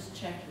I'm just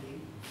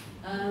checking.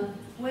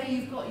 Where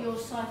you've got your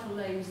cycle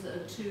lanes that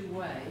are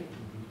two-way,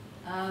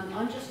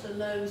 I'm just a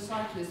lone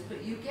cyclist,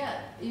 but you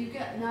get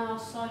now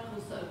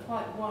cycles that are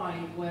quite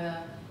wide,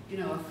 where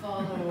a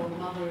father or a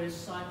mother is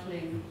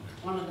cycling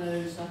one of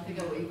those, I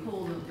forget what you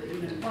call them, but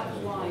quite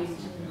wide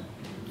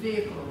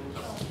vehicles,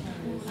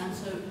 and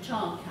so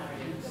child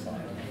carriers.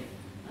 Okay.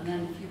 And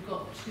then if you've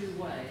got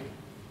two-way,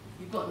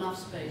 you've got enough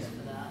space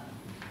for that.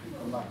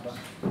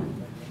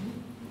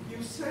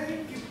 You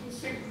say you can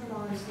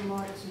synchronise the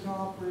lights at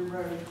Arbury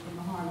Road and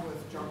the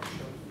Highworth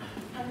Junction.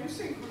 Have you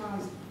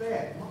synchronised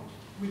them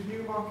with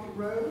Newmarket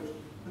Road,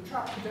 the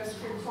track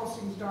pedestrian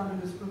crossings down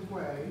Elizabeth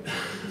Way?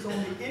 Because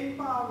on the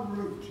inbound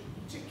route,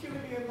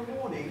 particularly in the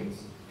mornings,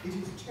 it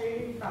is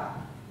tailing back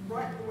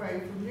right the way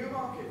from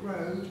Newmarket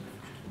Road,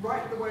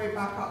 right the way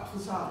back up to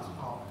the Science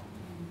Park.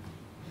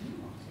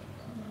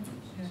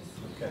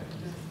 Okay.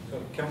 So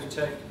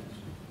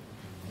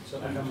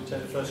can we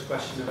take the first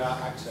question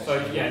about access? So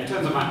yeah, in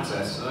terms of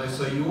access,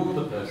 so you're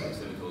the person that's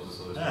going to cause us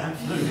all this.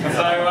 Absolutely. I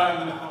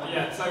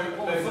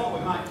thought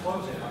we might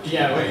close it.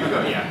 Yeah, well, you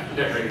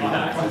don't really need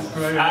that access.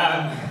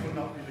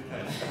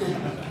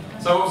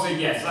 So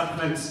obviously, yes, that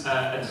presents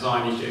a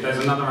design issue.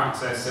 There's another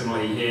access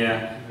similarly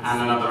here,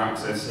 and another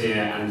access here,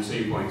 and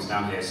 2 points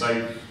down here.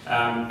 So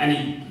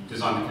any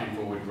design that came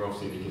forward will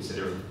obviously be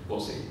considered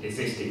what's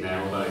existing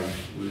there, although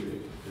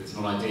it's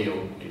not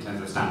ideal in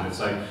terms of standards.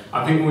 So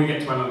I think when we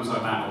get to elements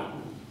like that,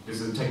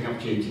 this is taking the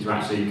opportunity to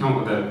actually come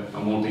up with a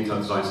more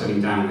detailed design,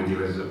 sitting down with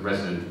you as a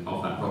resident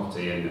of that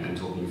property and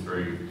talking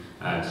through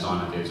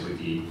design ideas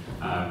with you.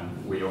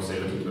 We're also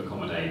looking to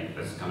accommodate,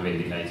 as kind of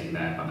indicating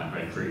there, by that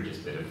very crude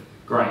just bit of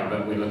grey,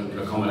 but we're looking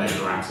to accommodate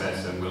your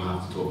access, and we'll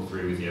have to talk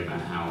through with you about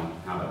how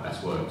that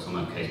best works on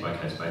a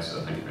case-by-case basis,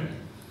 I think, really.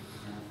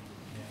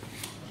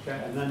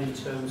 Okay, and then in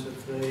terms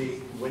of the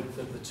width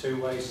of the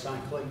two-way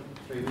cycling,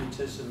 3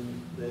 metres,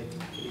 and the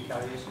kiddie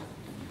carriers?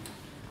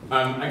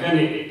 Again,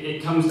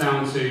 it comes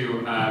down to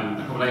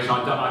accommodation.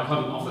 I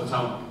couldn't off the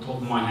top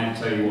of my head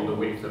tell you what the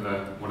width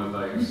of one of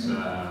those,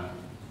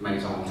 maybe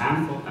someone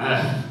can,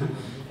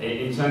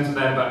 in terms of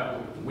there,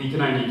 but we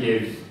can only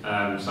give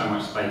so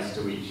much space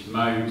to each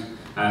mode.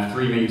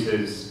 3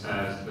 metres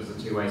as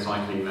a two-way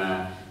cycling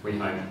there. We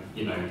hope,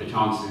 you know, the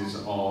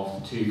chances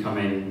of two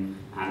coming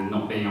and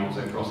not being able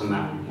to cross in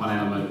that one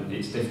element,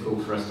 it's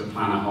difficult for us to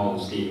plan a whole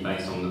scheme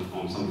based on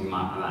something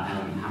like that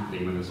element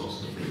happening when there's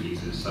lots of different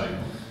users. So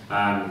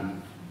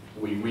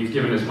we've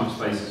given as much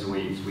space as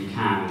we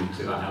can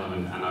to that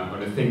element, and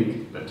I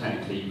think that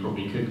technically you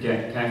probably could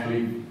get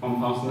carefully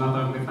one past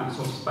another with that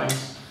sort of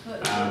space.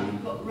 But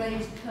you've got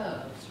raised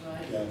curves,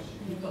 right? Yes.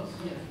 You've got,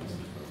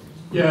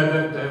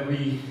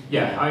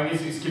 I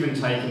guess it's give and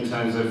take in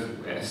terms of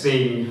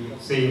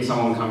seeing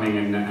someone coming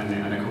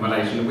and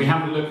accommodation. We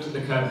haven't looked at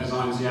the curve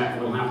designs yet.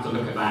 We'll have to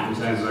look at that in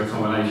terms of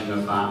accommodation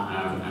of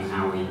that and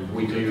how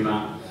we do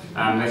that.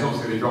 There's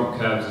obviously the drop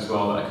curves as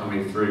well that are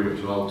coming through,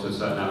 which will alter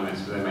certain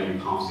elements, but there may be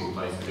passing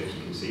places if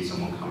you can see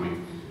someone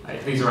coming.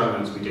 These are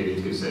elements we do need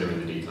to consider in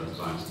the detailed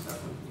designs.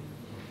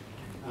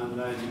 And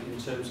then in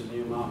terms of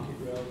Newmarket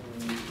Road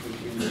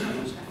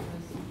and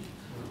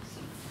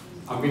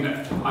I mean,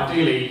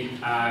 ideally,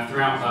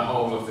 throughout the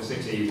whole of the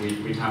city,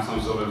 we'd have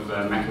some sort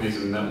of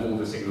mechanism that all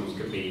the signals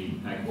could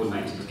be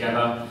coordinated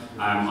together.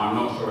 I'm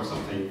not sure if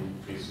something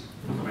is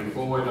coming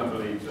forward. I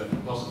believe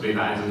that possibly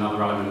that is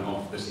another element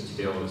of the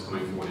city deal that's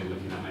coming forward in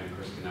looking at, maybe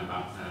Chris can know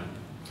about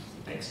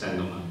extend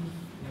on that.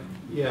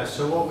 Yeah,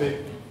 so what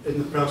we're in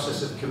the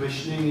process of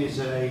commissioning is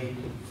a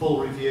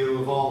full review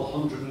of all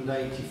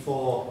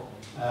 184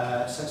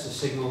 sets of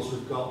signals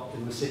we've got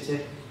in the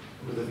city,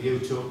 with a view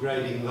to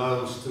upgrading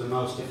those to the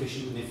most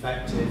efficient and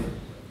effective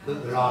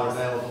that there are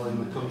available in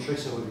the country,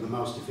 so with the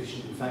most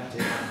efficient and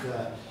effective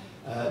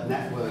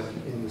network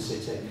in the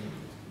city.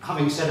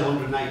 Having said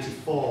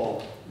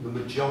 184, the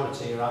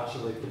majority are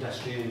actually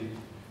pedestrian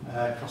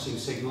crossing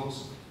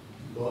signals,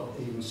 but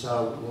even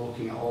so, we're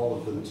looking at all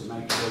of them to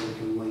make sure we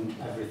can link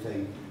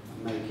everything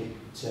and make it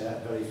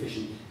very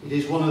efficient. It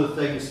is one of the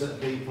things that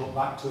have been put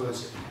back to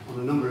us on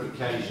a number of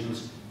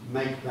occasions,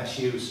 make best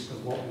use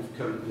of what we've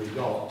currently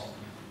got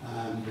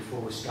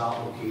before we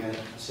start looking at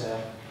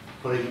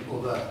putting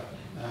other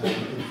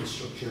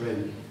infrastructure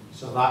in.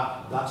 So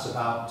that's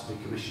about to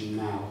be commissioned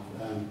now.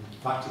 In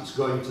fact, it's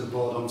going to the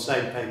board on the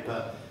same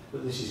paper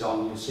that this is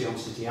on. You'll see on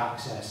City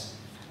Access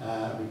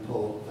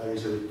report, there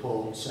is a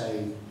report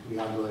saying we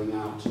are going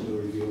out to do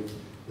a review of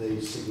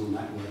the signal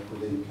network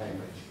within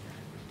Cambridge.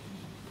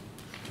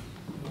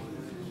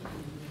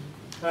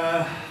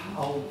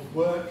 I'll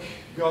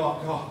go.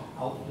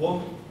 I'll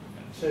 1,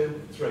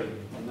 2, 3,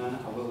 and then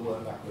I will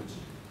work backwards.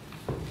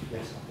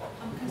 Yes.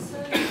 I'm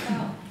concerned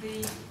about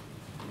the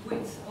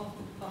width of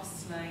the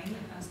bus lane,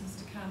 as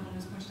Mr. Campbell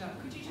has pointed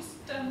out. Could you just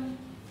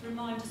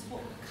remind us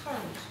what the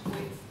current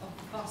width of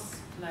the bus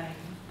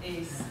lane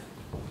is?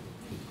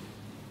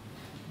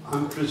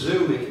 I'm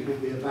presuming it will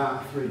be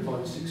about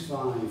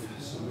 3.65,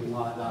 something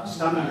like that.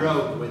 Standard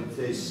road width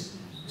is,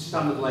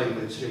 standard lane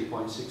width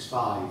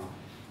 3.65.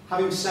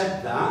 Having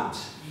said that,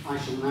 I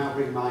shall now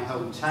bring my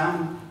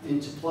hometown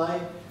into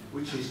play,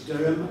 which is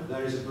Durham.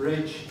 There is a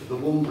bridge, the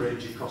one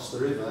bridge across the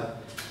river,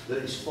 that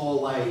is 4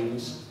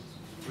 lanes,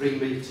 3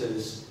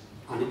 metres,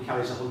 and it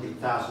carries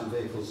 100,000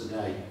 vehicles a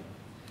day.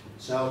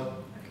 So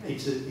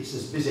it's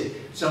as busy.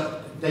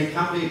 So they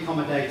can be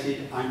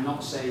accommodated. I'm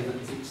not saying that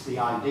it's the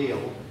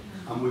ideal,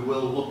 and we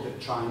will look at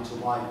trying to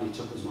widen it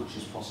up as much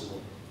as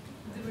possible.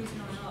 The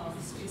reason I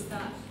ask is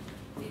that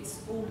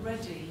it's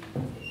already,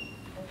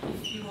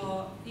 if you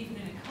are even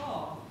in a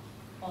car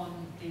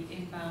on the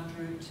inbound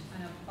route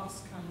and a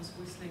bus comes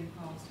whistling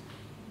past,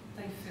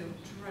 they feel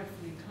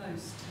dreadfully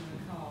close to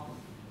the car,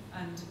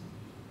 and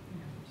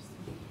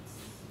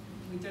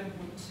we don't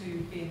want to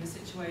be in a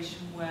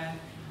situation where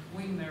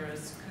wing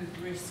mirrors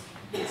could risk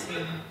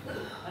hitting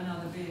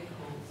another vehicle.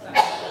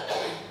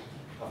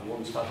 I've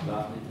once had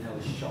that, and it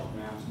nearly shot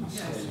me out of my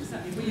skin. Yes,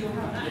 exactly. Well, you'll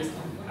have an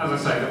accident.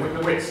 As I say, the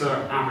widths are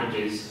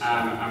averages,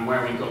 and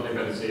where we've got the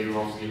ability, we're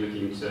obviously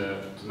looking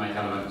to make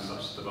elements such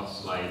as the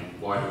bus lane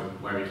wider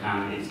where we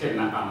can. It's getting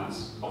that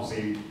balance.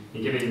 Obviously,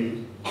 in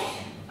giving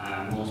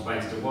more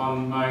space to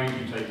one mode,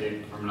 you take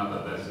it from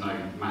another. There's no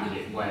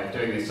magic way of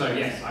doing this. So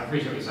yes, I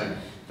appreciate what you're saying.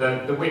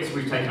 The widths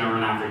we've taken are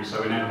an average,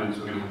 so in elements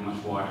we're going to have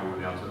much wider, and we'll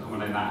be able to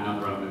accommodate that. In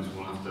other elements,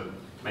 we'll have to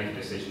make a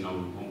decision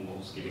on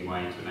what's giving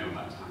way to enable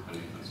that to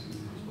happen.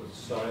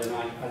 Sorry, and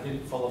I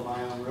didn't follow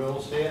my own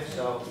rules here,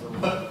 so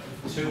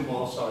 2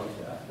 more, sorry.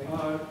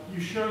 You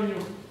show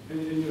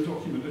in your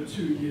document a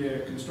 2-year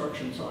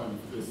construction time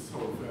for this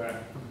whole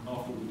affair.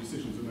 after all the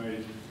decisions are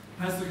made,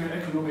 has the kind of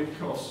economic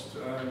cost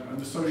and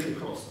the social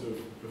cost of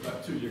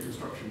that 2-year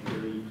construction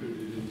period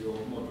included in your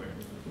modelling?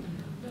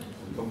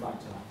 We'll come back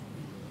to that.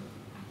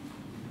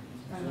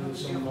 I'm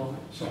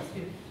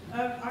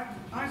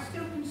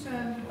still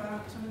concerned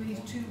about some of these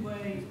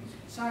two-way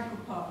cycle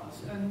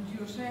paths, and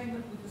you're saying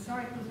that with the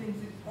cycle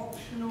things it's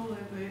optional,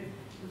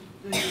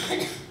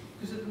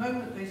 because at the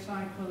moment they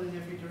cycle in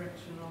every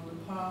direction on the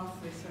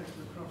path, they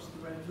cycle across the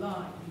red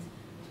lines.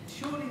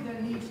 Surely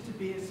there needs to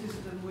be a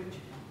system which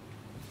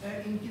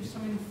gives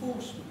some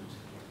enforcement.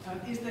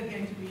 Is there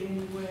going to be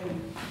any way,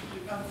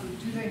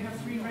 do they have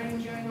free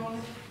rein going on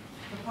it?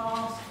 The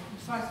path,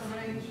 the cycle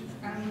range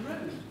and the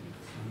road?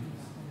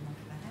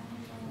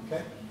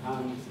 Okay. So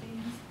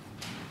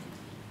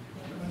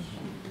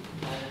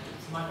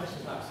my question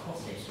is about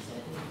crossings. So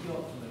I think the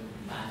optimum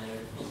plan there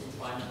is crossings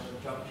by a number of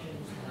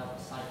junctions to help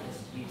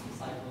cyclists use the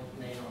cycle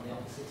lane on the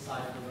opposite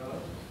side of the road.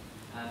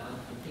 I'm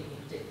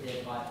thinking particularly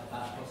about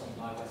crossing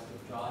by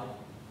Westcliff Drive.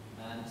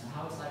 So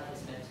how are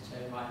cyclists meant to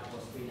turn right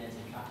across 3 lanes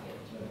of traffic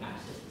to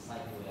access the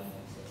cycleway on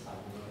the opposite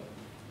side of the road?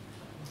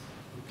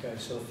 Okay,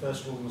 so the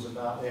first one was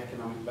about the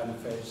economic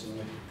benefits and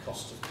the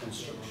cost of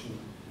construction.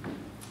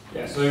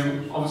 Yeah, so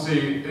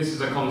obviously this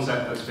is a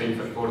concept that's being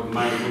put forward at the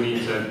moment. We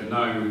need to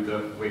know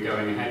that we're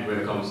going ahead with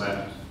a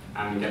concept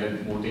and get a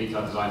more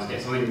detailed design to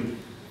get something.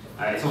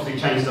 It's obviously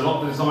changed a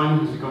lot, the design,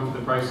 as we've gone through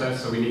the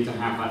process, so we need to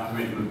have that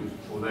commitment.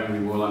 For them, we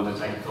will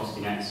undertake a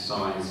costing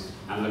exercise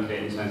and look at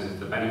it in terms of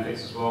the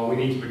benefits as well. We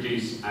need to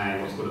produce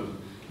what's called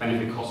a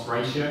benefit cost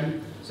ratio,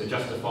 so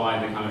justify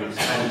the kind of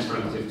expense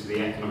relative to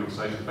the economic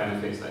social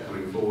benefits that are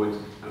coming forward,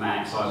 and that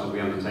exercise will be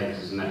undertaken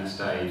as the next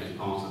stage as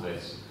part of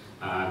this.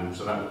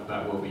 So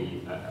that will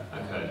be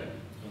occurred.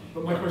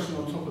 But my question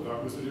on top of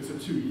that was that it's a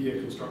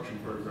 2-year construction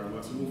programme.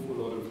 That's an awful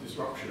lot of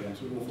disruption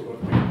to an awful lot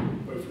of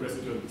people, both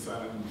residents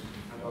and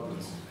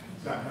others.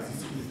 That has a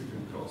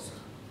significant cost.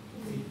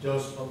 It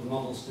does, but the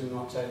models do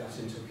not take that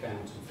into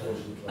account,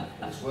 unfortunately.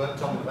 It's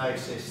worked on the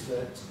basis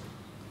that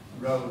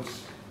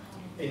roads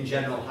in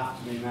general have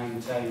to be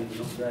maintained and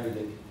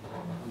upgraded,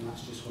 and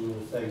that's just one of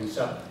the things.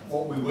 So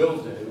what we will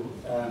do,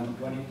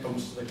 when it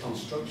comes to the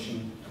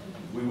construction,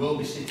 we will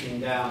be sitting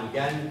down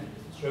again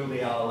through the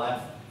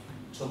RLF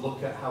to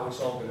look at how it's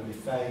all going to be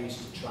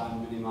phased to try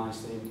and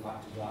minimise the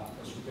impact of that,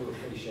 because we do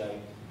appreciate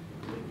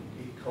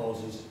it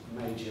causes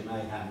major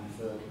mayhem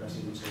for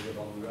residents who live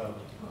on the road.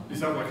 Is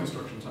that why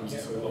construction times are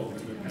so long?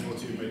 And what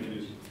you're making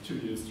is 2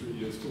 years, 3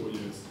 years, 4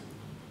 years?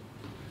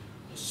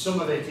 Some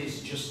of it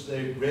is just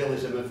the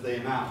realism of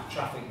the amount of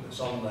traffic that's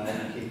on there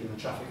and keeping the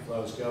traffic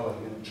flows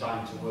going and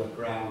trying to work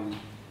around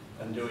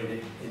and doing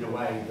it in a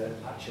way that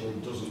actually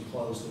doesn't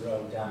close the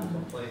road down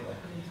completely.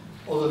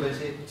 Other than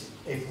it,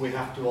 if we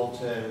have to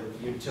alter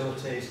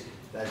utilities,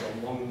 there's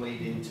a long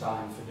lead-in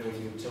time for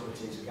doing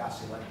utilities,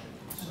 gas, electric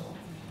and so on.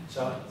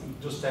 So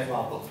it does take a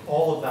while, but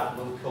all of that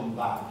will come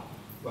back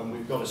when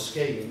we've got a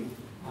scheme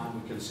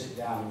and we can sit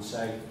down and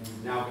say,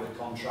 we've now got a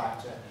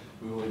contractor,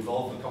 we will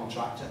involve the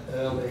contractor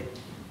early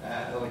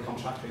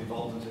contractor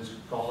involvement as we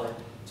call it,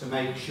 to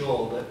make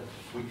sure that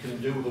we can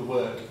do the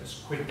work as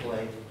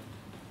quickly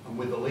and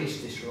with the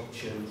least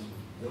disruption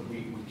that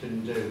we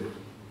can do.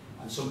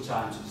 And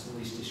sometimes it's the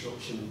least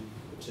disruption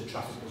to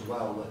traffic as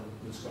well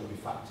that's going to be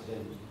factored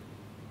in.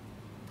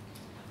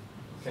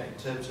 Okay, in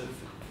terms of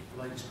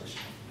the latest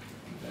question.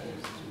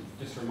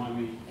 Just remind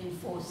me.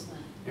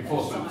 Enforcement.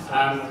 Enforcement.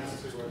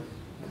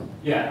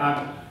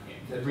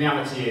 The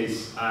reality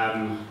is,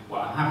 well, we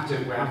have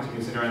to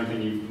consider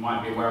anything you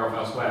might be aware of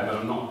elsewhere, but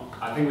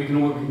I think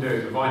all we can do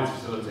is provide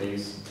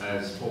facilities,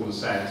 as Paul has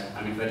said,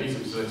 and if they're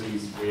decent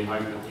facilities, we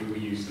hope that people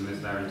use them as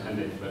they're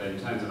intended, but in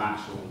terms of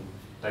actual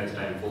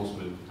day-to-day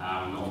enforcement,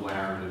 I'm not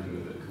aware of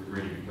anything that could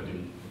really be put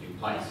in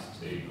place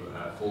to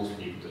force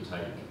people to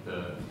take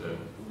the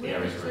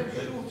areas around. With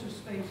so short a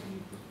space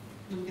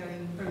in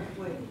going both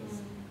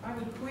ways, I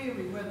would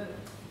query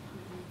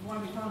why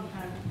we can't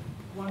have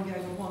one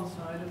going on one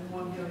side and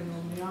one going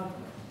on the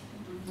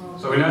other.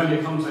 So in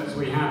earlier concepts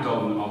we had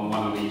on one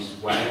on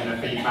each way, and the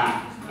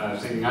feedback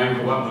singing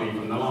overwhelmingly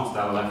from the last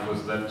LLF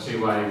was that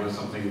 2-way was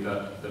something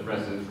that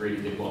residents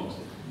really did want.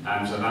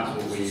 So that's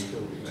what we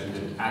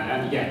did.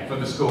 And yeah, for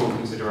the school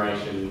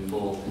consideration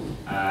for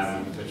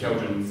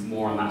children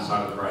more on that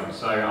side of the road.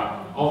 So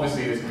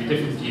obviously there's going to be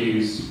different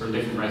views from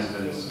different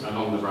residents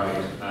along the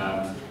road,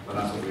 but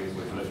that's what we've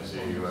looked to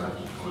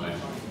accommodate.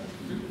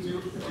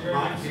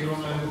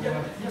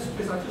 Yes,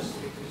 please. I just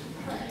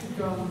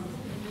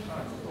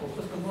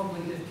the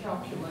modelling the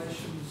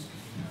calculations,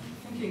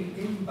 thinking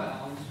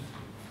inbound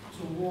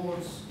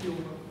towards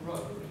Gilbert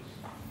Road,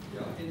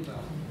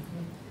 inbound.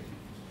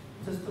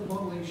 Does the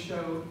modelling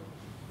show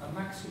a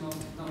maximum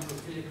number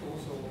of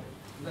vehicles or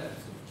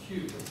length of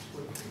queue that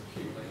would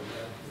accumulate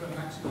there? Is there a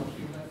maximum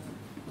queue length?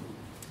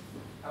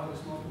 How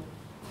is modelled?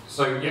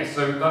 So yes,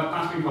 so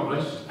that's been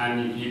published,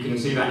 and you can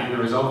see that in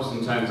the results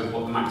in terms of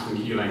what the maximum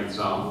queue lengths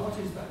are. What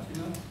is that, do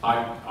you know?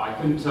 I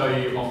couldn't tell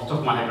you off the top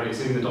of my head, but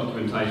it's in the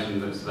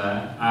documentation that's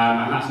there,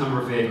 and that's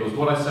number of vehicles.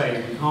 What I say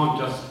is we can't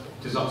just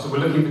design, so we're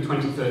looking for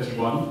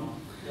 2031.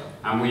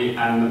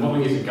 And the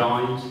modelling is a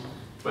guide,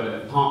 but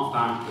apart of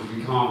that,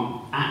 we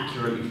can't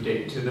accurately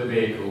predict to the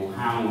vehicle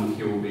how long the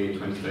fuel will be in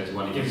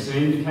 2031. It gives us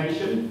an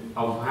indication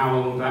of how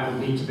long that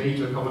would need to be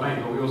to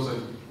accommodate, but we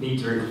also need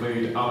to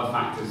include other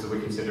factors that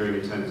we're considering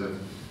in terms of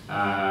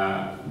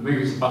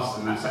moving some buses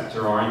in that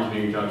sector, our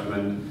engineering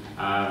judgment,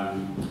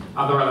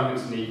 other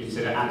elements we need to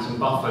consider, and some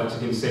buffer to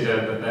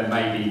consider that there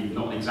may be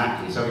not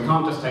exactly. So we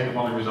can't just take the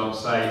modelling results,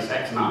 say it's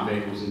X amount of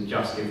vehicles, and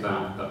just give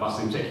that bus,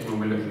 in particular when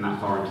we're looking that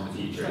far into the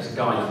future. It's a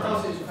guide for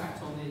us. Does it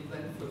impact on the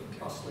length of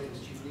bus lanes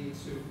you need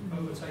to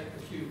overtake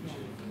the queue?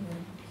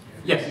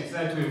 Yes, it's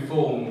there to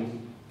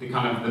inform the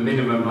kind of the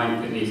minimum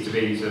length it needs to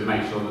be to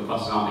make sure that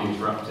buses aren't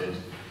interrupted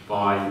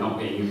by not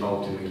being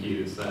involved in the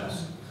queue that's there.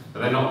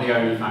 But they're not the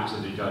only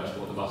factor to judge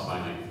what the bus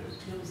line length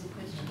is.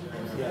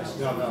 Yes,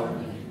 no.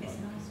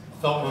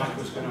 I thought Mike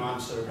was going to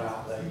answer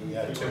about the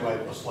two-way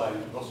bus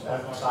lane,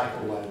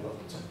 cycle lane, but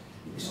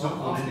it's not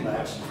one in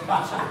there.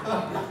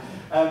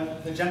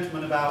 The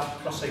gentleman about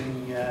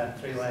crossing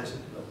three lanes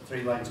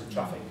of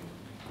traffic,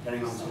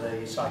 getting onto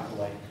the cycle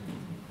lane.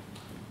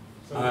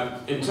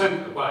 In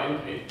terms,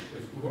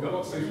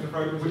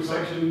 which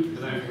section?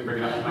 I don't know if you can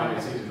bring it up.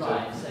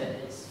 Right, so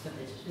it's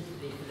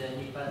specifically for the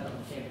new development of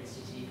the Cambridge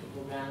City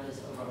Football Ground. There's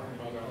over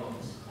 180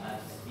 homes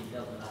that's been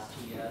built in the last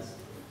 2 years,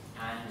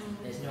 and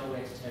there's no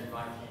way to turn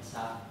right and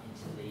south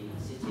into the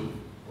city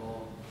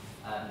or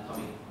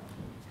coming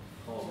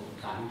home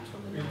back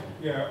from the middle.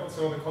 Yeah,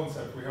 so on the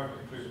concept, we haven't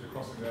included the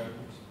crossing there.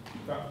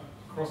 That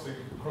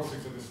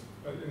crossings in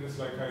this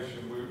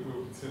location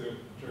we'll consider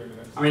during the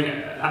next. I mean,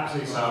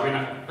 absolutely so. I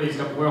mean, please,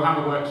 we'll have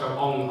a workshop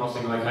on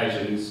crossing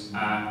locations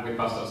with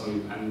bus stops,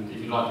 and if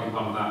you'd like to be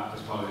part of that,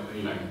 as part of it,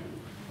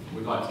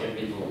 we'd like to get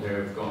people who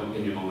have got an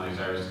opinion on those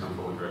areas to come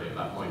forward really at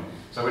that point.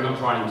 So we're not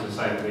trying to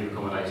say that we've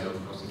accommodated all the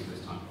crossings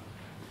this time.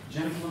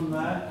 Gentleman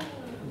there,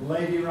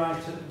 lady right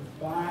at the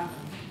back.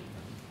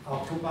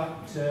 I'll come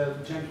back to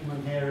the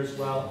gentleman here as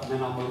well, and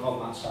then I'll move on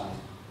that side.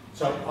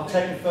 So I'll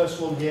take the first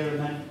one here, and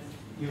then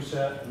you,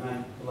 sir, and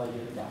then the lady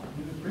at the back.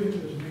 In the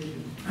previous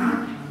meeting,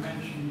 I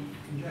mentioned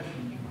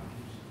congestion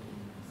charges,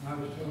 and I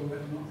was told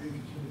that's not being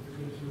considered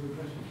because it's a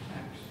regressive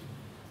tax.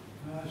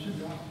 I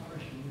simply asked the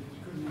question, if it's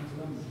good enough for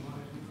London, why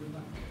isn't it good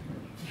enough?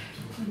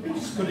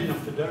 It's good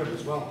enough for Durham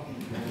as well.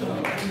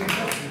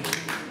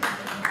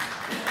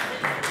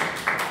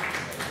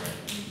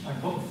 I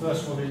put the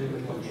first one in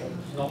the country,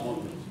 not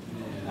London.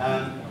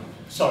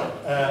 Sorry,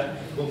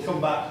 we'll come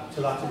back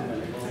to that in a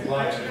minute.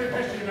 I have a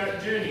question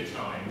about journey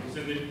time. So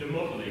the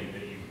modelling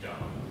that you've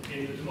done,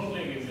 the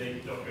modelling in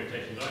the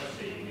documentation that I've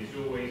seen is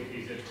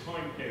always a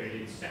time period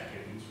in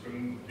seconds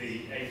from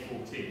the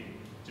A14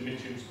 to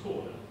Mitcham's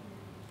Corner.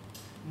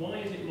 Why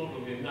is it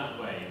modelled in that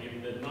way,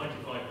 given that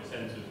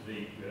 95% of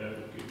the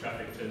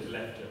traffic turns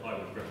left at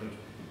Highwood Road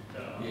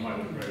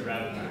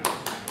rather than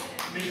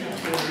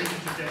Mitcham's Corner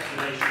isn't a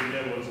destination,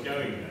 no one's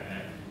going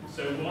there.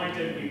 So why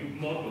don't we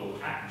model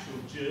actual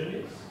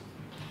journeys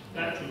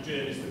that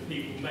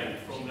people make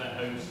from their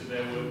homes to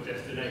their work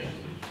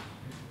destinations?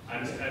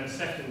 And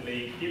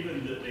secondly,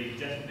 given that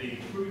the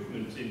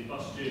improvement in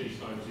bus journey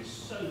times is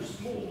so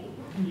small,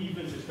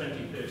 even to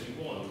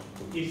 2031,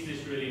 is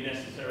this really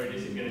necessary?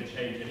 Is it going to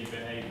change any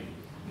behaviour?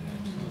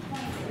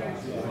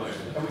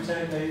 Can we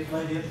take the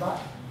lady at the back?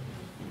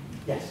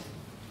 Yes.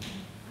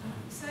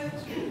 So,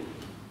 the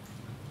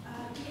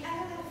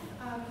LLF,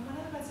 one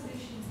of the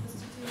resolutions was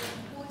to do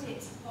an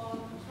audit on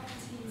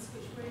properties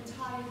which were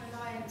entirely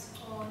reliant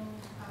on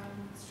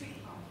street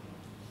parking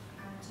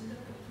and to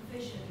look at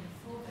provision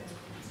for those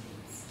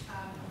properties.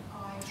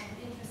 I have an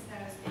interest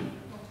there as being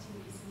a property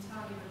which is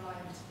entirely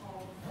reliant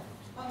on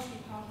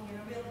street parking,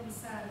 and a real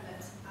concern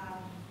that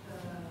the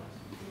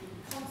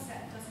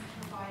concept doesn't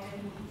provide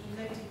any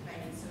loading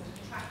bays, so the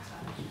tractor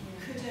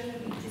could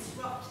only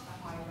disrupt the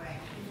highway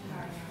in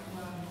carrying out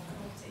work on the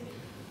property.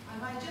 And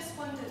I just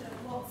wondered at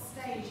what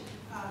stage,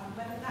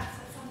 whether that's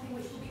something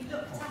which will be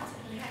looked at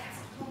the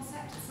next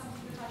concept, or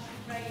something that I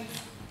should raise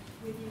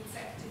with the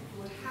executive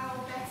board, how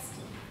best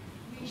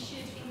we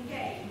should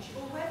engage,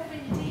 or whether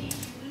indeed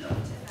you've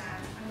looked at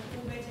that and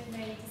already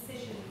made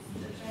decisions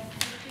that there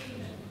could be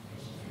no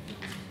provision.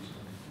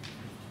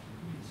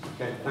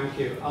 Okay, thank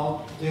you.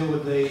 I'll deal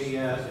with the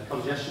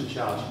congestion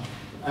charge.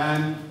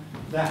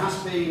 There has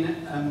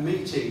been a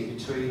meeting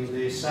between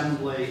the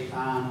Assembly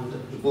and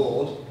the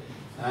Board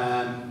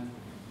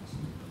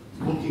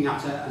looking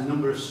at a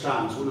number of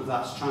strands. One of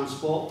that's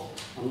transport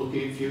and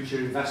looking at future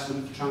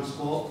investment for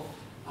transport.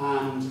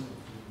 And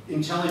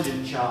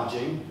intelligent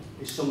charging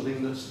is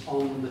something that's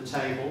on the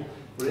table,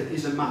 but it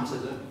is a matter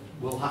that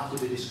will have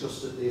to be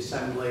discussed at the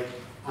Assembly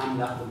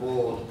and at the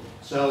Board.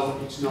 So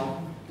it's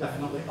not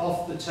definitely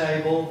off the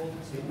table.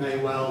 It may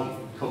well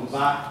come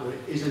back, but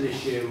it is an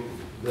issue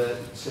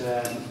that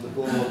the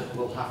Board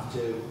will have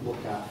to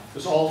look at.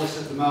 Because all this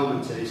at the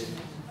moment is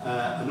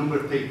a number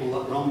of people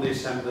that are on the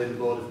Assembly and the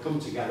Board have come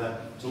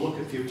together to look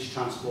at future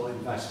transport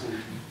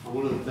investment, and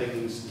one of the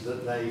things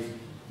that they've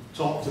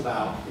talked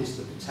about is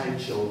the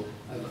potential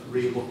of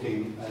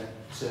re-looking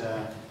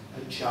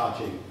at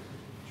charging.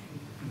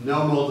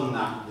 No more than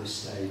that at this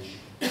stage.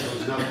 There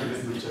was no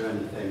commitment or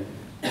anything.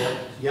 But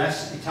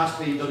yes, it has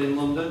been done in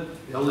London.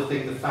 The only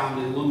thing they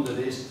found in London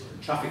is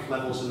traffic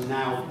levels are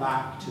now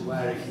back to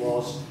where it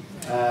was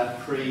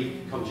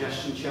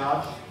pre-congestion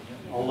charge.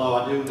 Although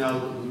I do know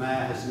that the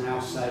Mayor has now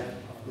said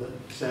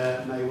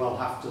that may well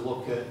have to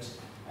look at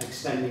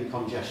extending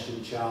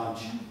congestion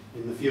charge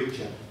in the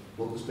future,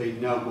 but there's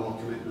been no more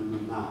commitment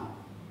than that.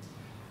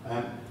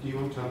 Do you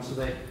want to answer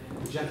the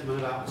gentleman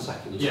about the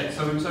second? Yeah,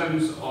 so in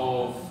terms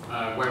of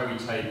where we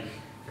take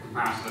a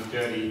comparison of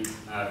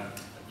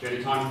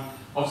journey time,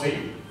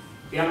 obviously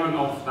the element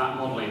of that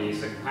modelling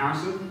is a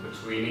comparison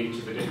between each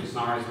of the different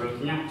scenarios we're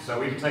looking at. So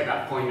we can take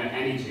that point at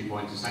any 2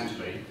 points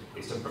essentially.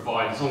 It's to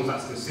provide, as long as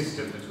that's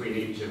consistent between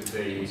each of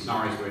the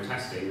scenarios we're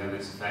testing, then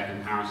it's a fair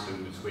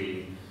comparison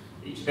between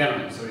each of the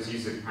elements. So it's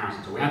used as a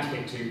comparison. So we had to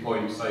pick 2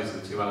 points, those are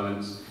the 2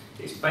 elements.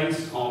 It's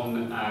based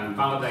on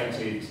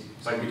validated,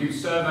 so we do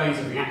surveys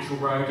of the actual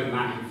road and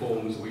that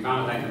informs, we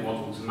validate the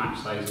model to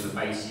match those in the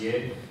base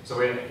year. So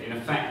in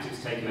effect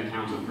it's taking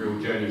account of real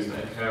journeys that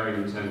are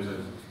occurring in terms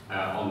of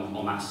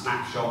on that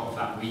snapshot of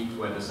that week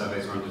where the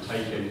surveys are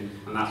undertaken,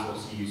 and that's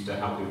what's used to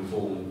help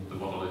inform the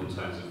model in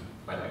terms of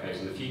where that goes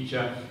in the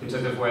future. In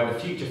terms of where the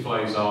future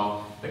flows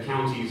are, the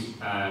county's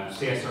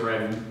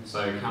CSRM,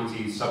 so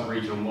county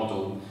sub-regional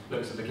model,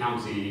 looks at the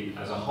county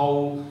as a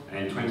whole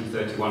in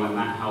 2031, and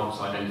that helps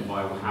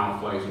identify how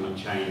flows might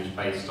change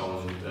based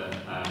on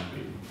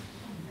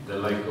the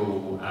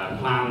local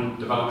plan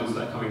developments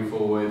that are coming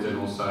forward, and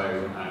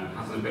also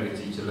has an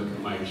ability to look at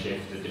mode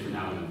shift at different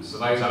elements. So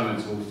those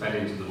elements are all fed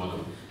into the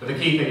model. But the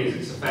key thing is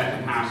it's a fair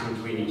comparison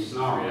between each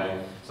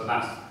scenario, so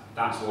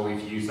that's why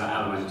we've used that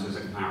element as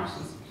a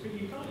comparison. But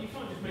you can't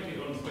just make it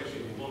on the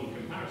question of one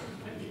comparison,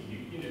 can you?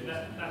 You know,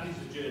 that is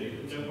a journey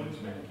that no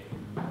one's making.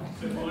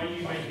 So why are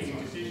you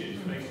making decisions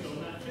based on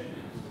that journey?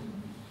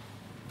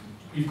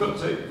 You've got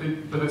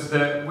to, but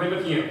we're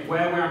looking at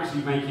where we're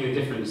actually making a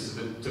difference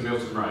to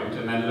Milton Road,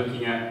 and then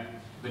looking at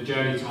the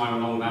journey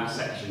time along that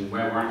section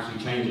where we're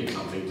actually changing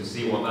something to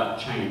see what that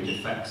change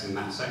affects in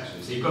that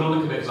section. So you've got to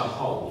look at it as a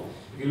whole.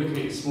 If you look at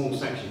it in small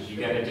sections, you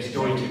get a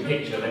disjointed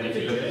picture. Then if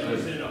you look at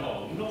the in a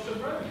whole, not the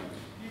road.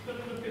 You've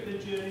got to look at the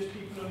journeys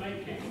people are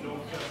making,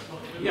 not just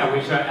yeah,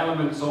 which are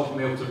elements of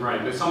Milton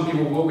Road. But some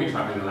people will be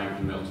travelling the length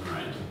of Milton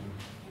Road.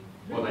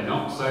 Well, they're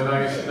not. So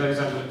those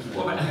elements.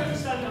 Well, if you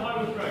understand the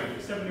Highwood Road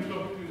at 7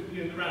 o'clock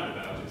in the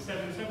roundabout, at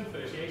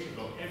 7:30, 8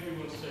 o'clock,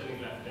 everyone's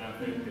turning left down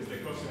there because they're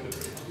crossing the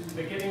bridge.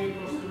 They're getting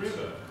across the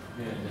river.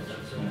 Yeah, that's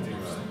absolutely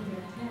right.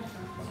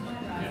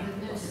 Yeah.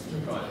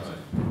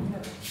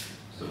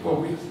 So, well,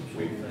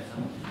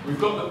 we've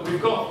got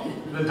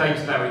the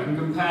data there. We can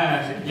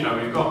compare. You know,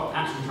 we've got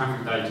actual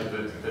traffic data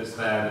that's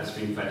there that's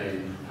been fed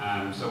in.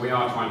 So we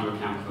are trying to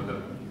account for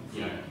the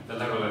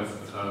level of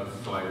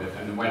flow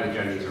and where the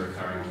journeys are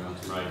occurring on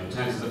Milton Road. In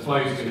terms of the flow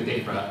is going to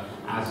differ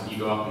as you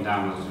go up and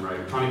down Milton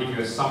Road. Trying to give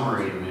you a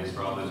summary in this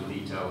rather than a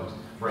detailed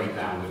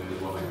breakdown within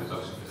the modelling that's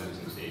actually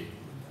presenting to you.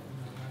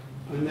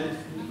 And then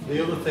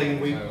the other thing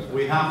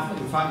we have,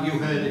 in fact you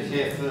heard it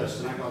here first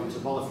and I got into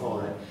bother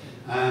for it,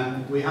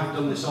 we have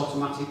done this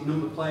automatic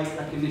number plate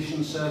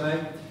recognition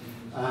survey,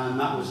 and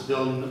that was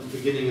done at the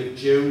beginning of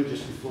June,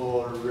 just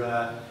before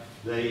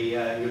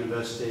the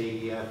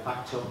university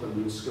packed up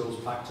and the schools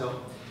packed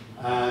up.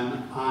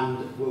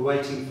 And we're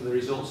waiting for the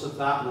results of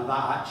that, and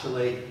that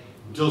actually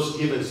does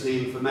give us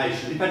the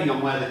information, depending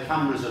on where the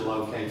cameras are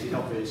located,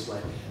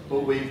 obviously.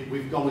 But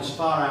we've gone as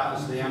far out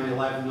as the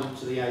M11 up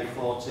to the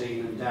A14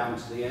 and down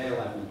to the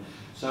A11.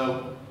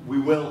 So we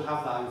will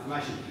have that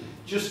information.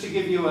 Just to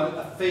give you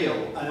a feel,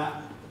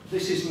 and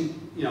this isn't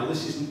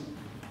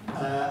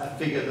a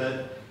figure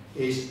that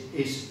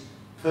is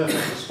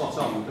perfectly spot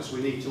on because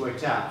we need to work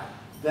it out.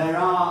 There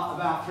are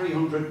about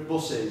 300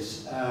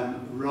 buses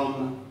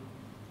run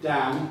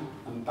down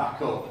and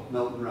back up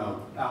Milton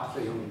Road, about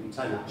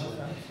 310 actually.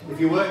 If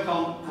you work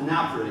on an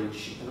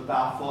average of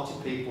about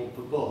 40 people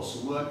per bus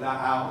and work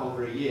that out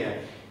over a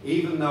year,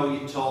 even though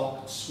you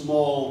talk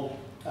small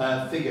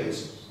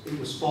figures, it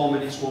was 4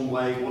 minutes one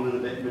way, 1 and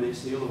a bit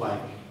minutes the other way,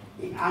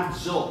 it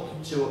adds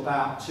up to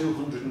about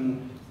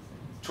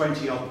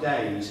 220 odd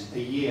days a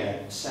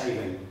year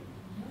saving.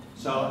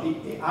 So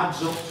it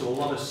adds up to a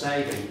lot of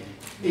saving.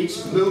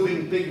 It's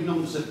moving big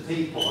numbers of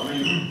people. I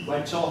mean,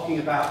 we're talking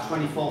about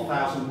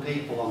 24,000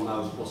 people on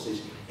those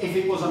buses. If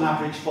it was on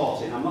average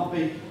 40, and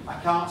I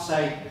can't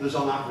say there's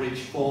on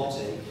average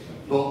 40,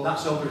 but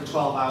that's over a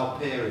 12-hour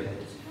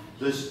period.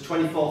 There's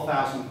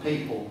 24,000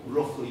 people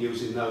roughly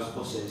using those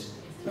buses.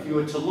 If you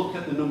were to look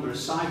at the number of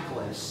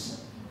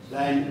cyclists,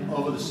 then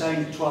over the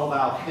same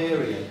 12-hour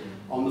period,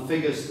 on the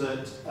figures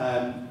that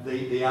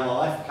the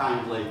LLF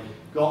kindly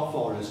got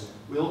for us,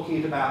 we're looking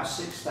at about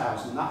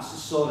 6,000. That's the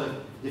sort of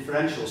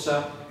differential.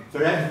 So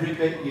for every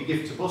bit you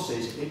give to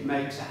buses, it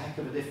makes a heck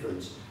of a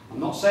difference. I'm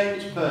not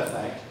saying it's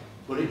perfect,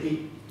 but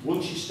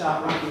once you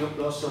start racking up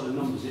those sort of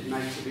numbers, it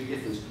makes a big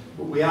difference.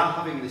 But we are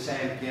having this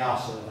ANPR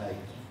survey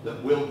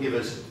that will give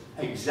us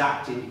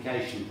exact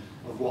indication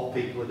of what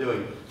people are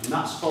doing. And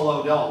that's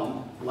followed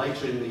on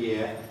later in the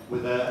year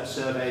with a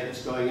survey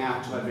that's going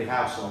out to every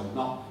household,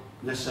 not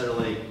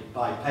necessarily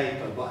by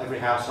paper, but every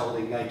household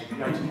in Greater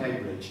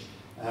Cambridge,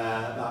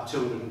 about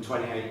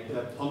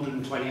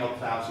 120 odd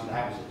thousand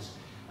houses,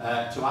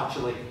 to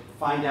actually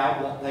find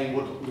out what they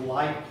would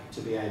like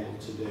to be able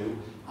to do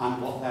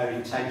and what their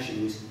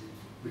intention is,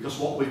 because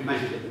what we've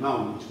measured at the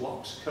moment is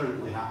what's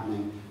currently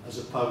happening as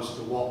opposed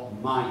to what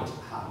might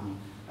happen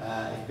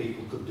if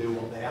people could do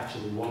what they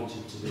actually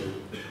wanted to do,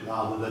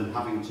 rather than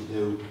having to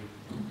do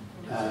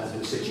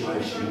the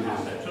situation now.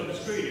 On the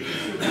screen, if you're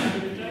still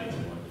gathering the data.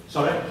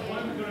 Sorry? Why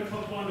have we got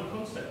a line of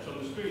concept on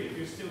the screen if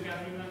you're still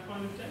gathering that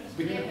kind of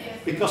data?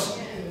 Because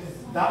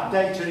that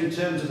data in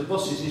terms of the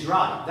buses is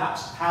right.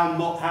 That's how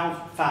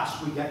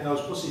fast we get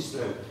those buses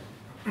through.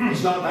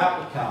 It's not about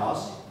the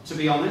cars, to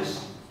be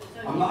honest.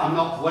 I'm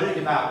not worried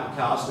about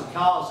the cars. The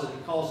cars are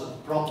the cause of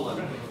the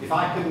problem. If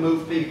I can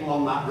move people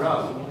on that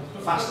road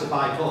faster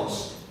by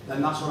bus,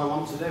 then that's what I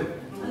want to do.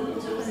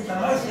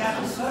 They're mostly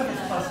out of service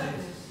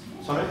buses.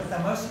 Sorry? They're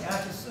mostly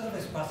out of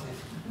service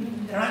buses.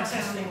 They're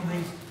accessing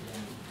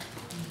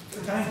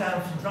they're going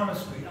down from Drummer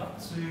Street up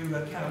to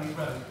Cowley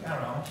Road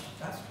Garage.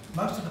 That's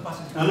most of the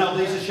buses. No,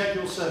 these are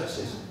scheduled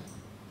services.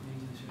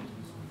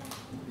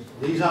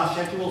 These are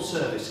scheduled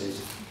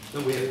services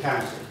that we have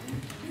counted.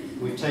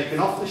 We've taken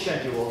off the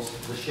scheduled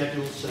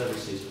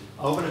services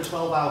over a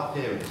 12-hour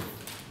period.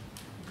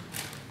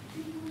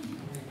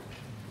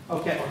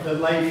 Okay, the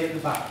lady at the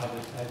back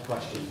had a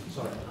question.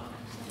 Sorry.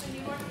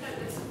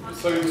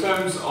 So in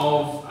terms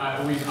of,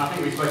 I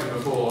think we've spoken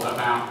before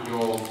about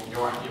your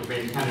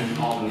being dependent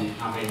on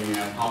having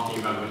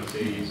parking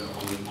availabilities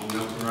on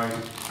Milton Road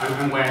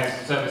and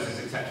where services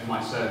etc.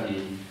 might serve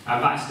you.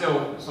 That is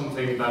still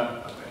something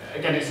that,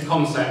 again, it's a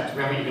concept.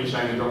 We haven't even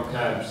shown the drop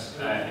curbs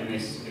in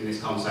this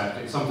concept.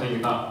 It's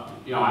something that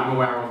I'm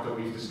aware of, that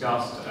we've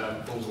discussed.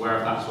 Paul's aware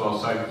of that as well.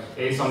 So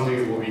it is something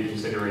that we'll be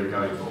considering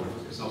going forward.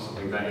 It's not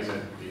something that is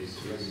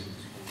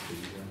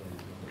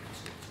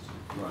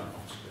right.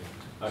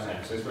 Okay,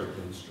 so it's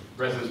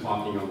residents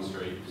parking on the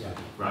street. Yeah.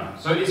 Right.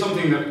 So it's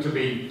something that to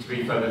be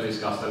further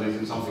discussed, and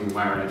isn't something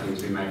where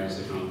anything's been made a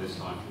decision on this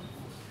time.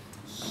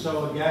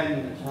 So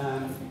again,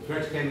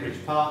 Greater Cambridge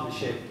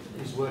Partnership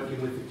is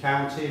working with the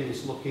county and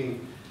is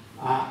looking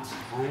at,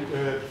 I think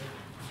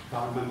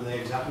can't remember the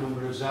exact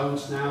number of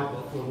zones now,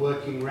 but we're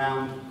working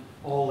around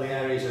all the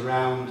areas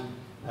around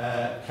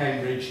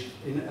Cambridge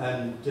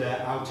and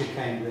outer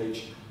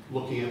Cambridge,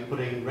 looking at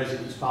putting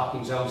residents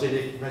parking zones in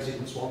if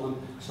residents want them.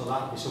 So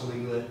that would be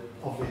something that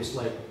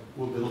obviously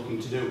we'll be looking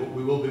to do, but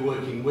we will be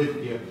working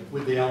with the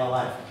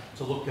LLF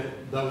to look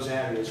at those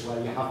areas where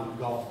you haven't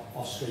got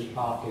off-street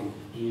parking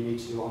and you need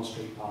to do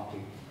on-street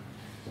parking.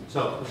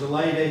 So there's a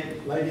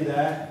lady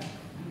there.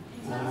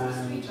 In terms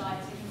of street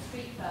lighting and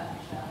street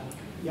furniture,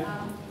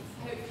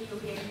 hopefully you'll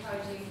be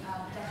encouraging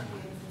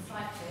pedestrians and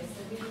cyclists,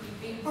 so will you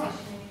be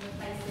positioning and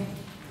replacing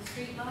the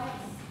street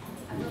lights,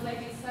 and will they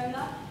be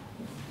solar?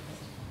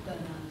 Yeah.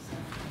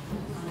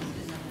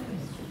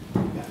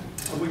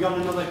 Have we got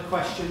another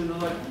question,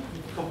 another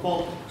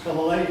couple? So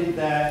the lady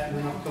there, and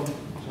then I'll come.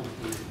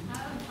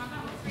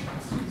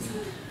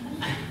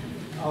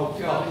 Oh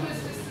God. It was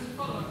just a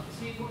follow-up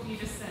to what you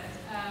just said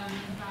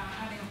about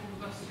adding up all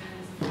the bus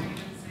journeys and going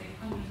and say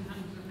hundreds and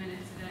hundreds of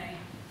minutes a day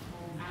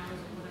or hours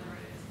or whatever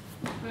it is.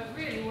 But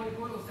really what it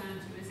boils down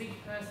to is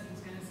each person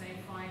is going to save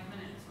 5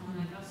 minutes on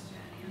their bus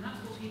journey, and that's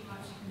what people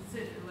actually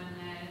consider when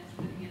they're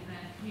looking at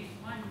their commute.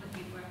 I'm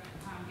looking at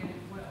how I'm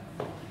getting to work in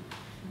the morning.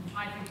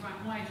 I think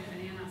about my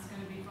journey and that's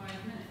going to be 5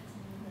 minutes.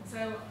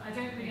 So I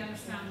don't really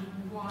understand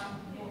what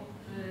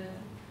the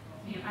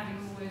adding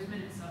all those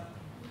minutes up.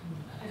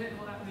 I don't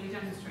know what that really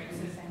demonstrates.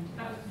 So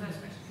that was the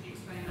first question. Could you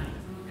explain that?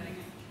 Because I'm not getting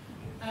it.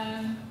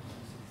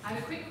 I had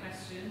a quick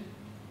question,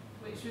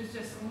 which was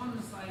just on one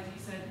of the slides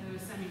you said there were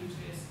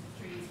semi-mature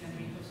trees going to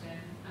be put in.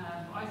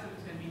 I thought it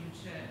was going to be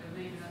mature, but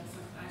maybe that's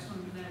not, I just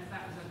wanted to know if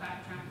that was a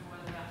backtrack or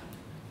whether that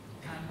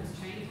has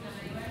changed in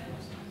any way.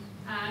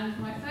 And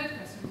my third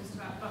question was just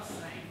about bus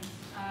lanes.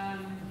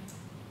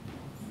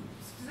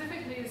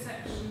 Specifically the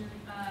section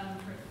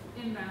for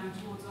inbound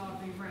towards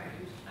Arbury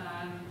Road.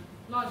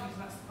 Largely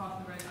because that's the part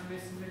of the road I'm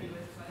most familiar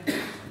with, because I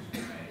live on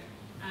Central Road.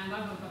 And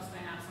I've got a bus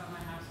lane outside my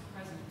house at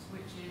present,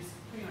 which is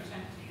pretty much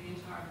empty the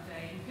entire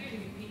day,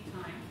 including at peak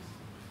times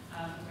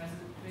at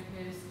present,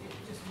 because it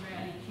just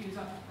rarely queues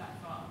up that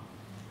far.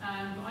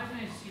 But I've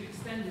noticed you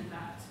extended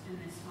that in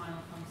this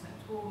final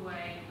concept all the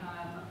way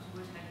up to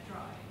Woodhead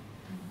Drive.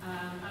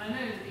 And I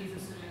know that these are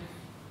sort of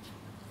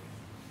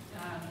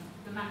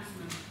the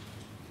maximum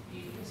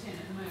you put in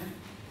at the moment.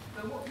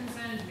 But what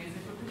concerns me is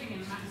if we're putting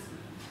in a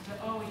maximum, that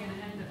are we going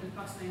to end up with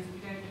bus lanes that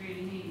we don't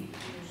really need?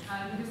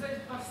 Because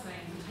those bus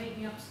lanes are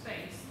taking up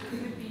space that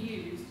could be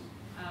used,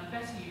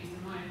 better used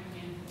in my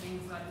opinion, for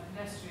things like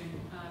pedestrian,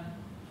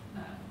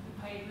 the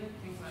pavement,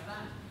 things like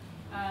that.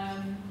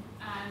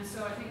 And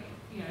so I think,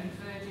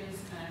 verges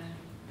and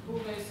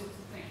all those sorts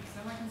of things. So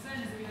my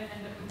concern is that we don't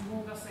end up with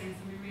more bus lanes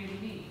than we really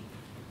need.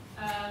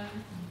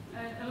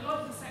 A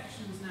lot of the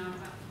sections now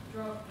that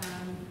your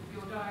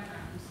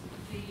diagrams,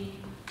 the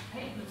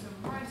pavements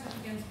are right up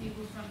against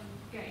people's front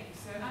gates.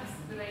 So as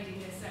the lady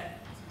here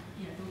said,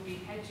 there will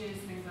be hedges,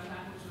 things like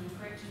that, which will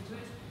encroach into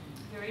it.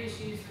 There are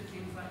issues with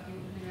things like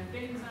people putting their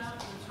bins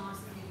out, or the chance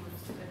that people would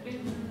put their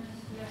bins in the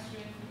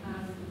pedestrian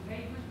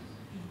pavement.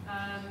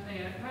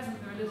 At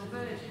present, there are little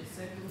verges,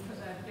 so people put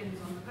their bins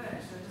on the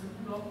verge, so it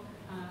doesn't block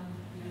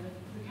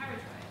the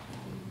carriageway.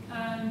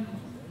 And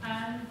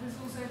there's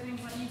also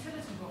things like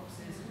utility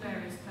boxes at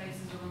various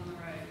places along the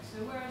road.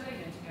 So where are they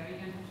going to go? Are you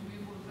going to have to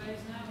move all of those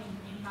now and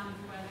plan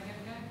for where they're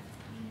going to go?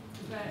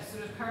 Because they're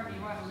sort of currently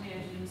right on the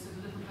edge and sort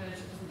of little verge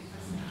that doesn't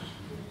exist now.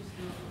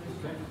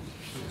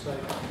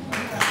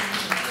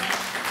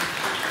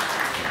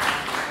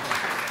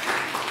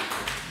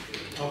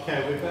 Okay,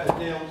 we better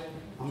deal.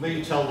 I'm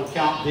being told we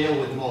can't deal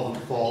with more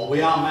than 4.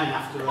 We are men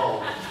after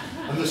all.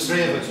 And there's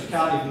 3 of us. We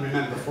can't even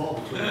remember 4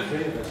 between the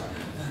 3 of us.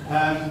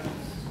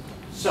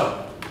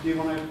 So, do you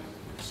want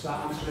to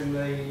start answering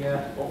the...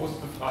 what was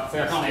the... I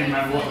can't even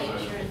remember what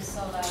the...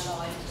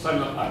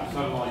 Solar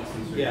lights.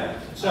 Yeah.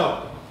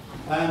 So,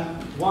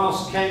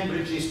 whilst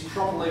Cambridge is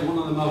probably one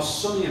of the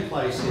most sunnier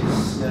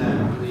places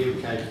in the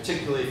UK,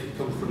 particularly if you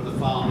come from the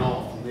far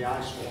north and the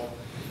ice wall,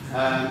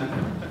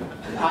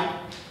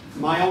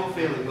 my own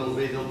feeling will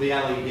be there'll be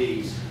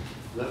LEDs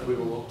that we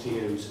will look to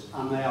use,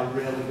 and they are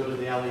really good at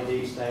the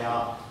LEDs. They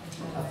are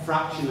a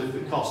fraction of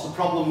the cost. The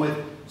problem with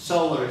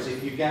solar is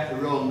if you get a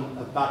run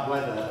of bad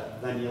weather,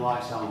 then your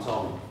lights aren't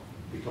on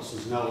because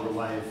there's no other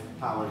way of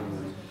powering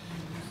them.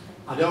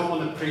 I don't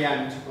want to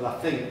preempt, but I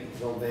think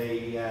there'll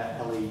be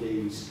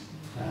LEDs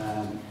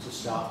to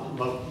start. I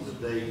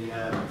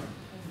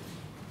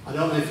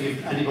don't know if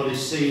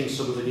anybody's seen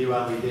some of the new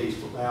LEDs,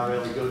 but they are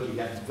really good. You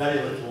get very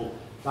little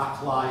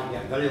backlight, you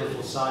get very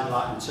little side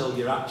light until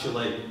you're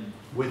actually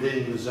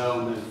within the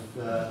zone of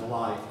the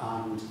light,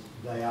 and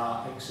they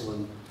are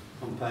excellent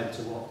compared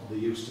to what they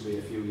used to be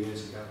a few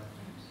years ago.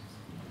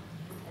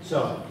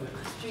 So,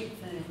 street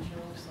furniture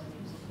also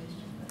is a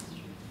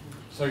question.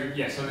 So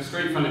yes, so the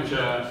street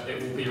furniture,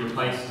 it will be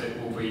replaced, it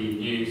will be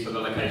new, so the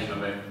location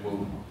of it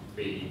will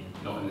be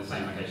not in the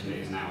same location it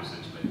is now,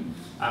 essentially.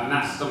 And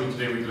that's something to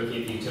do with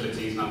looking at the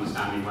utilities and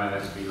understanding where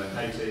they're to be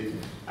located,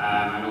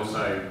 and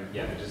also,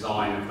 the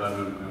design of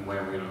them and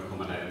where we're going to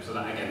accommodate them. So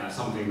that, again, that's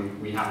something that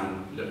we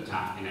haven't looked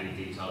at in any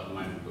detail at the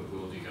moment, but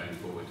we'll do going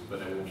forward. But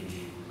there will be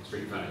new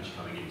street furniture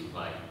coming into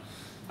play.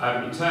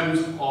 In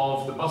terms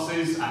of the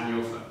buses,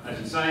 and as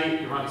you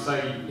say, you rightly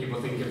say, people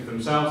think of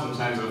themselves in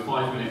terms of a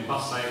 5-minute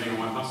bus saving on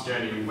my bus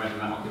journey and whether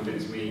that will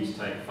convince me to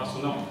take a bus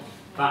or not.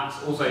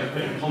 That's also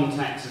put in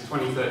context of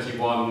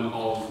 2031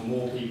 of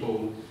more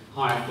people,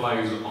 higher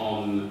flows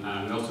on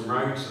Milton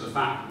Road. So the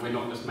fact that we're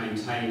not just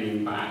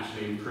maintaining but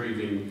actually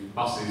improving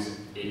buses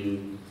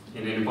in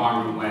an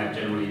environment where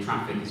generally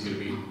traffic is going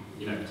to be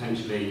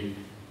potentially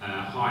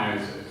higher,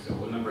 so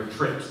the number of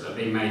trips that are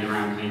being made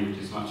around Cambridge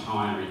is much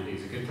higher,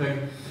 is a good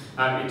thing.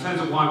 In terms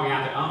of why we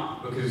add it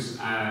up, because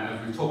as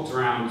we've talked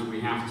around,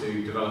 we have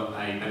to develop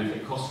a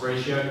benefit-cost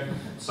ratio.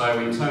 So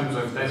in terms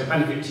of, there's a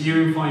benefit to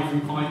you in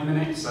 5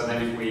 minutes, so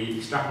then if we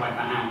extrapolate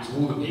that out to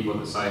all the people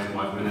that save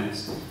 5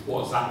 minutes,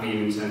 what does that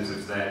mean in terms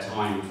of their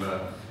time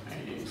for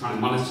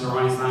trying to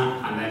monetarise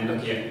that, and then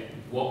looking at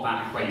what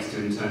that equates to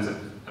in terms of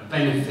a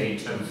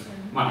benefit of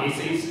money.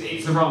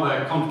 It's a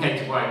rather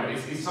complicated way, but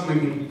it's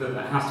something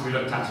that has to be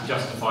looked at to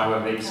justify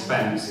whether the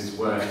expense is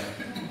worth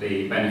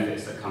the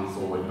benefits that come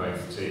forward,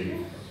 both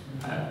to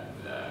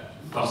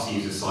bus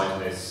users,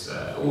 cyclists,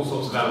 all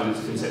sorts of elements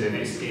considered.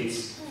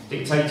 It's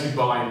dictated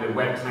by the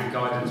web tag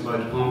guidance by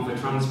the Department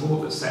for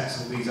Transport that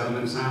sets all these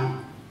elements out,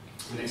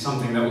 and it's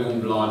something that all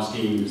large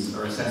schemes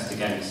are assessed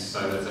against,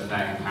 so there's a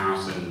fair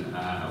comparison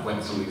of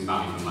whether something's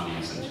value for money,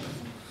 essentially.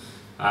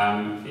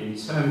 In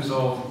terms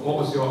of, what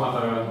was your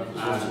other...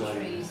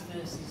 trees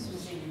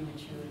versus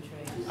immature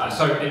trees.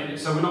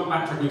 So we're not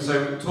backtracking,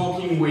 so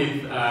talking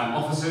with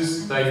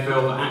officers, they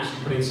feel that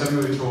actually putting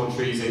semi-mature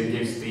trees in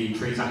gives the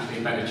trees actually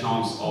a better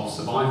chance of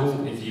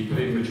survival. If you put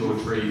in mature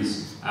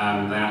trees, they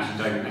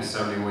actually don't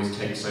necessarily always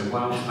take so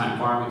well to that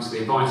environment. So the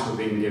advice we're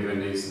being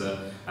given is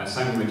that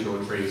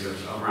semi-mature trees of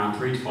around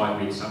 3 to 5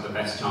 metres have the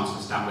best chance of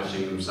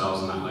establishing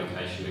themselves in that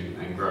location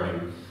and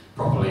growing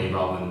properly,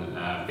 rather than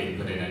being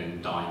put in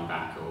and dying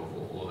back, or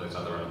those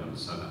other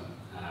elements. So that,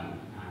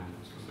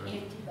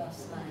 empty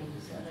bus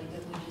lanes,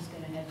 we're just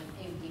going to have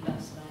empty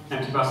bus lanes.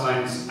 Empty bus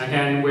lanes.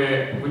 Again,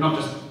 we're not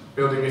just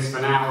building this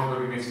for now, we're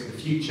building this for the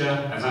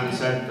future. As Andy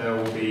said, there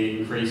will be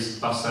increased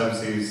bus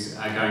services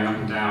going up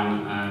and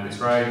down this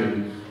road,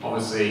 and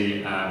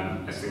obviously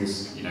as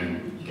things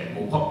get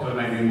more popular,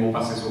 maybe more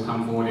buses will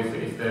come forward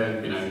if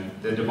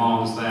the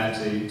demand's there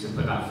to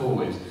put that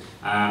forward.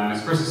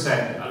 As Chris has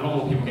said, a lot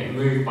more people get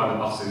moved by the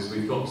buses.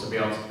 We've got to be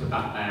able to put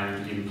that there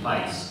in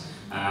place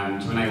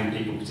to enable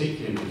people,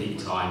 particularly in the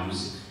peak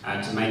times,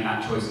 to make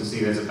that choice and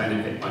see there's a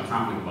benefit by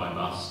travelling by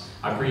bus.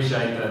 I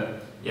appreciate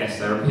that, yes,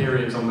 there are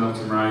periods on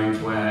Milton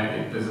Road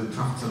where the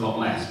traffic's a lot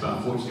less, but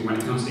unfortunately when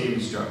it comes to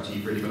infrastructure,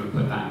 you've really got to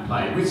put that in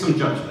play with some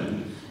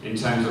judgment in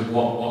terms of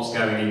what's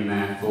going in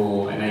there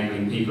for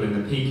enabling people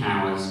in the peak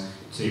hours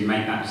to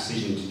make that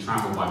decision to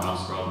travel by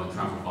bus rather than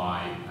travel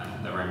by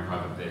their own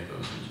private vehicle,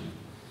 essentially.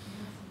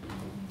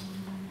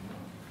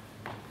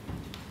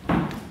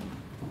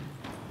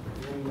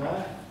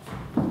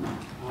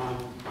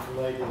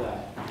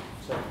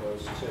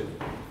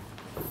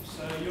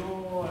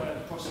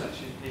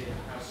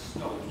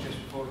 follows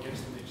just before it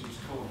gets to Mitchell's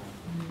Corner.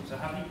 So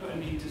have you put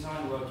any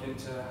design work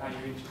into how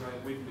you integrate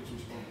with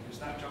Mitchell's Corner? Because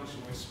that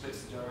junction where it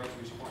splits the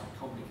directory is quite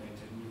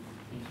complicated and you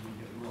easily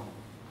get it wrong.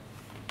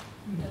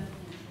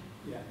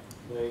 Yeah,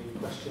 the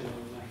question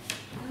on that.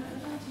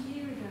 About a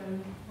year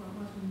ago, well, it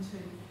might have been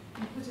two,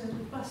 you put a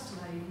bus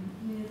lane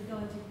near the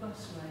guided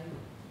bus lane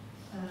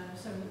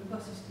so that the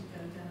buses could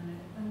go down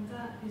it, and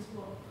that is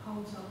what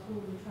holds up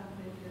all the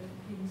traffic at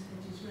King's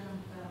Hedges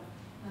roundabout,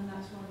 and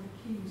that's why the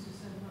queues are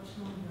so much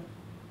longer.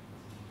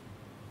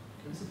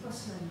 There's a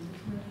bus lane,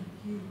 there's no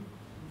queue.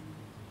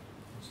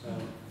 So,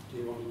 do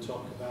you want to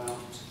talk about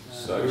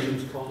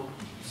Mitchell's Corner?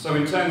 So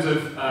in terms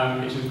of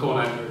Mitchell's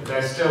Corner,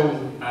 there's still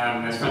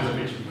there's friends of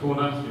Mitchell's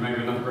Corner, you may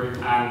be another group,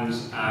 and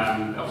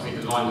obviously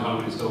design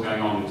development is still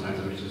going on in terms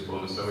of Mitchell's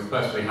Corner. So we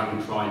personally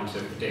haven't tried to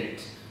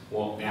predict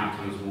what the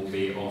outcomes will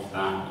be of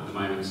that at the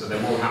moment. So there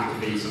will have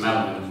to be some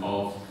element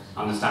of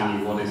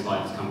understanding what it's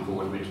like to come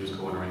forward with Mitchell's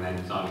Corner and then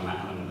designing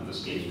that element of the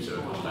scheme to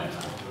accommodate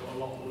that. A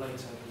lot later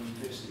than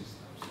this is,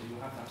 though, so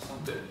you'll have to have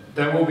something.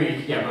 There will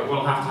be, yeah, but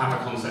we'll have to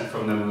have a concept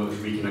from them which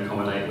we can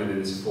accommodate within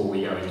this before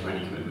we go into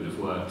any commitment of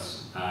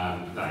works.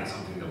 That is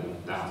something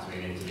that has to be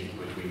an interlink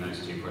between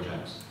those two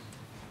projects.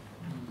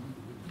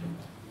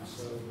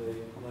 So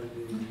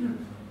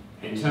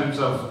the in terms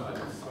of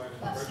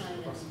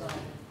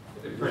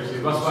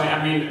approaching the busway,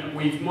 I mean,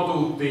 we've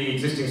modelled the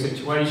existing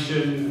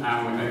situation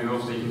and we've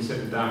obviously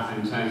considered that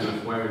in terms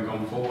of where we've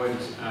gone forward,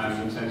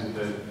 in terms of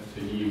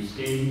the new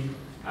scheme.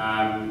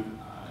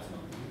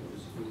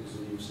 there's a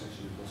new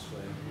section of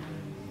busway in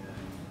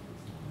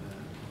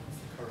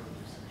the current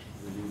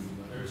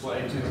section. What,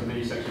 in terms of the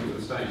new section of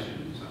the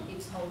station? So.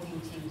 It's holding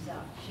things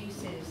up. She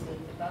says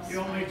that the bus... Do you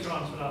want me to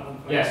answer that one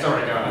first? Yeah,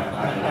 sorry, go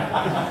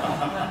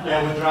ahead.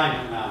 Yeah, we're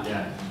drying it now.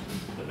 Yeah.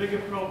 The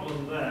bigger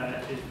problem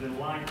there is the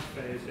light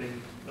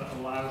phasing that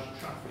allows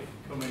traffic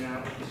coming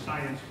out of the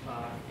science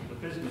park and the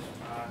business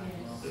park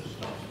that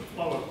stops the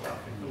flow of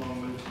traffic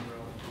along Milton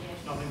Road.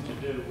 It's nothing to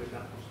do with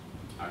that.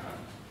 Okay,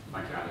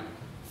 thank you, Andy.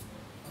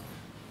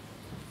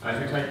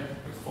 Should we take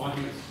 5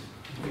 minutes?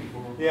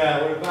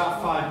 Yeah, we're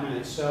about 5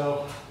 minutes,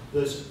 so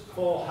there's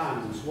 4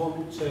 hands.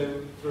 1,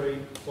 2, 3,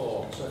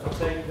 4. So if I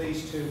take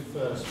these two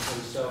first,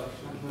 please. So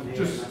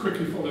just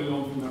quickly following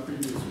on from that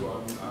previous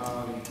one,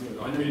 you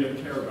know, I know you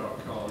don't care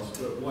about cars,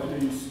 but why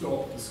do you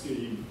stop the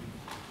scheme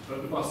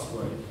at the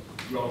busway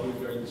rather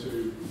than going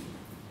to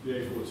the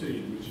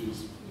A14, which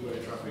is where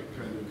traffic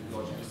kind of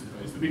largely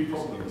dissipates? The big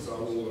problems are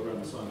all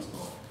around the science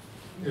park.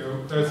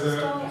 Yeah, there's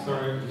a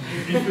sorry.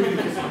 Including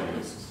the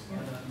cyclists.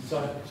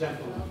 Sorry,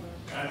 gentlemen.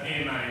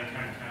 Ian Manning,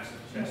 Council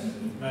for Chester.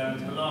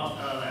 The last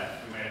LLF,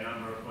 we made a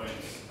number of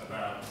points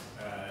about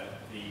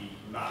the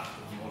lack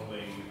of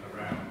modelling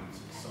around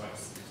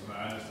sites. And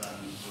I understand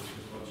the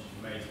response you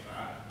made to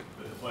that,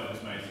 but the point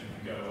was made that you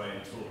could go away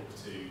and talk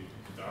to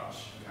the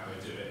Dutch and how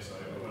they do it. So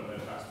I want to know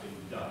if that's been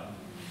done.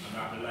 And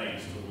that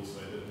relates to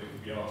also that they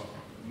could be asked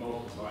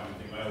multiple times,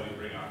 the thing I always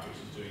bring up,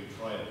 which is doing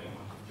trialling.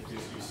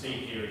 Because you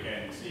see here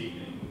again this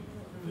evening,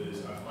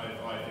 there's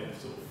I get a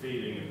sort of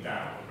feeling of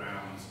doubt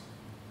around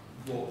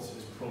what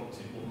has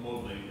prompted, what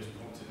modelling has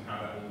prompted and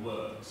how that all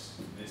works.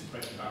 And it's a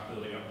question about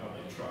building up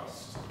public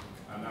trust.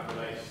 And that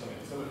relates to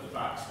something at the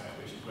back there,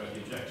 which is where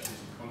the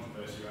objections and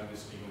controversy around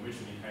this scheme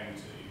originally came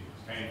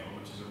from,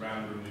 which is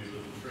around the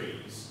removal of the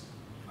trees.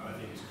 And I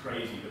think it's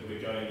crazy that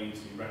we're going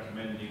into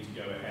recommending to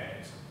go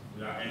ahead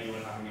without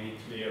anyone having any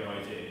clear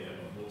idea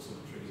of what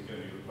sort of trees are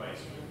going to be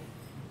replaced with.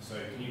 So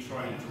can you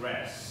try and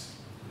address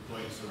the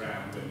points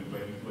around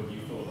when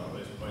you thought about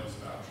those points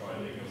about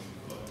trialling and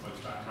points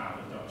about how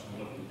the Dutch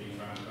model being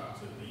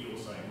roundabouts that you're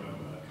saying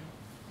won't work?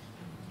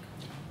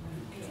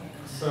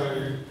 So,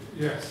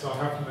 yes, I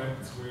have met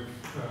with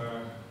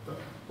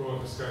Royal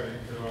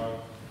Viscount, who are a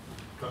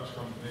Dutch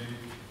company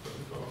that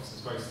have got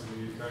offices based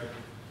in the UK.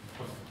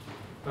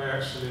 They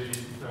actually,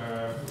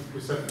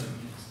 we sent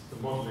them the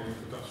modelling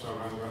of the Dutch style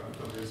roundabout that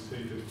WSP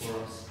did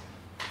for us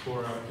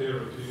for our peer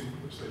review,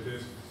 which they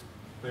did.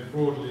 They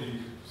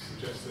broadly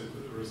suggested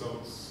that the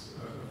results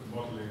of the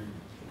modelling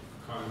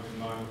are kind of in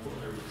line with what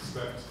they would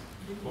expect.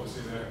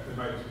 Obviously, they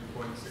made a few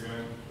points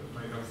again that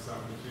may help us out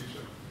in the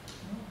future.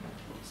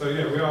 So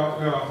yeah, we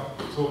are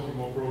talking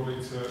more broadly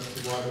to a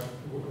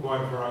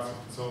wider variety of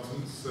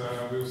consultants.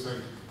 I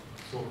also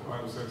talk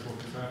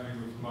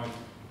internally with my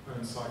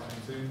own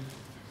cycling team,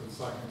 so the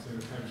cycling team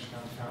at Cambridge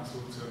County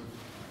Council,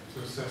 to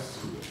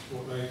assess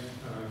what they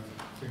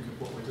think of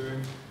what we're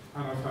doing.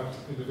 And I've had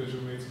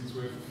individual meetings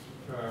with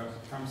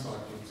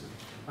CamCycle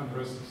and the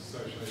Residents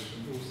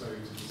Association also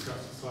to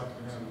discuss the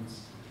cycling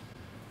elements.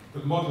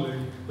 The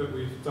modelling that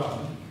we've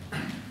done,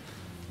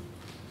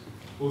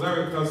 although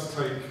it does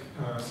take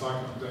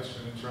cycle and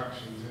pedestrian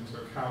interactions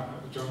into account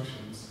at the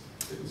junctions,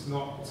 it is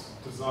not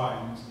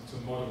designed to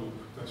model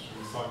pedestrian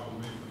and cycle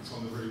movements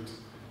on the route.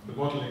 The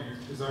modelling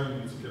is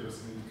only to give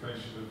us an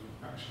indication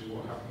of actually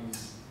what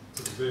happens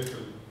to the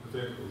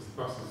vehicles,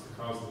 the buses, the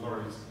cars, the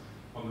lorries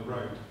on the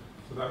road.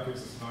 So that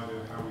gives us an idea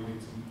of how we need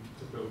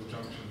to build the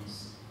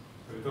junctions.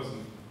 But it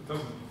doesn't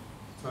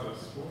tell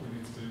us what we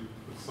need to do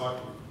with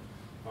cycle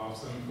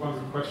paths. And one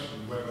would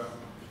question whether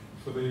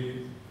for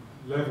the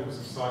levels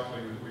of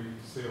cycling that we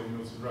see on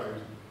Milton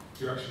Road,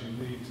 do you actually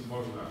need to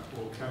model that,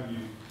 or can you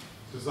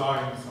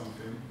design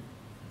something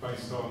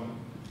based on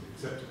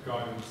accepted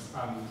guidance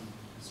and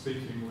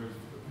speaking with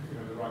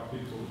the right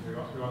people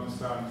who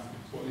understand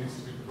what needs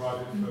to be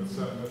provided for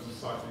certain levels of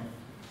cycling?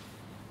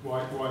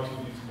 Why do you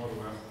need to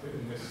model that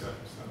in this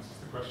circumstance is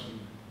the question,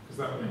 because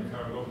that would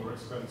incur a lot more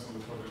expense on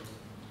the project.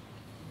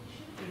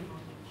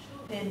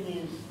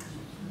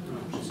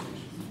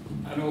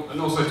 And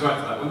also to add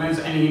to that, when there's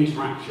any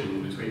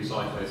interaction between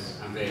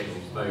cyclists and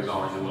vehicles, those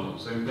are in the model.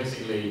 So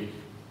basically,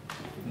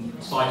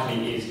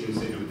 cycling is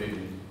considered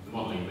within the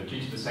modelling, but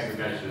due to the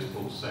segregation, as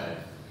Paul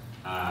said,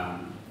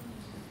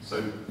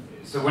 so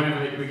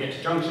whenever we get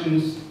to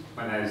junctions,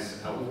 when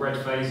there's all red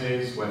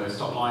phases, where there's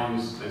stop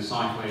lines, then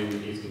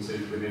cycling is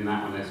considered within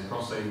that. When there's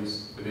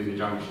crossings within the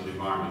junction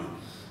environment.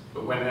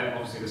 But when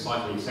obviously the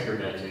cycling is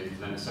segregated,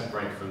 then it's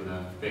separated from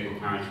the vehicle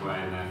carriageway,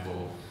 and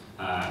therefore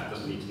it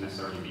doesn't need to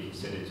necessarily be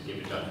considered to give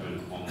a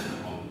judgment on.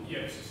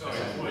 Yeah, so sorry,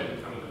 the point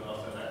of coming to the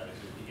last of that is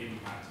that the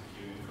impact if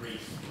you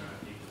increase the amount of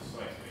people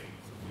cycling,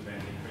 you're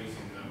then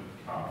increasing the number of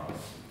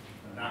cars,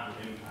 and that would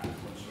impact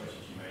on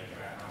choices you make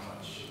about how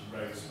much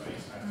road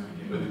space has to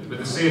be given. With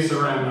the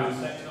CSRM,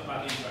 It's not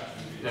about the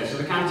interaction. yeah, so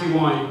the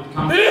county-wide,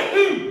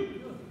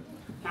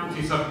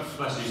 county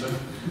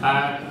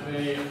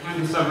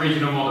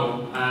sub-regional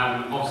model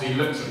obviously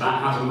looks at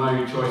that, has a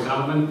mode choice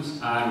element,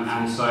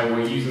 and so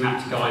we're using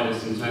that to guide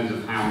us in terms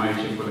of how mode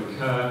shift will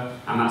occur,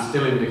 and that's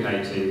still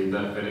indicating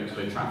that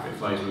particular traffic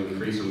flows will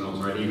increase on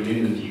Milton Road even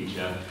in the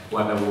future,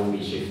 where there will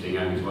be shifting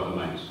over to other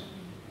modes.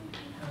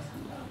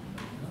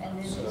 And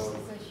then So, there's the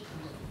question.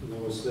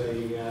 There was the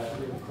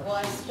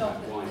Why stop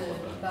at the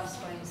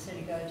busway instead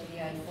of go to the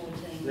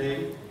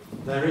A14?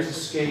 There is a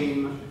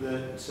scheme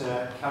that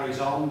carries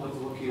on, but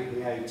looking at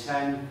the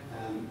A10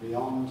 and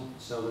beyond,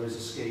 so there is a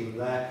scheme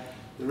there.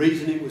 The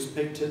reason it was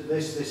picked at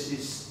this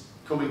is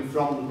coming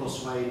from the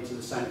busway into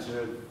the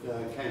centre of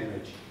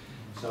Cambridge.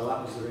 So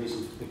that was the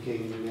reason for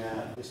picking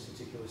this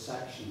particular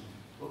section.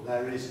 But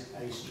there is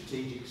a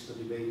strategic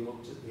study being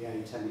looked at the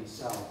A10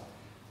 itself.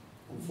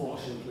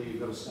 Unfortunately, you've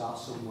got to start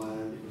somewhere,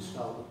 and it was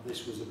felt that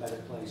this was a better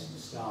place to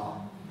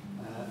start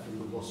from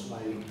the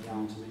busway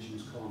down to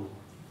Mitchell's Corner.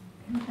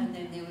 And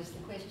then there was the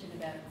question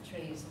about the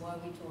trees. Why are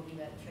we talking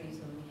about trees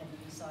when we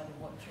haven't decided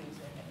what trees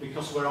they have?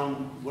 Because we're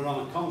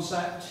on a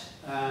concept,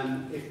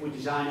 and if we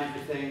design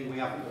everything, we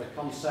haven't got a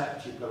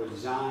concept, you've got a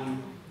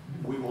design.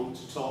 We want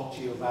to talk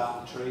to you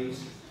about the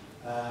trees,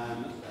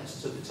 as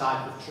to the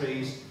type of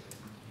trees.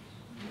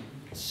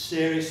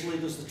 Seriously,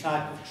 does the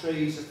type of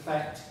trees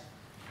affect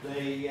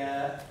the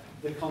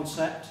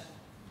concept?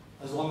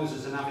 As long as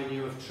there's an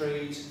avenue of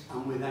trees,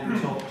 and we then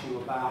talk to you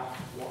about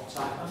what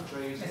type of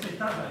trees. Yes, it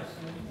does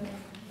actually.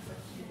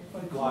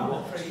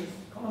 Columnar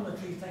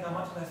trees take up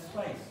much less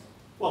space.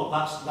 Well,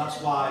 that's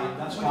why we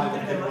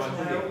can work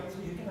with you. So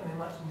you're giving them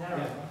much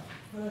narrower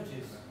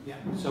verges. Yeah,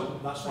 so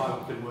that's why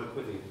we can work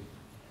with you.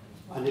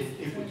 And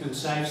if we can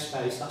save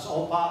space, that's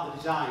all part of the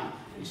design.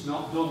 It's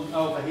not done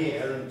over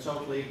here and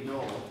totally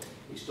ignored.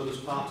 It's done as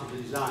part of the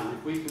design.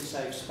 If we can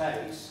save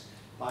space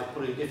by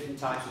putting different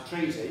types of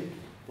trees in,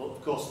 but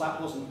of course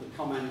that wasn't the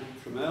comment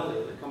from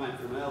earlier. The comment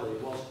from earlier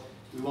was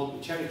we want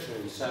the cherry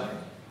trees. So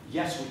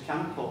yes, we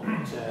can put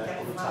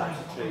other types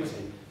of trees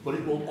in, but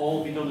it will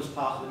all be done as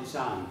part of the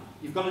design.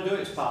 You've got to do it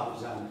as part of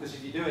the design, because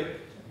if you do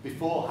it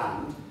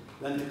beforehand,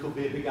 then there could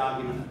be a big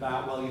argument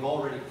about, well, you've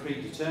already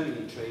predetermined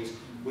your trees,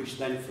 which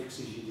then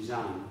fixes your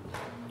design.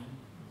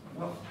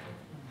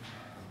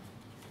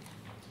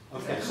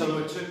 Okay, so there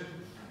were two.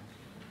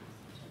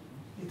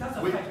 It does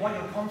affect what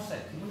your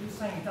concept is. You're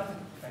saying it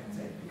doesn't affect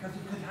it because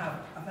you could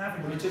have an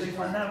avenue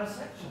for a narrow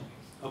section.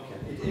 Okay,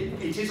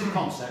 it is a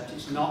concept,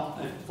 it's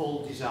not a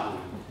full design.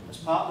 As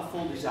part of the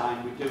full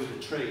design, we do the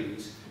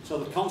trees. So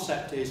the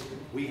concept is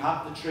we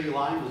have the tree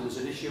line, and there's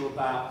an issue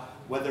about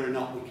whether or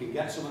not we can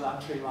get some of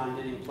that tree line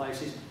in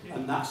places,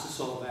 and that's the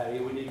sort of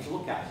area we need to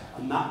look at.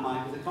 And that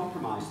might be the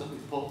compromise, that we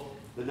put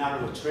the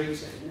narrower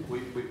trees in, we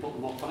put the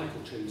more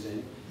conical trees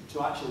in,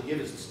 to actually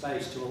give us the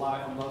space to allow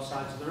it on both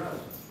sides of the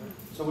road.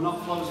 So we're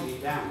not closing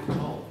it down at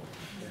all.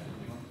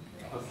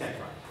 Okay.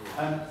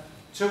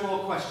 Two more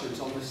questions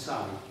on this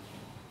side.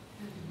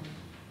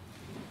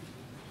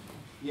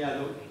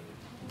 Yeah,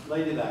 the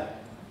lady there.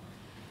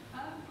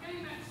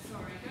 Going back to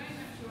your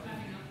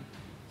adding up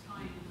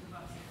time for the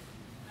buses.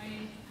 I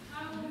mean,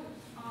 how do you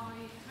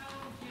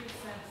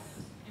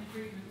assess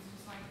improvements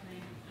for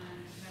cycling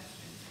and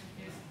pedestrians?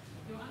 Because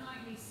you'll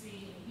unlikely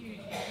see a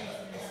huge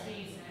increase in the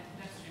speed there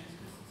for pedestrians,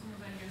 because some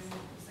of them are going to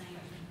walk the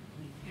same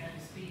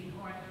speed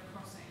or at their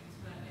crossings.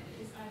 But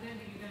I don't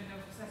think you're going to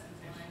go for assessment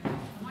there.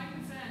 My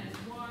concern is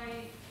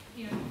why,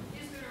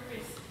 is there a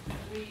risk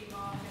that we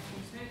are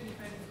getting totally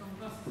focused on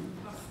buses and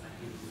bus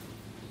lanes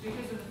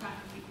because of the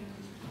fact that we can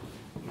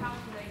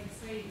calculate a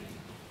saving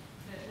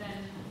that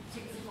then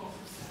ticks the box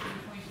from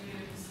the point of view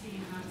of the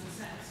scheme has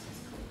assessed,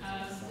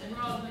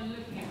 rather than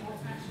looking at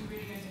what's actually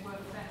really going to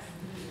work best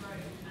for this road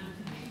and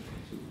for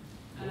Cambridge.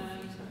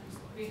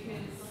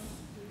 Because,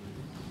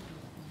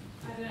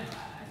 I don't know,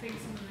 I think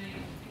some of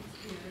the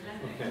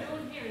No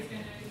one here is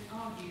going to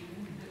argue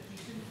that we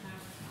shouldn't have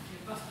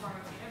bus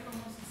priority.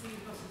 Everyone wants to see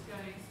the buses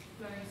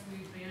flowing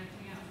smoothly and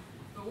everything else.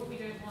 But what we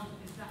don't want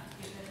is that to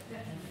be a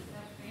detriment to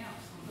everything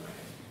else on the road.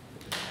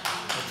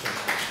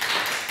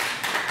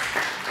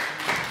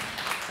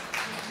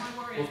 My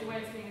worry is the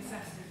way it's being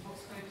assessed is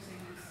what's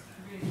focusing is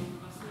really on the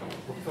bus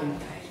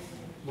lanes.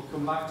 We'll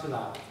come back to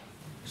that.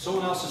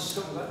 Someone else has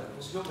stuck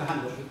their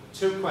hand up with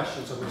 2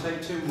 questions, so we'll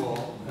take 2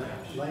 more.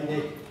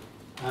 Lady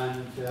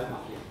and Matthew.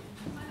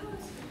 I know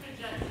it's a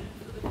projection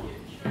for the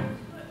future,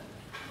 but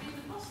I mean,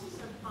 the buses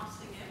are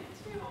passing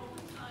empty all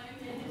the time,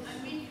 and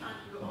we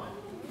can't go on.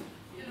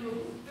 You know,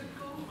 they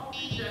go up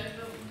and down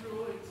the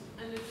road,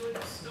 and they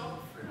don't stop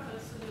for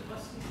us, and the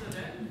buses are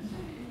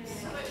empty.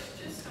 So it's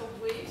just a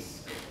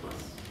waste of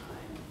bus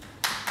time.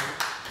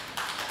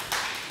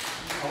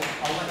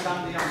 I'll let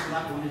Andy answer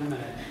that one in a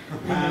minute.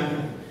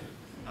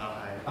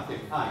 Hi. Matthew,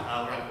 hi.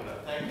 I'll wrap it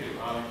up. Thank you.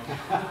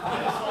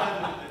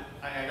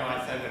 I know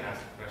I said to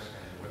ask a question,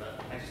 but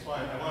I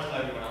wanted to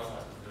let everyone else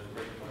ask because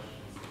they're great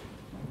questions.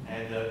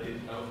 And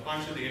a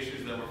bunch of the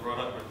issues that were brought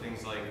up were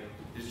things like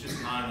there's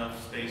just not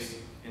enough space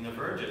in the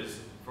verges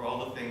for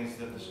all the things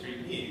that the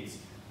street needs.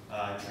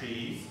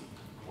 Trees,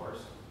 of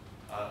course.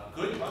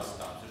 Good bus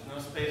stops. There's no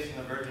space in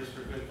the verges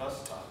for good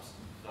bus stops.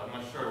 So I'm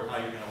not sure how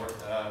you're going to work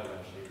that out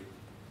eventually.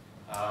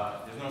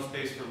 There's no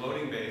space for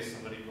loading bays.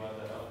 Somebody brought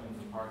that up in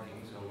the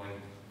parking. So when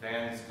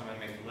vans come and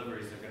make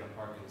deliveries, they're going to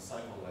park in the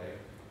cycleway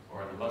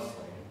or in the bus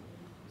lane.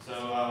 So,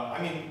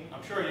 I mean,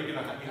 I'm sure you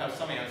have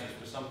some answers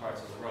for some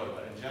parts of the road,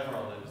 but in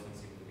general, there doesn't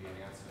seem to be an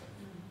answer.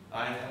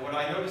 And what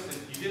I noticed is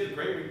you did a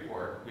great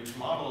report which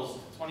models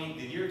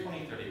the year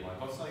 2031.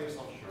 Don't sell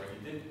yourself short.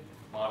 You did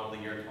model the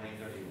year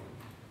 2031.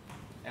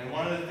 And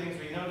one of the things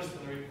we noticed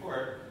in the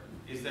report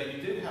is that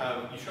you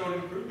showed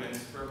improvements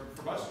for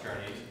bus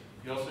journeys.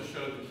 You also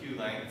showed the queue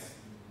lengths.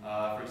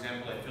 For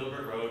example, at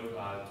Filbert Road,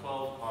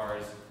 12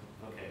 cars.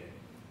 Okay,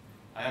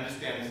 I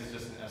understand this is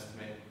just an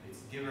estimate.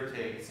 It's give or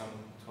take some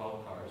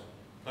 12 cars.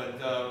 But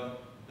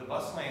the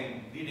bus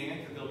lane leading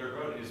into Filbert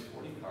Road is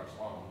 40 cars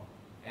long.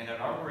 And at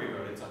Arbory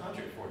Road, it's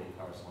 140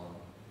 cars long.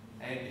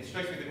 And it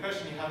strikes me, the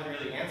question you haven't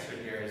really answered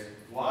here is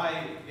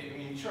why, I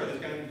mean, sure, there's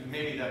going to be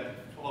maybe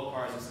that 12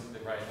 cars isn't the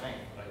right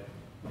length, but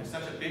there's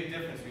such a big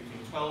difference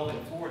between 12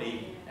 and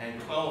 40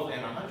 and 12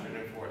 and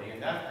 140.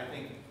 And that, I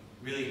think,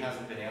 really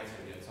hasn't been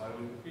answered yet. So I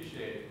would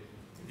appreciate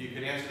if you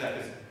could answer that,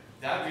 because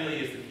that really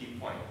is the key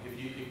point.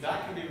 If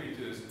that can be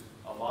reduced,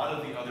 a lot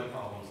of the other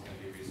problems can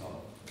be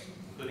resolved,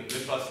 including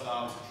good bus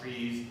stops,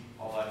 trees,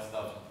 all that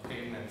stuff,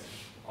 pavements,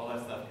 all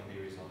that stuff can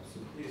be resolved. So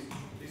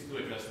please do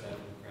address that in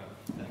the crowd.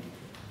 Thank you.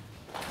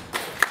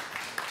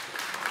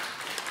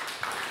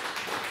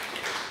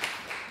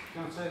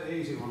 Can I take the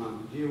easy one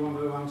on? Do you want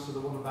to answer the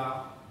one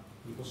about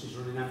the buses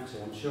running empty?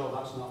 I'm sure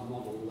that's not a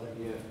model that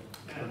you're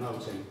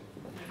promoting.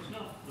 It's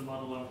not the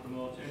model I'm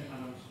promoting,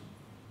 and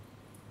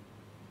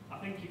I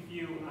think if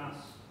you ask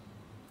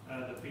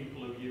the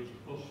people who use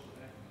the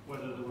busway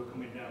whether they were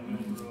coming down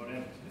Milton Road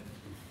empty,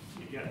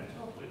 you get a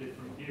totally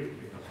different view,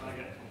 because I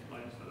get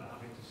complaints that they're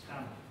having to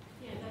stand.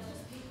 Yeah, that's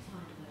just peak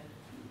time though.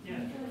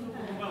 Yeah,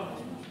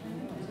 well,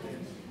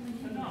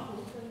 they're not.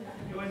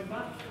 Going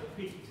back to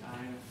peak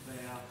time,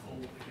 they are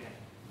full again.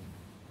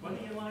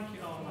 Whether you like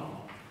it or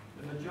not,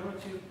 the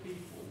majority of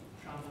people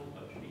travel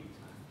at peak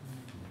time.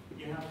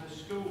 You have the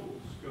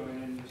schools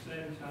going in the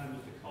same time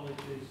as the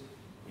colleges.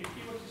 If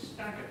you were to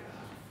stagger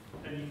that,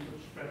 then you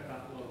could spread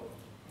that load.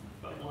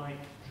 But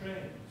like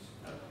trains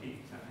at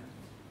peak time,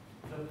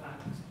 they're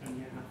packed and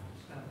you have to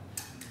stand.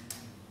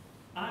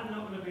 I'm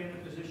not going to be in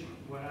a position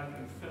where I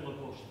can fill a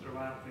bus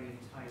throughout the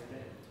entire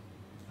day.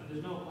 And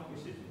there's no point me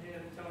sitting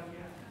here telling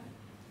you I can.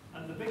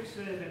 And the big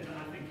saving that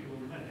I think you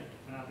will make,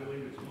 and I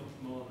believe it's much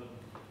more than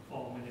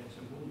 4 minutes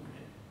and 1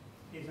 minute,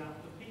 is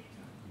at the peak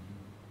time.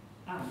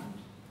 And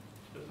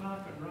the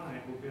park and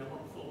ride will be a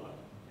lot fuller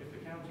if the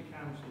county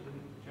council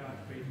didn't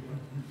charge people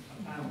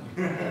 £1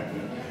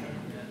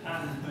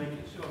 and make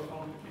it so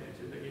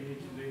complicated that you need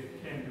to be at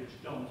Cambridge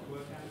Don to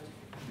work out a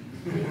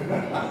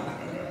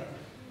ticket.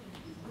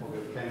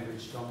 Probably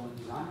Cambridge Don that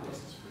designed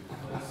this.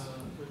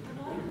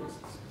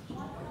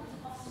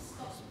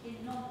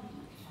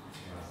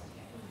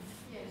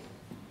 Yes.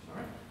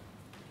 Sorry?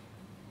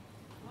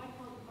 Why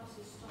can't the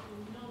buses stop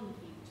in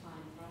non-peak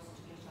time for us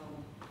to get on?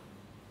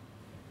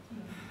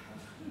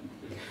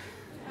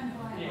 And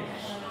why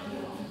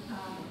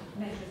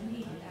measures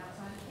needed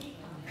outside of peak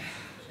time?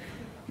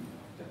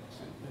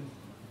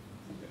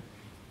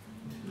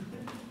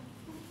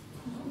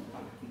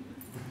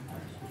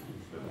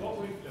 But what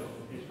we've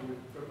done is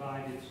we've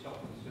provided stop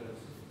and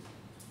services.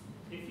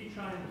 If you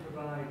try and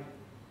provide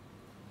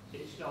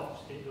it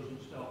stops, it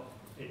doesn't stop,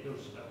 it does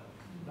stop.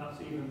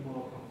 That's even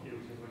more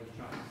confusing when you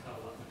try and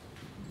sell that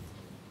message.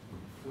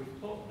 We've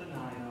put the 9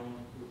 on,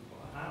 we've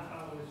put a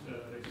half-hourly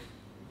service.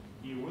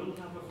 You will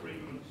have a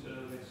frequent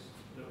service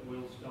that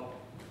will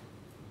stop.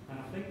 And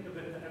I think the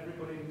bit that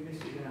everybody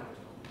misses out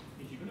on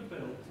is you're going to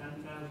build 10,000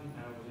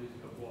 houses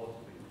of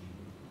water beach.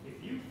 If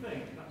you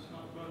think that's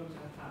not going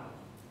to have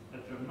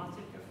a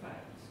dramatic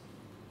effect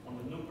on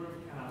the number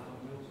of cars on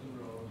Milton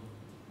Road,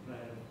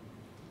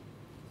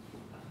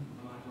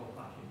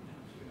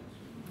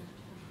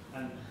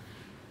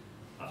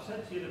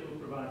 said to you that we'll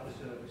provide the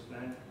service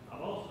then. I've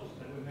also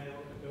said we may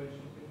look at doing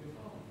something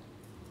before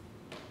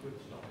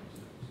with stopping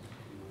service.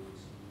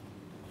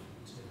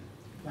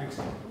 Thanks.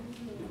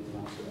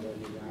 That's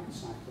earlier about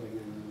cycling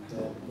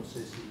and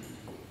buses.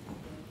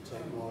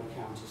 Take more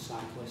account of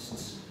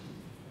cyclists.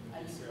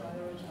 And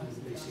prioritise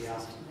the buses to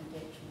the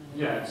detriment.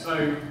 Yeah,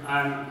 so I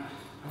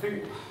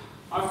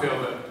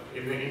feel that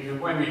in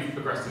the way we've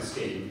progressed the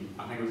scheme,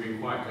 I think we've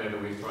been quite clear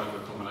that we've tried to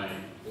accommodate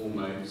all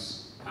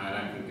modes. I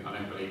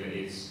don't believe it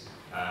is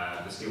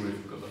the scheme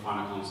we've got. The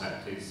final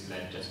concept is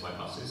led just by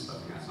buses. So I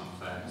think that's not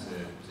fair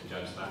to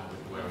judge that with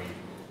where we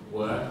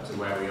were to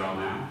where we are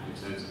now in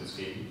terms of the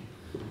scheme.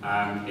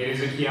 It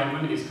is a key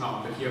element. It's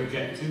part of the key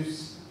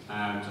objectives to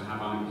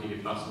have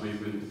unimpeded bus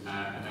movement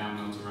down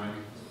Milton Road.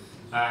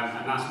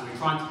 And that's what we're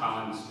trying to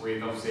balance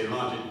with obviously a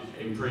larger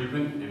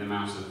improvement in the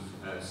amount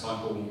of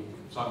cycle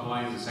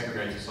lanes and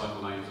segregated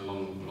cycle lanes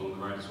along the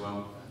road as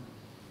well.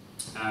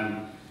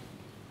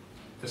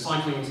 The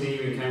cycling team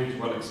in Cambridge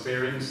is well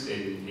experienced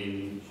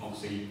in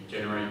obviously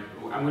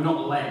and we're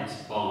not led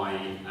by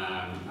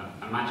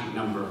a magic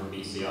number of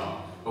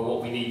BCR, but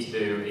what we need to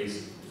do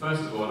is,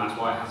 first of all, and that's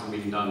why it hasn't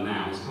been done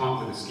now, is come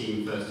up with a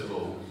scheme first of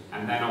all,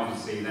 and then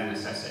obviously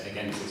assess it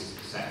against this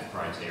set of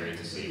criteria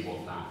to see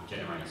what that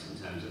generates in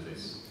terms of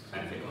this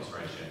benefit loss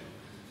ratio.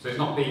 So it's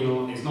not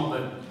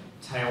the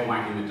tail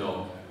wagging the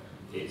dog.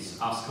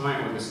 It's us coming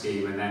out with a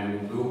scheme, and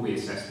then we will be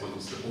assessed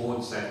once the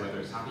board said whether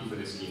it's happy for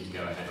this scheme to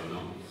go ahead or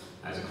not,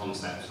 as a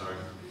concept, sorry.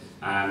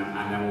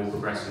 And then we'll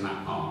progress from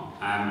that part.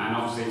 And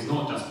obviously it's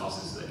not just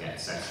buses that get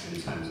assessed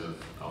in terms of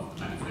the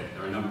benefit.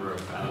 There are a number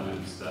of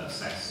elements that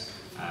assess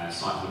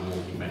cycling and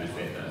walking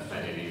benefit that are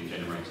fed in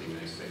generating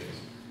those figures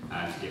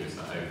to give us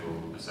that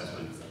overall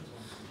assessment.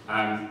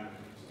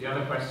 The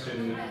other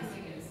question,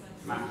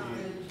 Matthew.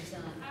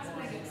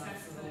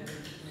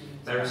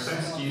 They're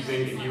assessed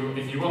using,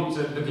 if you want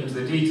to look into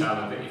the detail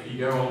of it, if you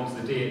go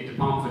onto the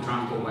Department for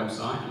Transport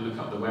website and look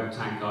up the web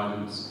tag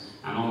guidance,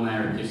 and on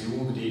there it gives you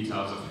all the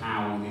details of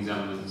how these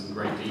elements in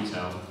great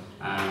detail,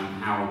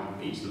 how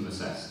each of them are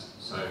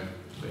assessed. So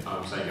I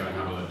would say go and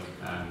have a look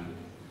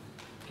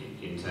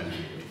in terms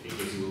of it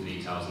gives you all the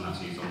details, and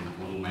that's used on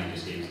all major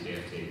schemes of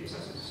DFT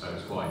assessors, so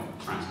it's quite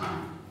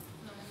transparent.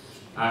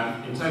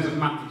 In terms of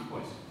Matthew's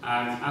point,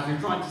 as we've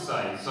tried to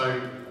say,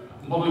 so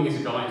modelling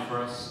is a guide for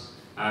us.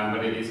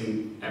 But it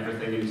isn't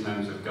everything in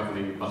terms of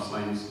governing bus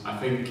lanes. I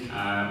think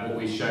what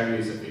we've shown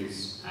is a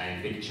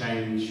big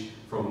change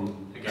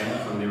from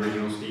the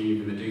original scheme,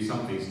 even the Do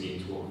Something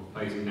scheme, to what we're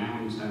proposing now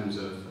in terms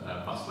of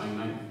bus lane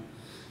length.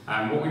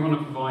 What we want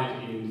to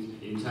provide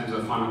in terms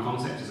of final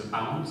concept is a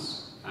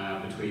balance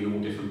between all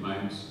different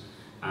modes.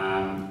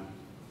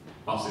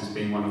 Buses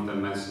being one of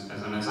them, as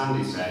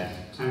Andy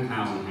said,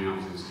 10,000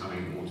 houses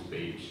coming Water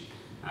Beach,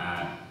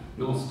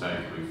 North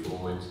Stoke coming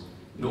forward.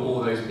 Not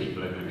all those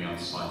people are going to be able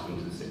to cycle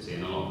into the city,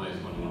 and a lot of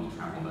those want to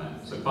travel there.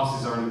 So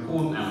buses are an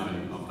important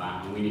element of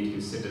that, and we need to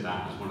consider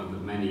that as one of the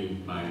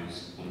many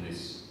modes on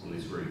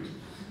this route.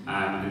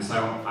 And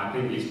so I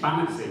think it's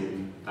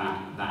balancing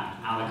that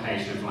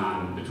allocation of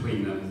land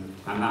between them,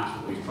 and that's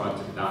what we've tried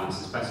to balance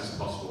as best as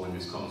possible in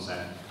this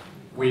concept.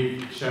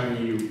 We've shown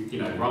you,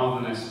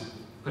 rather than us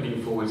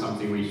putting forward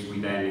something which we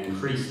then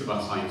increase the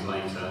bus lanes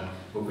later,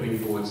 we're putting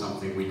forward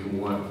something we can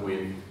work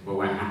with, where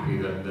we're happy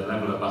that the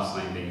level of bus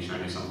lane being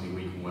shown is something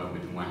we can work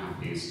with, and we're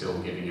happy is still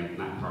giving it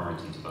that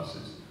priority to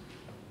buses.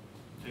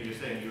 So you're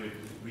saying you would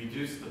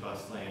reduce the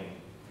bus lane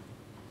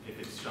if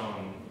it's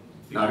shown?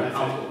 No,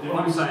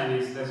 what I'm saying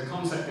is there's a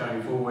concept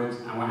going forward,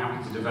 and we're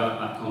happy to develop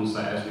that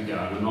concept as we go,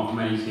 and I'm not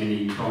making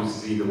any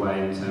promises either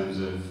way in terms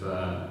of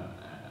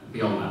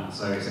beyond that.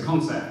 So it's a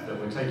concept that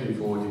we're taking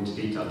forward into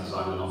detailed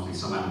design, and obviously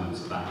some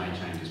elements of that may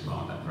change as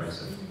part of that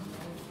process.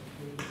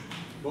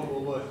 But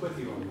we'll work with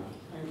you on that.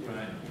 Thank you.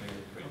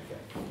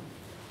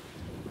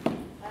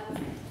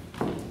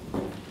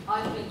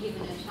 I've been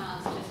given a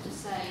chance just to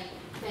say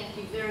thank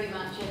you very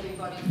much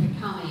everybody for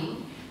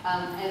coming.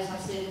 As I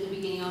said at the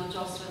beginning, I'm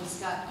Jocelyn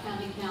Scott,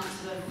 County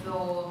Councillor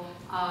for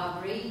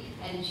Arbury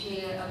and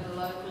Chair of the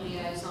Local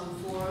Liaison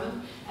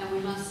Forum, and we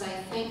must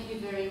say thank you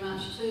very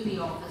much to the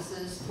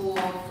officers for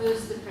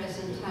first the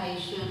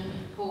presentation,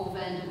 Paul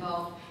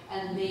Vanderbilt,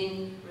 and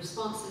then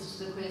responses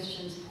to the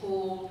questions,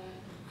 Paul,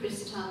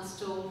 Chris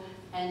Tunstall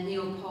and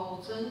Neil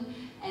Poulton,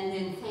 and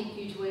then thank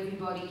you to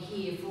everybody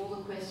here for all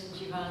the questions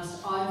you've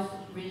asked. I've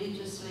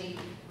religiously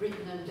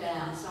written them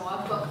down, so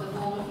I've got them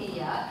all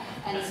here,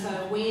 and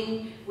so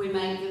when we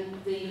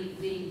make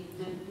the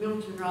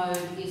Milton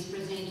Road is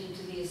presented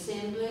to the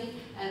Assembly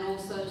and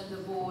also to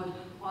the Board,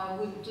 I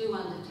would do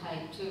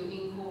undertake to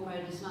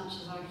incorporate as much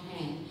as I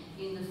can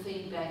in the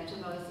feedback to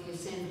both the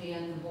Assembly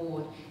and the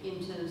Board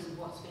in terms of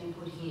what's been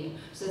put here.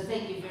 So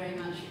thank you very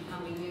much for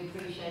coming, we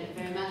appreciate it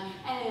very much,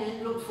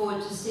 and look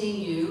forward to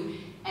seeing you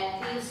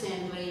at the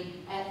Assembly,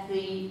 at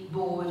the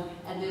Board,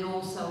 and then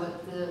also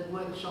at the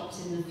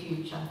workshops in the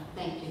future.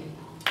 Thank you.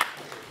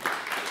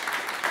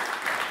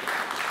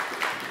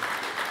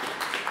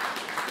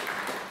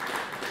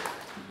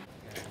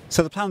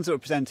 So the plans that were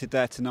presented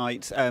there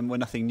tonight were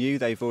nothing new,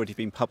 they've already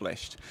been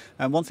published.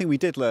 One thing we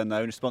did learn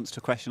though in response to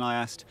a question I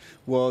asked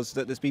was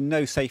that there's been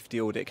no safety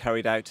audit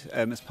carried out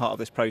as part of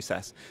this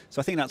process. So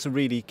I think that's a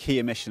really key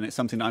omission. It's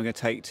something that I'm going to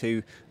take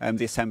to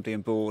the Assembly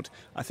and Board.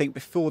 I think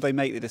before they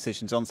make the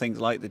decisions on things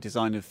like the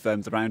design of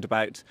the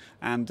roundabout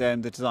and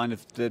the design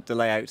of the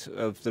layout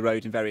of the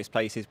road in various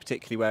places,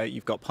 particularly where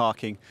you've got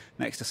parking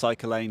next to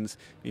cycle lanes,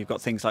 you've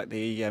got things like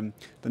the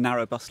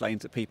narrow bus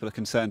lanes that people are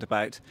concerned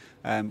about,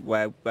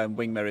 where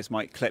wing mirrors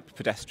might clip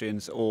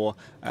pedestrians or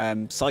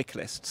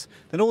cyclists,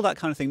 then all that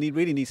kind of thing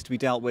really needs to be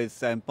dealt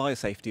with by a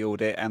safety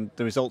audit, and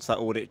the results of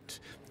that audit,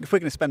 if we're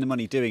going to spend the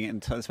money doing it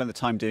and spend the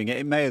time doing it,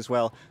 it may as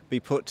well be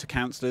put to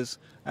councillors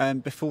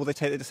before they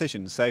take the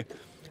decisions. So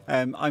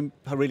I'm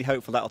really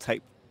hopeful that will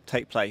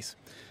take place.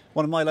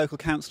 One of my local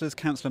councillors,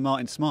 Councillor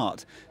Martin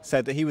Smart,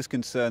 said that he was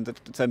concerned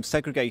that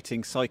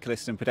segregating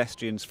cyclists and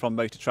pedestrians from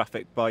motor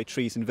traffic by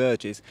trees and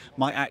verges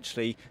might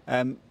actually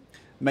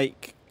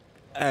make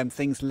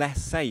things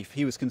less safe.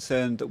 He was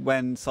concerned that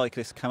when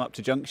cyclists come up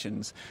to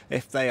junctions,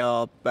 if they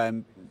are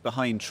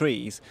behind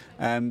trees,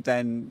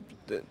 then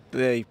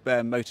the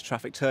motor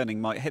traffic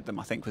turning might hit them,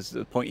 I think was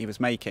the point he was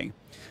making.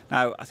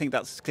 Now, I think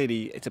that's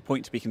clearly, it's a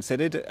point to be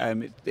considered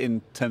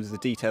in terms of the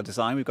detailed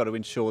design. We've got to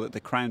ensure that the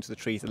crowns of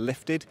the trees are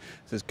lifted,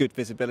 so there's good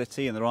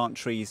visibility and there aren't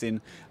trees in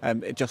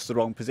just the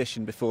wrong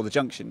position before the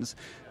junctions.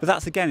 But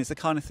that's, again, is the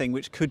kind of thing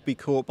which could be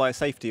caught by a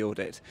safety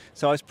audit.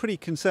 So I was pretty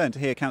concerned to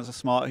hear Councillor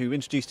Smart, who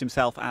introduced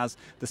himself as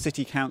the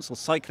City Council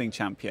cycling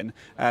champion,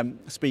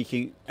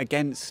 speaking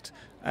against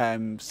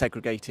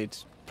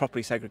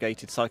properly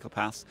segregated cycle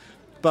paths.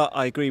 But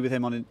I agree with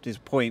him on his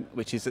point,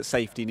 which is that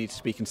safety needs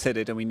to be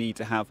considered and we need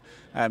to have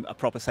a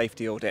proper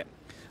safety audit.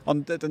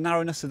 On the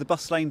narrowness of the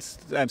bus lanes,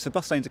 so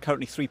bus lanes are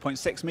currently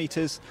 3.6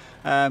 metres.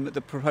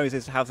 The proposal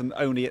is to have them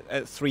only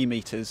at 3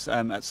 metres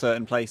at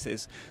certain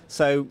places.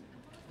 So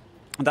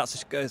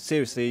that's a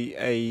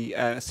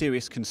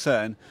serious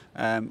concern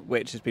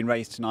which has been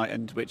raised tonight,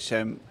 and which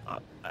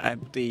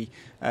the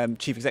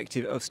Chief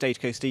Executive of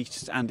Stagecoast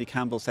East, Andy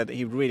Campbell, said that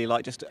he would really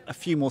like just a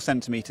few more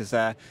centimetres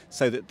there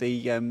so that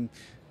the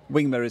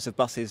wing mirrors of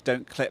buses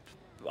don't clip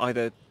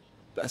either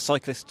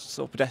cyclists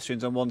or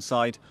pedestrians on one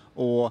side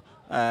or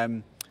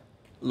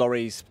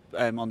lorries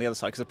on the other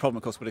side, because the problem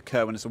of course would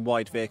occur when there's a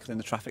wide vehicle in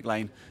the traffic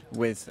lane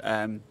with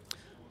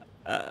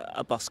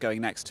a bus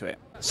going next to it.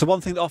 So one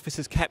thing that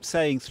officers kept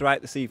saying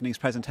throughout this evening's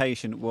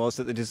presentation was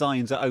that the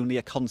designs are only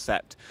a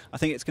concept. I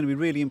think it's going to be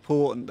really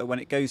important that when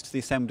it goes to the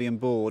Assembly and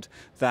Board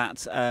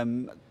that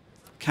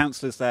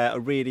councillors there are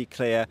really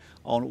clear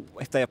on,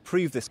 if they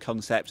approve this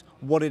concept,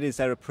 what it is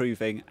they're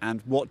approving and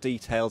what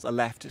details are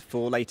left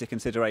for later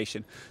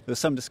consideration. There was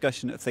some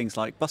discussion of things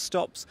like bus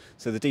stops,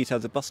 so the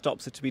details of bus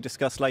stops are to be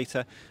discussed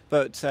later,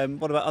 but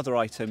what about other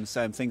items,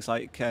 things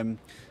like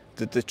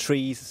the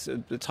trees,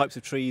 the types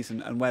of trees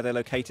and where they're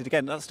located?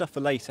 Again, that's stuff for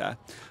later,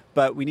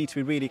 but we need to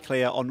be really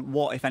clear on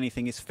what, if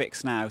anything, is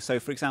fixed now. So,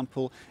 for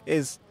example,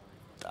 as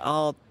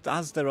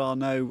there are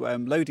no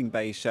loading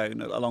bays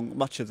shown along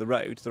much of the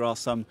road, there are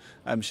some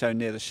shown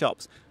near the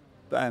shops,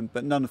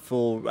 but none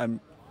for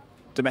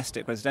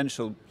domestic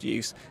residential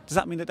use. Does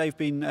that mean that they've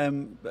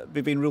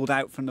been ruled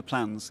out from the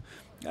plans?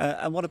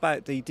 And what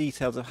about the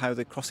details of how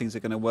the crossings are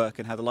going to work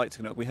and how the lights are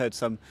going to work? We heard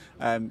some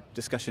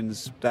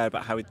discussions there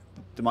about how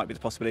there might be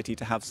the possibility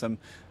to have some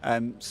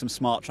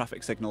smart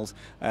traffic signals,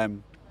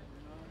 and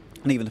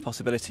even the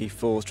possibility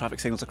for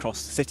traffic signals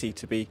across the city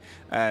to be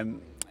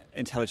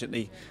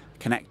intelligently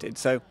connected.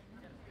 So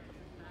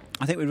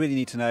I think we really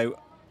need to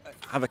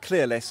have a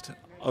clear list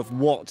of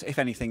what, if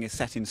anything, is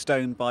set in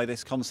stone by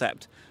this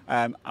concept,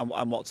 and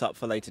what's up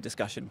for later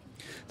discussion.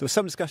 There was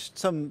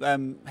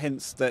some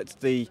hints that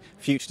the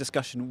future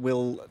discussion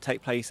will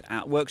take place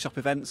at workshop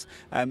events.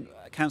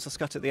 Councillor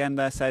Scott at the end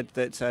there said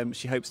that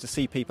she hopes to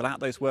see people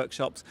at those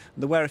workshops.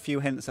 There were a few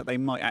hints that they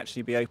might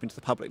actually be open to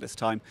the public this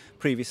time.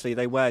 Previously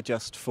they were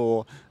just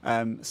for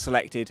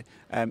selected,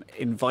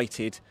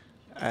 invited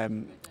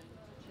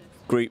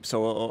groups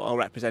or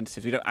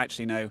representatives. We don't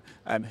actually know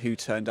who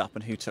turned up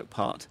and who took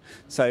part.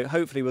 So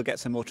hopefully we'll get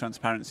some more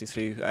transparency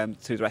through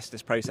the rest of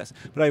this process.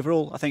 But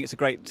overall, I think it's a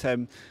great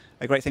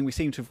thing. We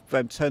seem to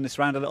have turned this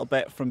around a little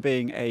bit from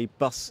being a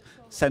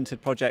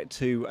bus-centred project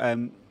to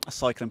a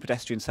cycle and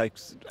pedestrian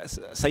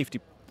safety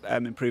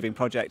improving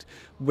project,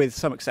 with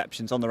some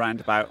exceptions on the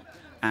roundabout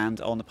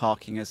and on the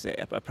parking as it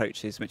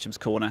approaches Mitcham's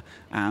Corner.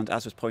 And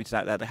as was pointed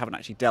out there, they haven't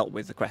actually dealt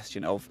with the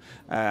question of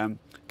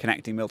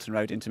connecting Milton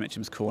Road into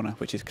Mitcham's Corner,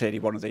 which is clearly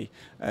one of the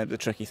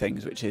tricky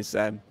things which is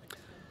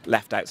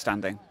left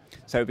outstanding.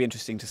 So it would be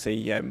interesting to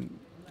see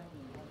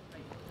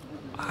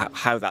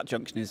how that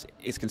junction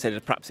is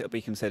considered. Perhaps it'll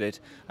be considered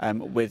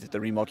with the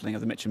remodelling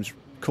of the Mitcham's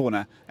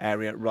Corner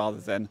area rather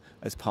than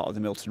as part of the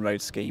Milton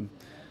Road scheme.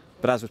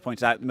 But as was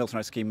pointed out, the Milton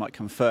Road scheme might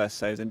come first,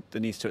 so there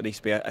needs to at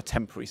least be a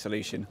temporary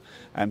solution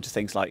to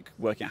things like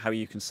working out how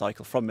you can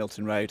cycle from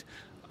Milton Road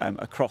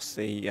across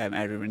the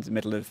area in the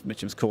middle of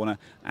Mitcham's Corner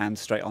and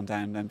straight on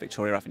down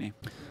Victoria Avenue.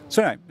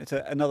 So anyway, it's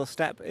another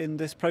step in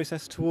this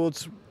process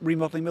towards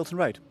remodelling Milton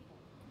Road.